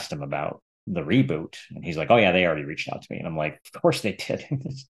I had asked him about the reboot, and he's like, "Oh yeah, they already reached out to me." And I'm like, "Of course they did."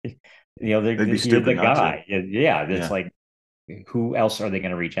 They'd be You're stupid the not to. guy. Yeah, it's Yeah. like, who else are they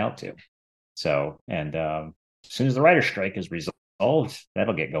going to reach out to? So, and as soon as the writer's strike is resolved,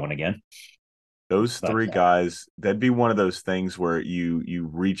 that'll get going again. Those But three guys, that'd be one of those things where you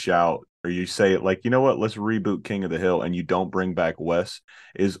reach out or you say it like, you know what, let's reboot King of the Hill, and you don't bring back Wes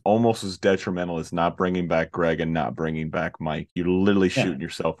is almost as detrimental as not bringing back Greg and not bringing back Mike. You're literally yeah. shooting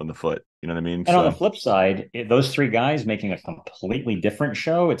yourself in the foot. You know what I mean? And on the So, flip side, those three guys making a completely different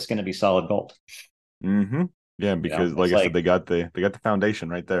show, it's going to be solid gold. hmm yeah, You know, because like it's I said, like, they got the foundation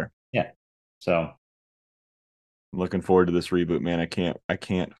right there. yeah. So I'm looking forward to this reboot, man. I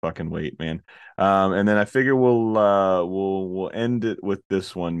can't fucking wait, man. And then I figure we'll end it with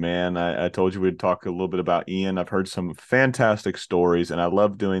this one, man. I told you we'd talk a little bit about Ian. I've heard some fantastic stories, and I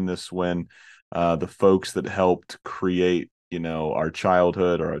love doing this when the folks that helped create, our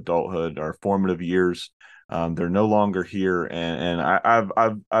childhood, our adulthood, our formative years, they're no longer here. And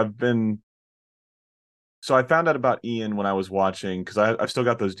I've been so I found out about Ian when I was watching because I've still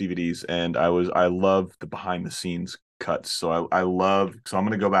got those DVDs, and I love the behind the scenes cuts. So I'm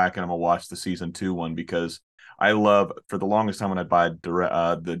gonna go back and I'm gonna watch the season 2 one because I love, for the longest time when I buy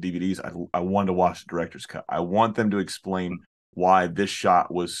the DVDs, I wanted to watch the director's cut. I want them to explain why this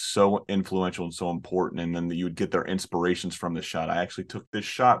shot was so influential and so important, and then you would get their inspirations from the shot. I actually took this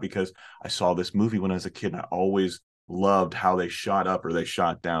shot because I saw this movie when I was a kid, and I always loved how they shot up or they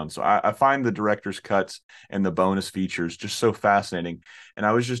shot down. So I find the director's cuts and the bonus features just so fascinating. And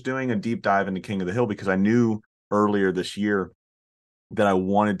I was just doing a deep dive into King of the Hill because I knew earlier this year that I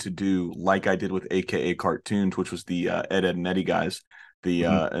wanted to do like I did with AKA Cartoons, which was the Ed and Eddie guys,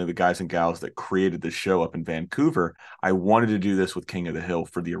 mhm. the guys and gals that created the show up in Vancouver. I wanted to do this with King of the Hill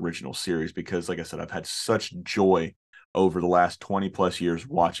for the original series because, like I said, I've had such joy over the last 20 plus years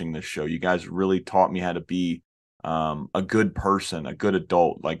watching this show. You guys really taught me how to be a good person, a good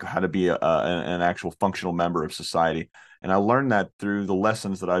adult, like how to be an actual functional member of society. And I learned that through the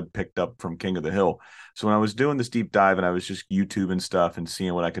lessons that I picked up from King of the Hill. So when I was doing this deep dive and I was just YouTube and stuff and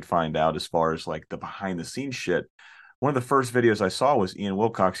seeing what I could find out as far as like the behind the scenes shit, one of the first videos I saw was Ian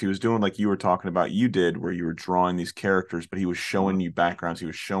Wilcox. He was doing like you were talking about you did, where you were drawing these characters, but he was showing you backgrounds. He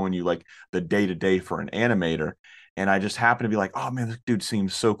was showing you like the day to day for an animator. And I just happened to be like, oh man, this dude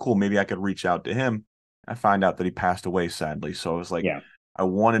seems so cool. Maybe I could reach out to him. I find out that he passed away sadly. So I was like, Yeah, I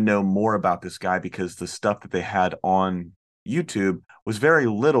want to know more about this guy because the stuff that they had on YouTube was very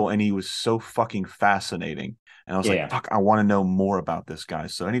little and he was so fucking fascinating. And I was like, yeah. fuck, I want to know more about this guy.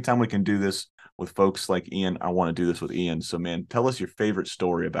 So anytime we can do this with folks like Ian, I want to do this with Ian. So man, tell us your favorite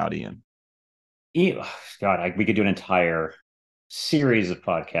story about Ian. God, we could do an entire series of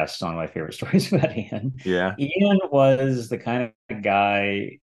podcasts on my favorite stories about Ian. Yeah. Ian was the kind of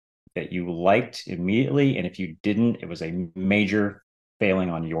guy that you liked immediately, and if you didn't, it was a major failing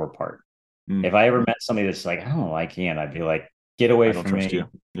on your part. Mm, If I ever met somebody that's like, I don't like Ian, I'd be like, get away I don't from trust you. me.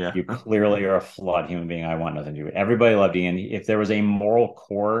 Yeah. You clearly are a flawed human being. I want nothing to do with it. Everybody loved Ian. If there was a moral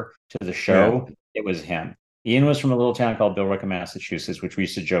core to the Yeah. show, it was him. Ian was from a little town called Billerica, Massachusetts, which we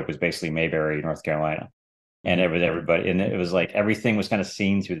used to joke was basically Mayberry, North Carolina. And Mhm. everybody, and it was like everything was kind of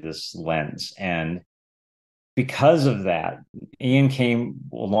seen through this lens. And because of that, Ian came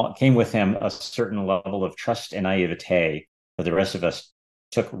with him a certain level of trust and naivete that the rest of us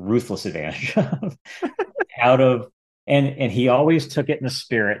took ruthless advantage of out of and he always took it in the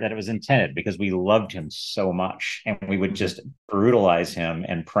spirit that it was intended because we loved him so much and we would Mhm. just brutalize him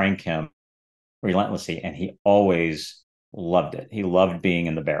and prank him relentlessly and he always loved it. He loved being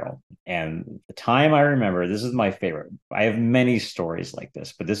in the barrel. And the time I remember, this is my favorite. I have many stories like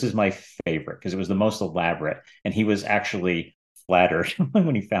this, but this is my favorite because it was the most elaborate and he was actually flattered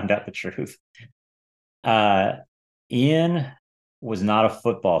when he found out the truth. Uh, Ian was not a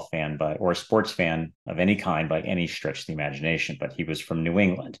football fan or a sports fan of any kind by any stretch of the imagination, but he was from New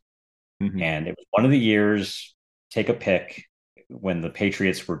England. Mhm. And it was one of the years, take a pick, when the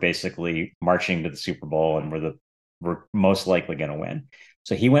Patriots were basically marching to the Super Bowl and were most likely going to win.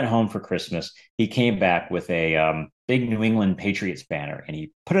 So he went home for Christmas. He came back with a big New England Patriots banner and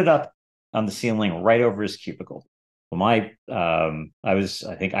he put it up on the ceiling right over his cubicle. Well, I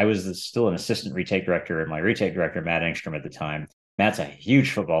think I was still an assistant retake director, and my retake director, Matt Engstrom, at the time. Matt's a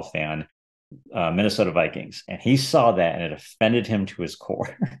huge football fan, Minnesota Vikings, and he saw that and it offended him to his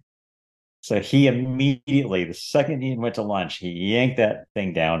core. So he immediately, the second he went to lunch, he yanked that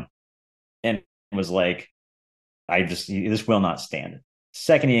thing down and was like, this will not stand.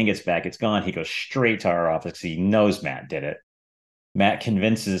 Second Ian gets back, it's gone. He goes straight to our office because he knows Matt did it. Matt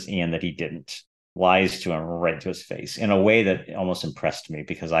convinces Ian that he didn't, lies to him right to his face in a way that almost impressed me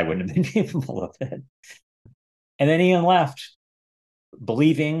because I wouldn't have been capable of it. And then Ian left,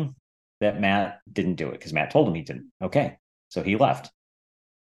 believing that Matt didn't do it because Matt told him he didn't. Okay. So he left.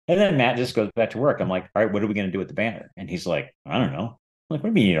 And then Matt just goes back to work. I'm like, all right, what are we going to do with the banner? And he's like, I don't know. I'm like, what do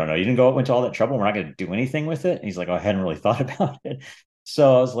you mean you don't know? You didn't go into all that trouble. We're not going to do anything with it. And he's like, oh, I hadn't really thought about it.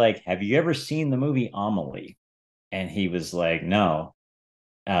 So I was like, have you ever seen the movie Amelie? And he was like, no.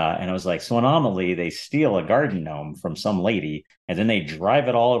 And I was like, so in Amelie, they steal a garden gnome from some lady, and then they drive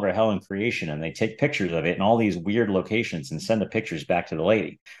it all over hell and creation, and they take pictures of it in all these weird locations and send the pictures back to the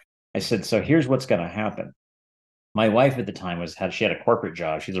lady. I said, so here's what's going to happen. My wife at the time she had a corporate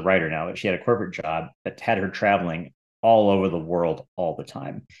job. She's a writer now, but she had a corporate job that had her traveling all over the world all the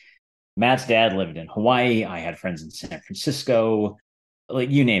time. Matt's dad lived in Hawaii. I had friends in San Francisco, like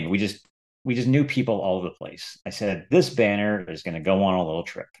you name it. We just knew people all over the place. I said, this banner is going to go on a little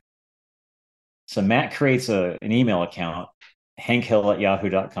trip. So Matt creates an email account,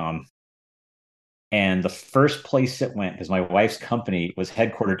 hankhill@yahoo.com. And the first place it went, because my wife's company was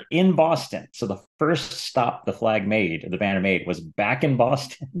headquartered in Boston. So the first stop the banner made, was back in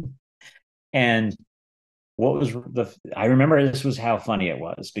Boston. And I remember this was how funny it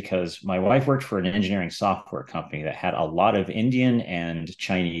was, because my wife worked for an engineering software company that had a lot of Indian and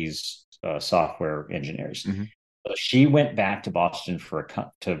Chinese software engineers. Mm-hmm. So she went back to Boston for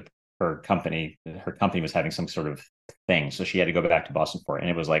her company. Her company was having some sort of thing, so she had to go back to Boston for it, and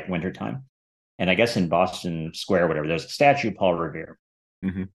it was like wintertime. And I guess in Boston Square, whatever, there's a statue of Paul Revere.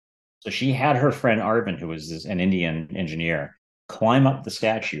 Mm-hmm. So she had her friend Arvin, who was an Indian engineer, climb up the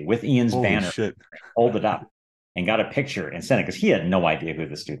statue with Ian's banner, hold it up, and got a picture and sent it, because he had no idea who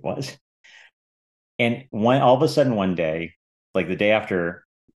this dude was. And all of a sudden one day, like the day after,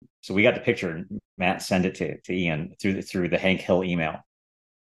 so we got the picture, Matt sent it to Ian through the Hank Hill email.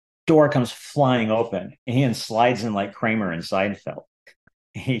 Door comes flying open. Ian slides in like Kramer in Seinfeld.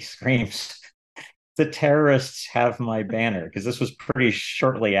 He screams, the terrorists have my banner, because this was pretty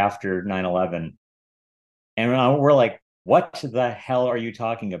shortly after 9/11. And we're like, what the hell are you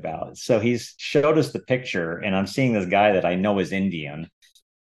talking about? So he's showed us the picture, and I'm seeing this guy that I know is Indian.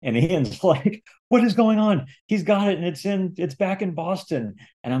 And Ian's like, what is going on? He's got it, and it's back in Boston.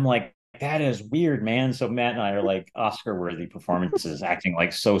 And I'm like, that is weird, man. So Matt and I are like Oscar-worthy performances, acting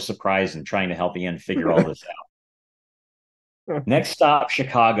like so surprised and trying to help Ian figure all this out. Next stop,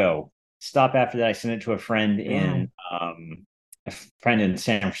 Chicago. Stop after that, I sent it to a friend in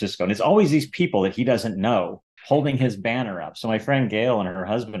San Francisco. And it's always these people that he doesn't know holding his banner up. So my friend Gail and her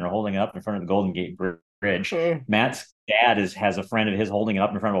husband are holding it up in front of the Golden Gate Bridge. Matt's dad has a friend of his holding it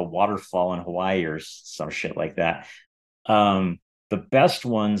up in front of a waterfall in Hawaii or some shit like that. The best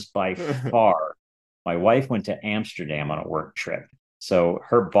ones by far, my wife went to Amsterdam on a work trip. So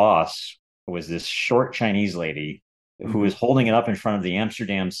her boss was this short Chinese lady who was holding it up in front of the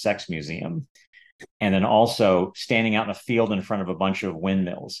Amsterdam Sex Museum, and then also standing out in a field in front of a bunch of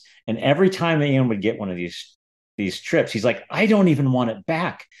windmills. And every time Ian would get one of these trips, he's like, I don't even want it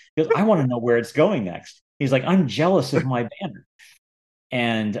back, because I want to know where it's going next. He's like, I'm jealous of my banner.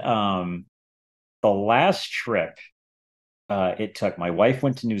 And the last trip it took, my wife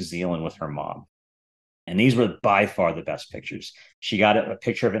went to New Zealand with her mom. And these were by far the best pictures. She got a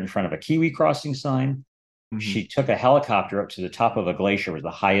picture of it in front of a Kiwi crossing sign. Mm-hmm. She took a helicopter up to the top of a glacier, was the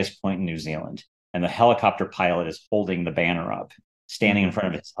highest point in New Zealand. And the helicopter pilot is holding the banner up, standing in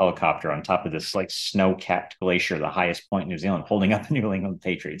front of his helicopter on top of this like snow-capped glacier, the highest point in New Zealand, holding up the New England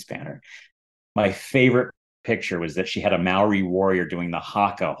Patriots banner. My favorite picture was that she had a Maori warrior doing the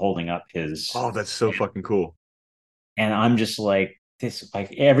haka, holding up his... Oh, that's so fucking cool. And I'm just like, this,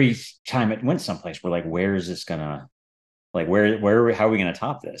 like every time it went someplace, we're like, where is this gonna, like, how are we gonna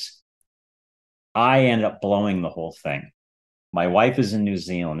top this? I ended up blowing the whole thing. My wife is in New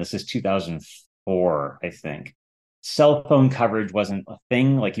Zealand. This is 2004, I think. Cell phone coverage wasn't a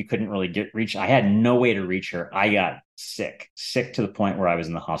thing. Like, you couldn't really reach. I had no way to reach her. I got sick to the point where I was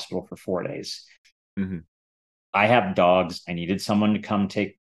in the hospital for 4 days. Mm-hmm. I have dogs. I needed someone to come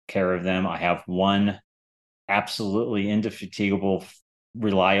take care of them. I have one absolutely indefatigable,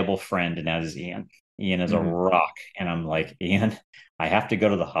 reliable friend, and that is Ian. Ian is a rock. And I'm like, Ian, I have to go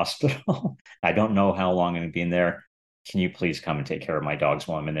to the hospital. I don't know how long I'm going to be in there. Can you please come and take care of my dogs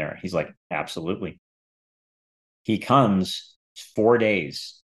while I'm in there? He's like, absolutely. He comes 4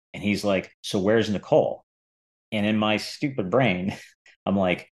 days, and he's like, so where's Nicole? And in my stupid brain, I'm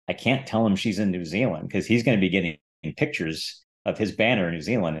like, I can't tell him she's in New Zealand, because he's going to be getting pictures of his banner in New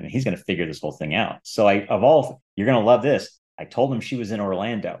Zealand, and he's going to figure this whole thing out. So you're going to love this. I told him she was in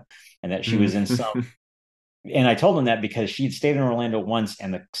Orlando and that she was in some, and I told him that because she'd stayed in Orlando once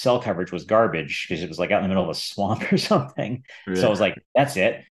and the cell coverage was garbage because it was like out in the middle of a swamp or something. So I Yeah. was like, that's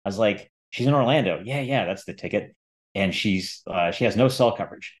it. I was like, she's in Orlando. Yeah, yeah, that's the ticket. And she has no cell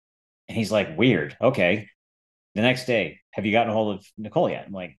coverage. And he's like, weird. Okay. The next day, have you gotten a hold of Nicole yet?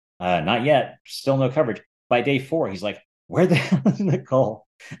 I'm like, not yet. Still no coverage. By day 4, he's like, where the hell is Nicole?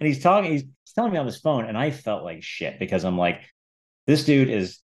 And he's telling me on his phone. And I felt like shit because I'm like, this dude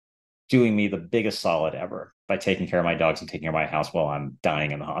is doing me the biggest solid ever by taking care of my dogs and taking care of my house while I'm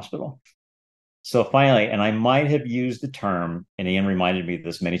dying in the hospital. So finally, and I might have used the term, and Ian reminded me of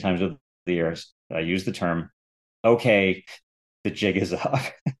this many times over the years. I used the term, okay, the jig is up.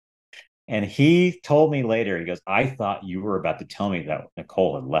 And he told me later, he goes, I thought you were about to tell me that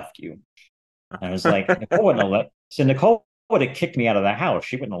Nicole had left you. And I was like, Nicole wouldn't have left. So Nicole would have kicked me out of the house.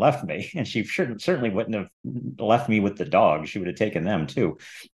 She wouldn't have left me. And she certainly wouldn't have left me with the dog. She would have taken them too.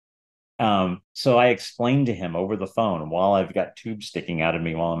 So I explained to him over the phone while I've got tubes sticking out of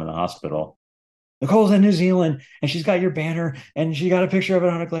me while I'm in the hospital. Nicole's in New Zealand and she's got your banner and she got a picture of it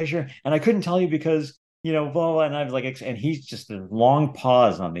on a glacier. And I couldn't tell you because, blah, blah. And I was like, and he's just a long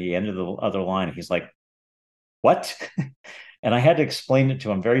pause on the end of the other line. He's like, what? And I had to explain it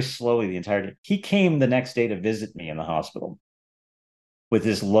to him very slowly the entire day. He came the next day to visit me in the hospital with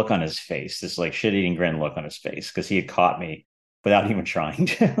this look on his face, this like shit eating grin look on his face, because he had caught me without even trying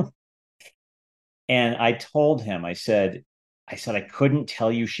to. And I told him, I said, I couldn't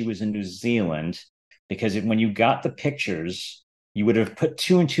tell you she was in New Zealand because when you got the pictures, you would have put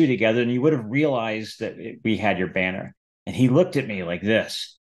two and two together and you would have realized that we had your banner. And he looked at me like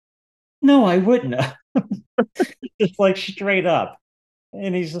this. No, I wouldn't have. Just like straight up.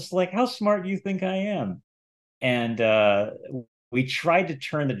 And he's just like, how smart do you think I am? And we tried to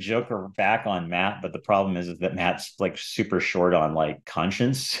turn the Joker back on Matt, but the problem is that Matt's like super short on like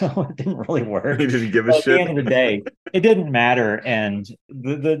conscience, so it didn't really He work. didn't give a But at the shit. end of the day, it didn't matter, and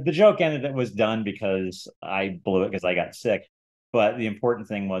the joke ended. It was done because I blew it because I got sick. But the important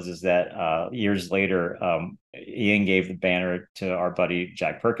thing was is that years later, Ian gave the banner to our buddy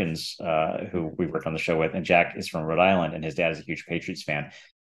Jack Perkins, who we worked on the show with, and Jack is from Rhode Island, and his dad is a huge Patriots fan.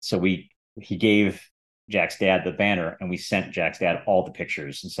 So he gave Jack's dad the banner, and we sent Jack's dad all the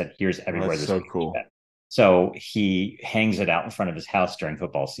pictures and said, "Here's Oh, everywhere that's this so picture's cool. been." So he hangs it out in front of his house during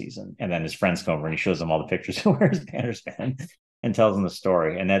football season, and then his friends come over and he shows them all the pictures of where his banner's been, and tells them the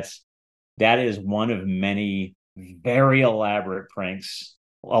story. And that is one of many very elaborate pranks,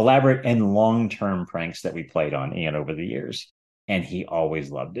 elaborate and long-term pranks that we played on Ian over the years, and he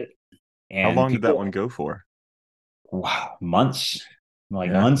always loved it. How And long did that people, one go for? wow, months,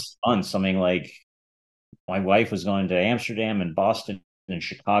 like Yeah. months. I mean, like my wife was going to Amsterdam and Boston and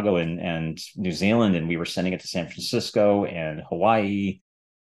Chicago and New Zealand, and we were sending it to San Francisco and Hawaii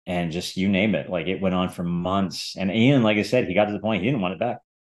and just you name it. Like it went on for months. And Ian, like I said, he got to the point he didn't want it back.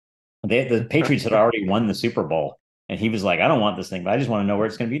 The Patriots had already won the Super Bowl, and he was like, "I don't want this thing, but I just want to know where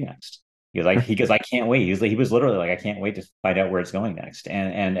it's going to be next." He goes, "I can't wait." He was literally like, "I can't wait to find out where it's going next."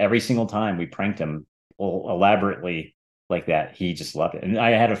 And every single time we pranked him elaborately like that, he just loved it. And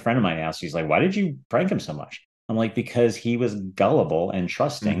I had a friend of mine ask, he's like, "Why did you prank him so much?" I'm like, "Because he was gullible and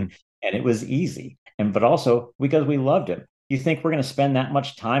trusting, Mhm. and it was easy, and but also because we loved him." You think we're going to spend that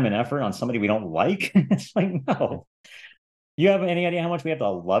much time and effort on somebody we don't like? It's like, no. You have any idea how much we have to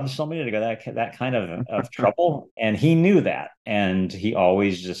love somebody to go that kind of trouble? And he knew that, and he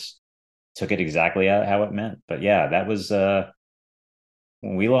always just took it exactly how it meant. But yeah, that was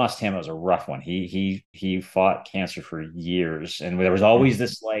when we lost him. It was a rough one. He fought cancer for years, and there was always Mhm.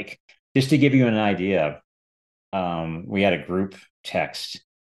 this like, just to give you an idea. We had a group text,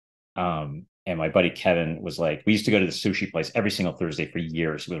 and my buddy Kevin was like, we used to go to the sushi place every single Thursday for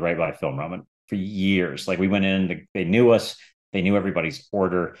years. It was right by Film Roman for years. Like we went in, they knew us, they knew everybody's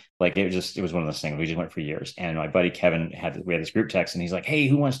order. Like it was one of those things. We just went for years. And my buddy Kevin we had this group text, and he's like, "Hey,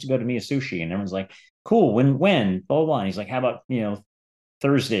 who wants to go to Mia Sushi?" And everyone's like, "Cool, when, blah, blah, blah." And he's like, "How about,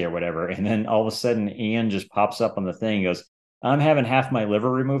 Thursday or whatever?" And then all of a sudden, Ian just pops up on the thing and goes, "I'm having half my liver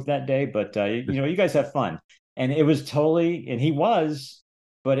removed that day, but you guys have fun." And it was totally, and he was,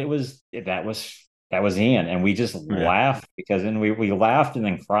 but that was Ian, and we just Yeah. laughed because then we laughed and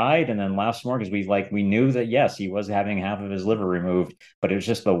then cried and then laughed some more because we knew that yes, he was having half of his liver removed, but it was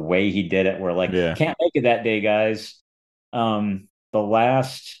just the way he did it. We're like, Yeah. can't make it that day, guys. The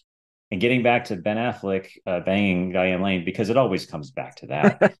last and getting back to Ben Affleck banging Diane Lane, because it always comes back to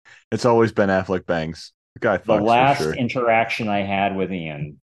that. It's always Ben Affleck bangs. The guy The fucks for last sure. interaction I had with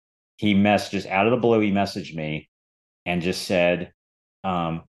Ian, just out of the blue, he messaged me and just said,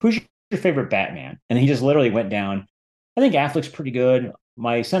 "Who's your favorite Batman?" And he just literally went down. I think Affleck's pretty good.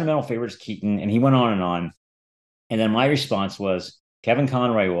 My sentimental favorite is Keaton, and he went on and on. And then my response was Kevin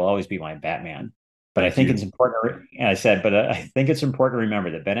Conroy will always be my Batman. But I Thank think you. it's important. And I said, but I think it's important to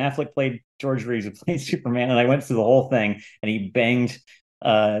remember that Ben Affleck played George Reeves, who played Superman, and I went through the whole thing, and he banged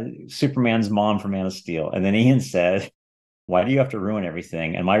Superman's mom for Man of Steel. And then Ian said, "Why do you have to ruin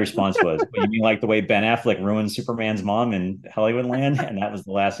everything?" And my response was, "Well, you mean like the way Ben Affleck ruined Superman's mom in Hollywoodland?" And that was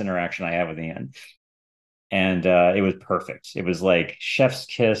the last interaction I had with Ian. And it was perfect. It was like chef's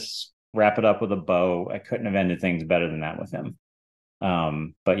kiss, wrap it up with a bow. I couldn't have ended things better than that with him.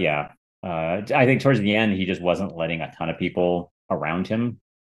 But yeah, I think towards the end he just wasn't letting a ton of people around him,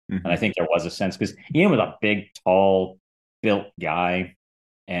 and I Hmm. think there was a sense because Ian was a big, tall, built guy,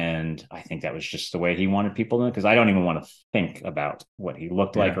 and I think that was just the way he wanted people to. Because I don't even want to think about what he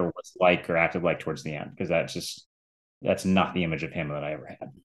looked like Yeah. or was like or acted like towards the end, because that's not the image of him that I ever had.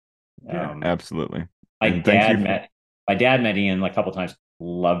 Yeah, Um, absolutely. my And thank you dad for met my dad met Ian like a couple times,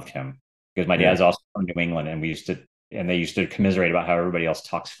 loved him because my yeah. dad's also from New England, and they used to commiserate about how everybody else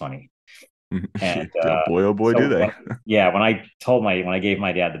talks funny. And Oh boy, oh boy, do so they. yeah, when I gave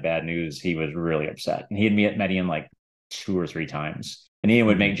my dad the bad news, he was really upset, and he had met Ian like 2 or 3 times, and Ian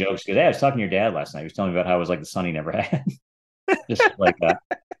would Hmm. make jokes because, hey, I was talking to your dad last night. He was telling me about how it was like the son he never had, just like that.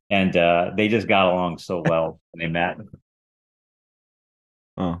 And they just got along so well when they met.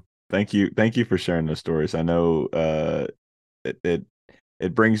 Oh, thank you. Thank you for sharing those stories. I know it, it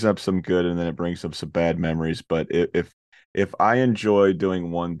it brings up some good and then it brings up some bad memories, but if I enjoy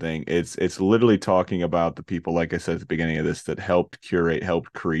doing one thing, it's literally talking about the people, like I said at the beginning of this, that helped curate,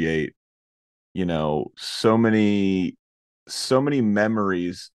 helped create, so many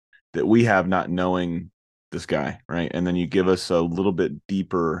memories that we have not knowing this guy, right? And then you give us a little bit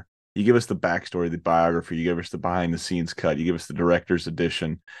deeper, you give us the backstory, the biography, you give us the behind the scenes cut, you give us the director's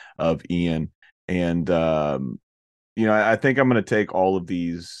edition of Ian. And I think I'm going to take all of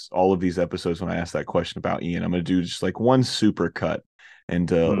these episodes when I ask that question about Ian. I'm going to do just like one super cut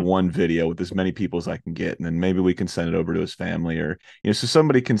into Mm. one video with as many people as I can get, and then maybe we can send it over to his family, or so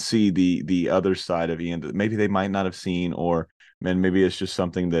somebody can see the other side of Ian that maybe they might not have seen, or man, maybe it's just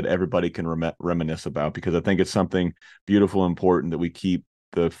something that everybody can reminisce about, because I think it's something beautiful and important that we keep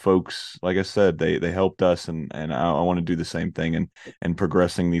the folks, like I said, they helped us, and I want to do the same thing, and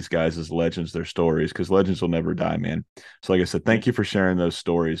progressing these guys as legends, their stories, because legends will never die, man. So like I said, Yeah. thank you for sharing those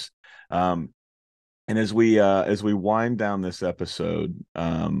stories. And as we wind down this episode,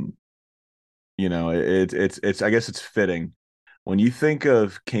 it's I guess it's fitting when you think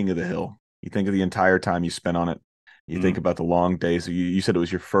of King of the Hill, you think of the entire time you spent on it. You think Mm. about the long days. You said it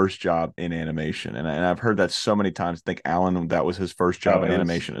was your first job in animation, and I've heard that so many times. I think Alan, that was his first job Oh, in it was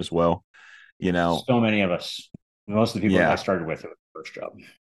animation as well. You know, so many of us. Most of the people I yeah. started with, it was the first job.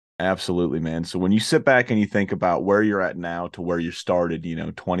 Absolutely, man. So when you sit back and you think about where you're at now to where you started,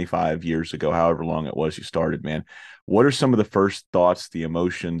 25 years ago, however long it was you started, man, what are some of the first thoughts, the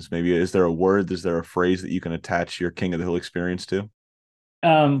emotions? Maybe is there a word, is there a phrase that you can attach your King of the Hill experience to?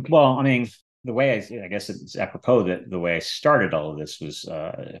 Well, I mean, the way I guess it's apropos that the way I started all of this was,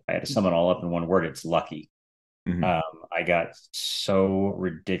 if I had to sum it all up in one word, it's lucky. Hmm. Um, I got so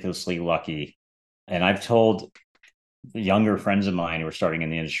ridiculously lucky, and I've told younger friends of mine who are starting in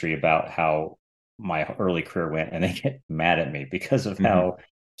the industry about how my early career went, and they get mad at me because of Hmm. how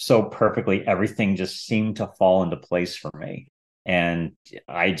so perfectly everything just seemed to fall into place for me. And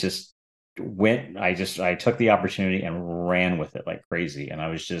I just I took the opportunity and ran with it like crazy. And I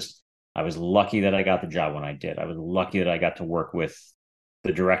was lucky that I got the job when I did. I was lucky that I got to work with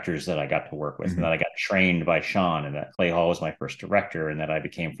the directors that I got to work with, and Hmm. that I got trained by Sean, and that Clay Hall was my first director, and that I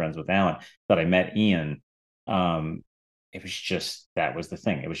became friends with Alan, that I met Ian. Um, it was just that was the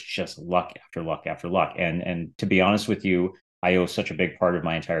thing. It was just luck after luck after luck. And to be honest with you, I owe such a big part of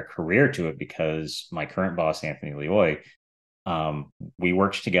my entire career to it, because my current boss, Anthony Leoy, we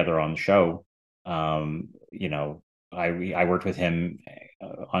worked together on the show. You know, I worked with him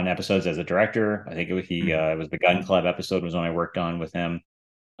on episodes as a director. I think Hmm. it was the Gun Club episode was when I worked on with him.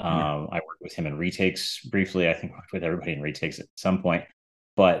 Yeah. I worked with him in retakes briefly. I think I worked with everybody in retakes at some point,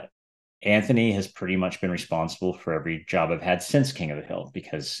 but Anthony has pretty much been responsible for every job I've had since King of the Hill,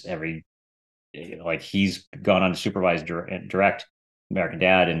 because like he's gone on to supervise direct American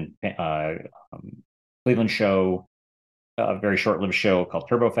Dad and Cleveland show, a very short-lived show called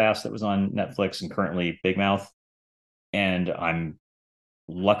Turbo Fast that was on Netflix, and currently Big Mouth. And I'm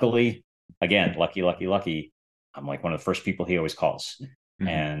luckily, again, lucky. I'm like one of the first people he always calls, Hmm.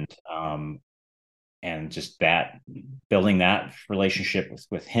 and just that building that relationship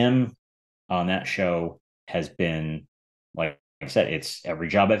with him on that show has been, like I said, it's every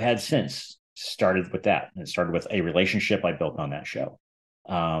job I've had since started with that. It started with a relationship I built on that show.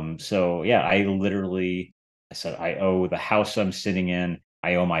 So yeah, I said, I owe the house I'm sitting in.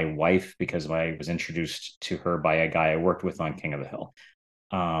 I owe my wife because I was introduced to her by a guy I worked with on King of the Hill.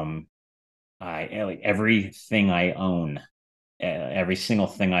 Um, I like everything I own, every single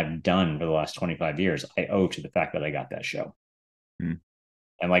thing I've done for the last 25 years, I owe to the fact that I got that show. Hmm.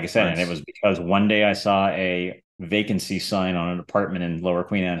 And like I said, and it That's was because one day I saw a vacancy sign on an apartment in Lower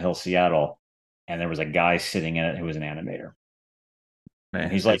Queen Anne Hill, Seattle, and there was a guy sitting in it who was an animator.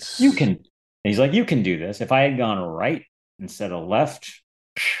 And man, it's you can do this. If I had gone right instead of left,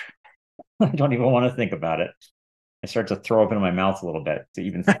 I don't even want to think about it. I start to throw up in my mouth a little bit to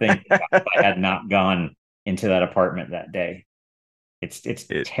even think about if I had not gone into that apartment that day. It's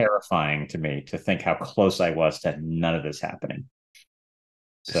it terrifying to me to think how close I was to none of this happening.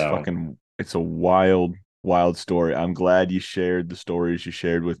 So it's a wild, wild story. I'm glad you shared the stories you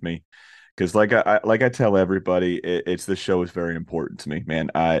shared with me. Because like I tell everybody, it's this show is very important to me,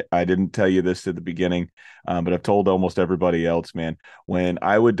 man. I didn't tell you this at the beginning, but I've told almost everybody else, man. When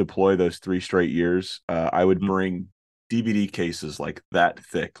I would deploy those 3 straight years, I would mhm. bring DVD cases like that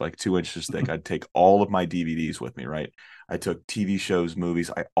thick, like 2 inches thick. I'd take all of my DVDs with me, right? I took TV shows, movies.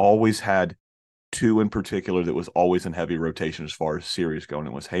 I always had two in particular that was always in heavy rotation as far as series going.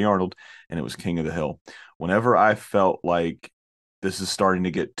 It was Hey Arnold and it was King of the Hill. Whenever I felt like this is starting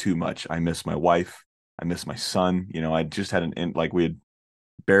to get too much, I miss my wife, I miss my son. I just had like we had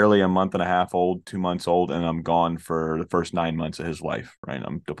barely a month and a half old, 2 months old, and I'm gone for the first 9 months of his life, right?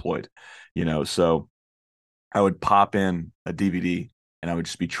 I'm deployed, so I would pop in a DVD and I would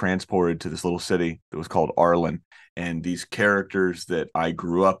just be transported to this little city that was called Arlen. And these characters that I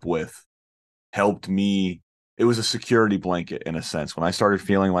grew up with helped me. It was a security blanket in a sense. When I started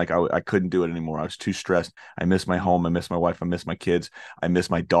feeling like I couldn't do it anymore, I was too stressed. I miss my home. I miss my wife. I miss my kids. I miss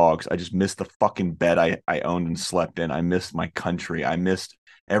my dogs. I just missed the fucking bed I owned and slept in. I missed my country. I missed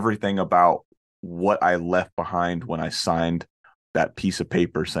everything about what I left behind when I signed that piece of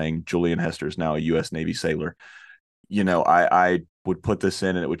paper saying Julian Hester is now a U.S. Navy sailor. I would put this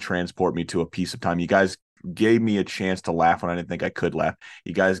in and it would transport me to a piece of time. You guys gave me a chance to laugh when I didn't think I could laugh.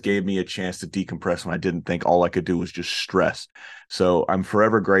 You guys gave me a chance to decompress when I didn't think all I could do was just stress. So I'm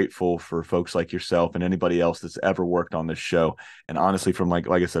forever grateful for folks like yourself and anybody else that's ever worked on this show. And honestly, from like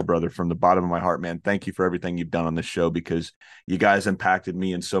I said, brother, from the bottom of my heart, man, thank you for everything you've done on this show because you guys impacted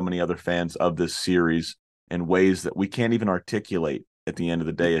me and so many other fans of this series in ways that we can't even articulate at the end of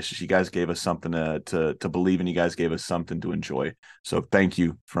the day. It's just you guys gave us something to believe in. You guys gave us something to enjoy. So thank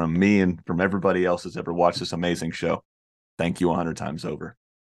you from me and from everybody else that's ever watched this amazing show. Thank you 100 times over.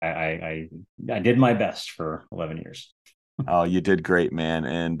 I did my best for 11 years. Oh, you did great, man.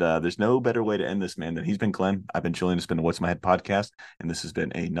 And there's no better way to end this, man, than he's been Glenn. I've been Julian. It's been the What's My Head podcast. And this has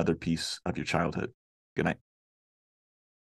been another piece of your childhood. Good night.